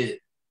she did.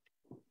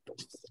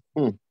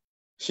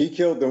 She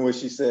killed him when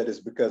she said it's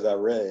because I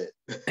read.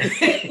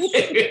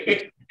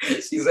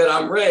 She said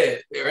I'm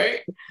red,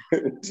 right?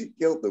 She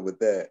killed him with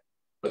that.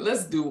 But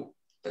let's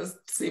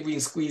see if we can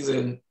squeeze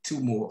in 2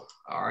 more.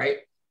 All right.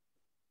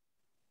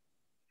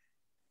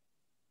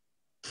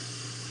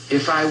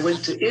 If I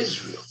went to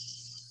Israel,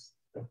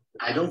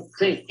 I don't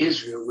think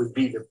Israel would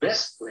be the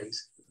best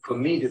place for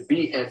me to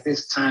be at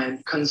this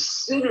time,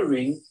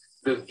 considering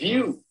the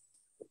view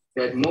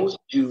that most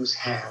Jews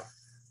have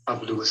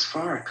of Louis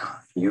Farrakhan.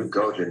 You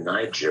go to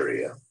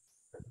Nigeria,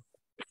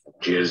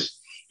 which is,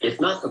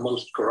 if not the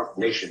most corrupt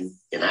nation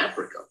in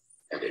Africa,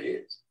 and it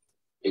is,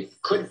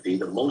 it could be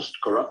the most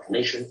corrupt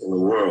nation in the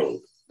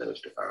world,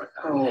 Minister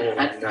Farrakhan. Oh,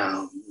 and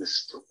now,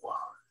 Mr.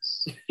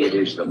 Wallace. It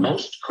is the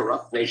most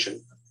corrupt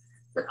nation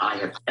that I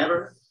have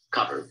ever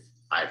covered.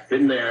 I've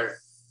been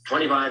there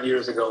 25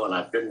 years ago, and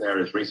I've been there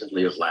as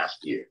recently as last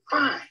year.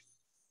 Fine.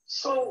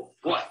 So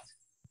what?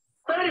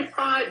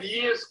 35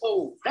 years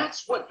old.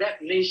 That's what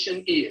that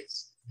nation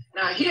is.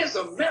 Now, here's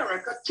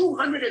America,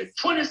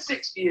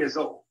 226 years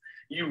old.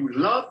 You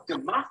love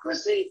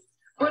democracy,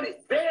 but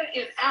there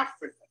in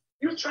Africa,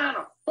 you're trying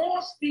to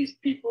force these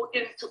people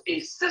into a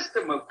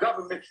system of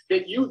government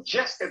that you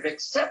just have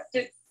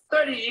accepted.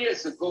 30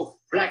 years ago,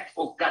 black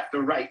folk got the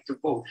right to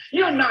vote.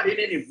 You're not in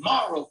any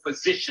moral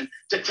position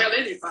to tell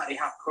anybody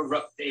how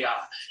corrupt they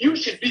are. You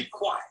should be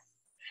quiet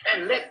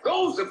and let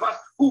those of us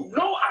who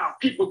know our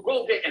people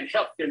go there and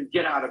help them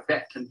get out of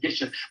that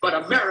condition.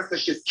 But America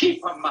should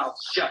keep her mouth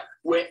shut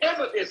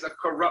wherever there's a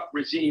corrupt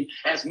regime,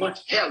 as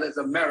much hell as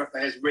America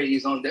has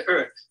raised on the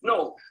earth.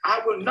 No,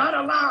 I will not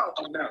allow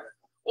America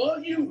or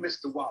you,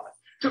 Mr. Wallace,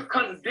 to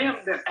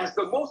condemn them as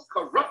the most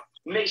corrupt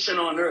nation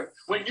on earth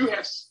when you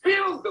have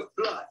spilled the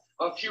blood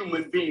of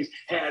human beings.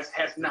 Has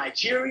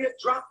Nigeria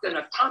dropped an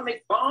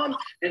atomic bomb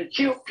and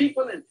killed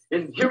people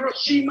in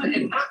Hiroshima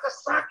and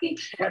Nagasaki?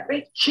 Have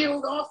they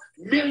killed off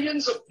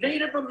millions of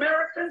Native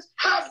Americans?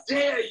 How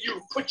dare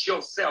you put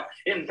yourself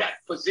in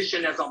that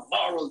position as a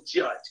moral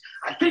judge?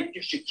 I think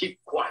you should keep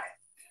quiet,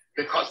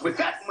 because with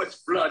that much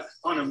blood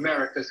on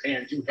America's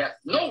hands, you have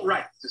no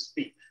right to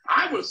speak.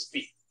 I will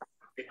speak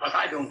because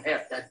I don't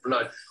have that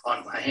blood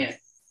on my hands.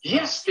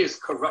 Yes, there's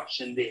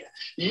corruption there.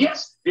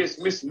 Yes, there's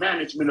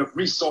mismanagement of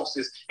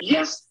resources.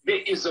 Yes,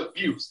 there is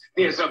abuse.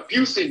 There's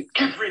abuse in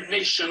every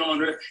nation on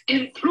earth,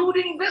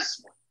 including this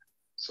one.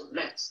 So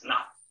let's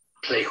not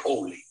play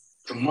holy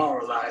to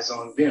moralize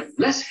on them.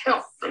 Let's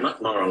help them. I'm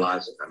not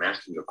moralizing. I'm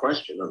asking you a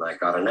question, and I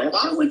got an answer.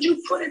 Why would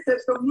you put it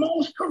as the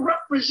most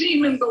corrupt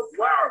regime in the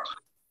world?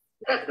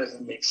 That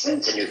doesn't make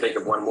sense. Can you think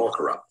of one more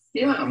corrupt?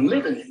 Yeah, I'm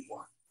living in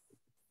one.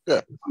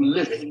 Yeah. I'm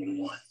living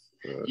in one.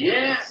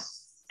 Yes.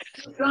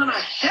 You've done a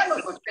hell of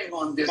a thing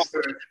on this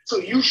earth, so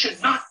you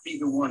should not be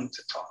the one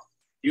to talk.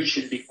 You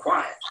should be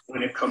quiet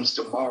when it comes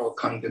to moral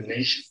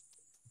condemnation.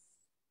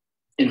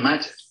 In my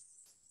judgment.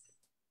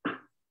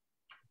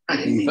 I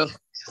didn't mean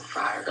to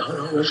fire.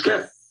 No, it's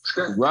good. It's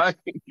good. Right.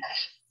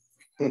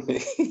 he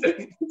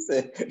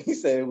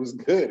said it was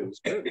good. It was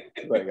good.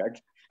 Like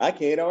I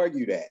can't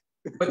argue that.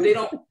 But they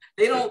don't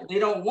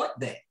want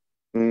that.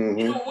 Mm-hmm.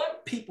 They don't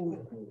want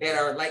people that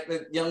are, like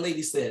the young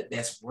lady said,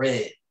 that's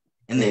read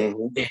and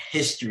their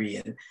history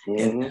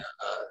and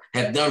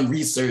have done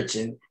research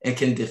and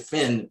can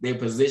defend their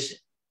position,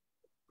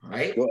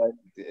 right? Well,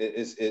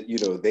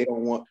 they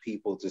don't want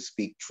people to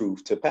speak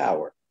truth to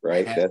power,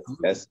 right?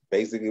 That's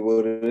basically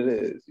what it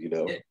is,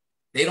 Yeah.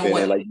 They don't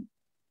want.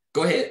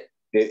 Go ahead.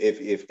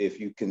 If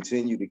you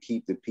continue to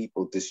keep the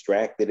people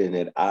distracted and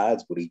at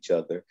odds with each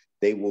other,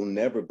 they will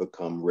never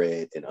become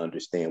read and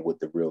understand what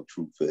the real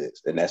truth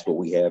is, and that's what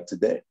we have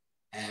today.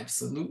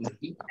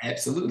 Absolutely.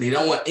 They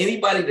don't want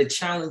anybody to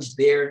challenge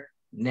their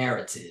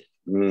narrative,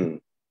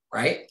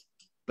 right?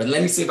 But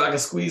let me see if I can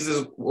squeeze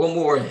this one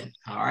more in,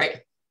 all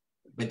right?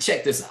 But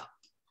check this out.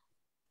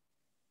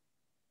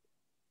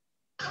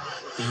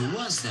 There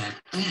was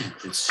that ant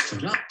that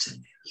stood up to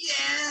me.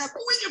 Yeah,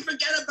 but when you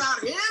forget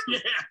about him? Yeah,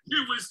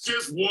 it was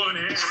just one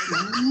ant.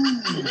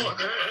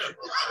 One ant.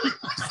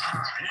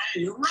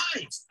 Hey, you're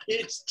right.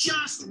 It's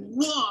just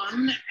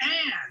one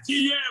ant.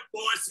 Yeah,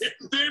 boys,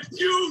 they're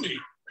puny.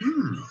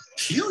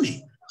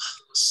 Puny?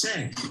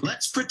 Say,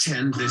 let's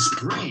pretend this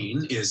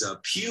brain is a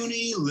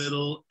puny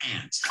little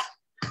ant.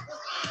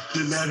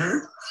 Did that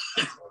hurt?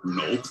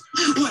 Nope.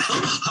 Well,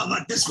 how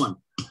about this one?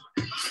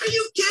 Are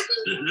you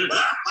kidding?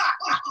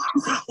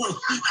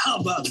 How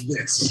about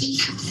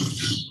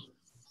this?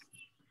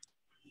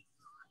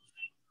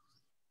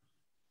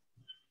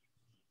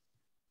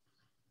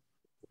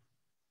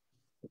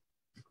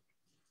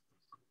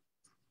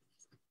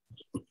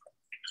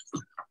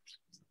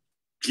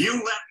 You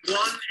let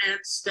one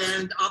ant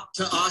stand up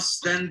to us,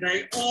 then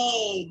they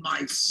all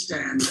might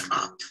stand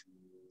up.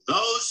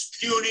 Those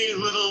puny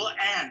little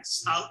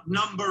ants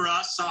outnumber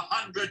us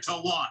 100 to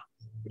 1.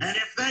 And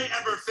if they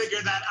ever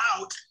figure that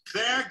out,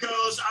 there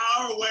goes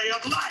our way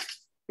of life.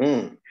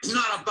 It's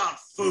not about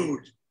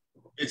food.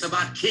 It's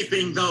about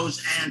keeping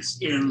those ants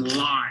in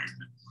line.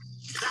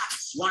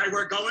 That's why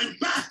we're going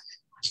back.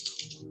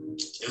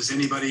 Does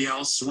anybody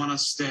else want to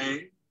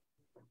stay?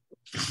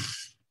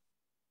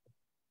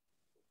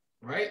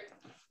 right?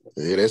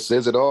 Yeah, that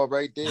says it all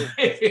right there.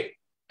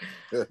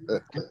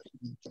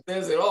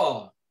 Says it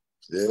all.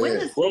 Yeah.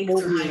 What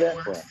movie is that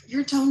from?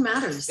 Your tone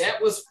matters.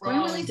 That was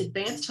from. When released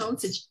advanced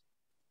tones.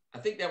 I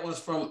think that was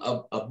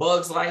from a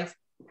Bug's Life.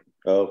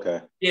 Oh,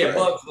 okay. Yeah, Right.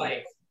 Bug's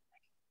Life.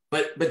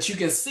 But you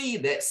can see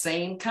that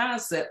same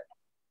concept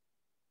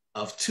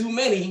of too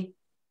many,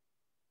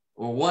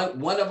 or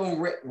one of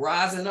them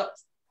rising up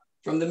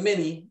from the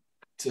many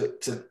to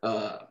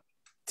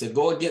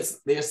go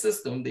against their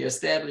system, their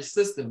established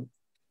system.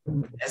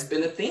 That's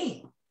been a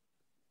theme.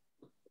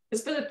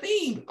 It's been a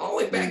theme all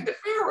the way back to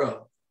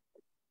Pharaoh.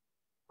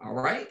 All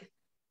right,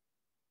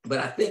 but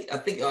I think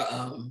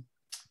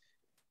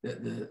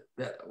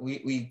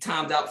we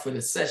timed out for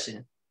the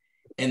session,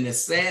 and the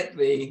sad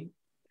thing,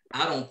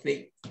 I don't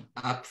think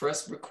I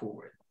pressed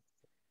record,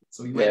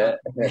 so we might not,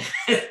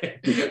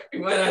 we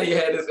might not even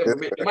have this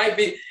information. It might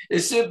be, it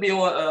should be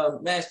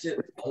on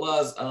Master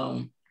Allah's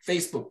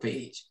Facebook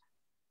page,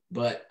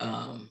 but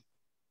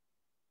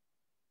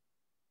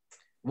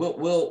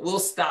we'll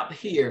stop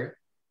here,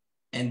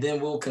 and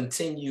then we'll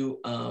continue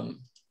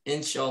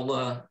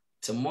inshallah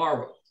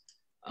tomorrow.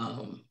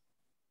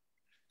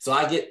 So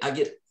I get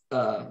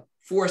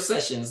 4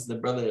 sessions the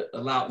brother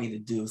allowed me to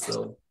do,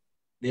 so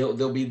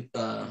they'll be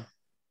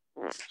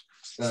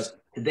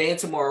today and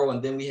tomorrow,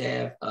 and then we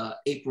have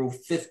April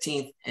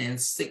 15th and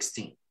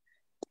 16th.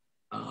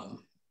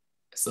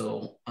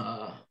 So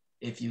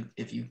if you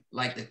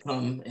like to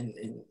come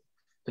and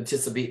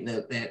participate in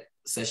that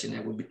session,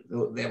 that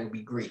would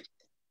be great.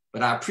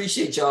 But I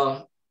appreciate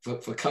y'all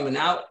for coming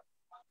out.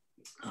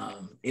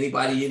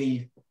 Anybody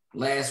any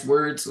last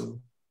words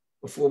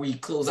before we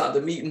close out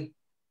the meeting?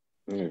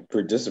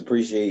 Just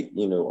appreciate,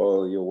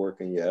 all your work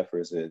and your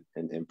efforts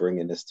and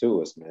bringing this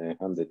to us, man.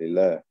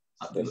 Alhamdulillah.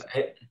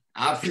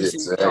 I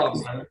appreciate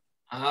y'all, man.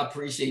 I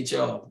appreciate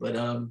y'all. But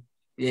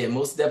yeah,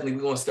 most definitely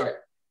we're gonna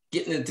start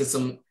getting into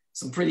some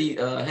pretty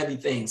heavy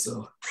things.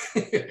 So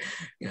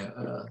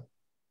yeah,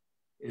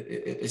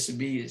 it should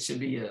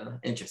be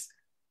interesting.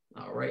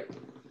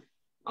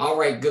 All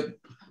right, good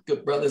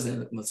brothers,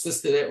 and my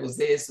sister that was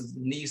there, sister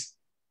Denise.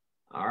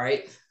 All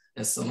right,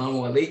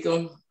 assalamu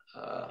alaikum.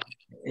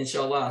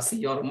 Inshallah, I'll see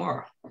y'all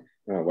tomorrow.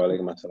 Wa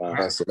alaikum assalam.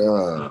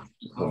 Assalam.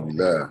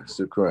 Alhamdulillah.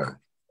 Shukran.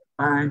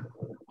 Bye.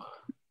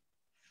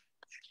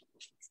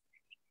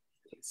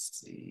 Let's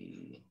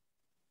see.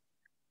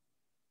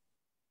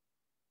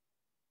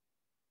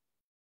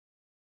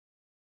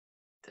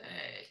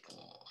 Tag on.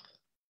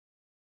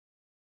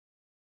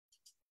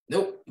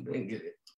 Nope, didn't get it.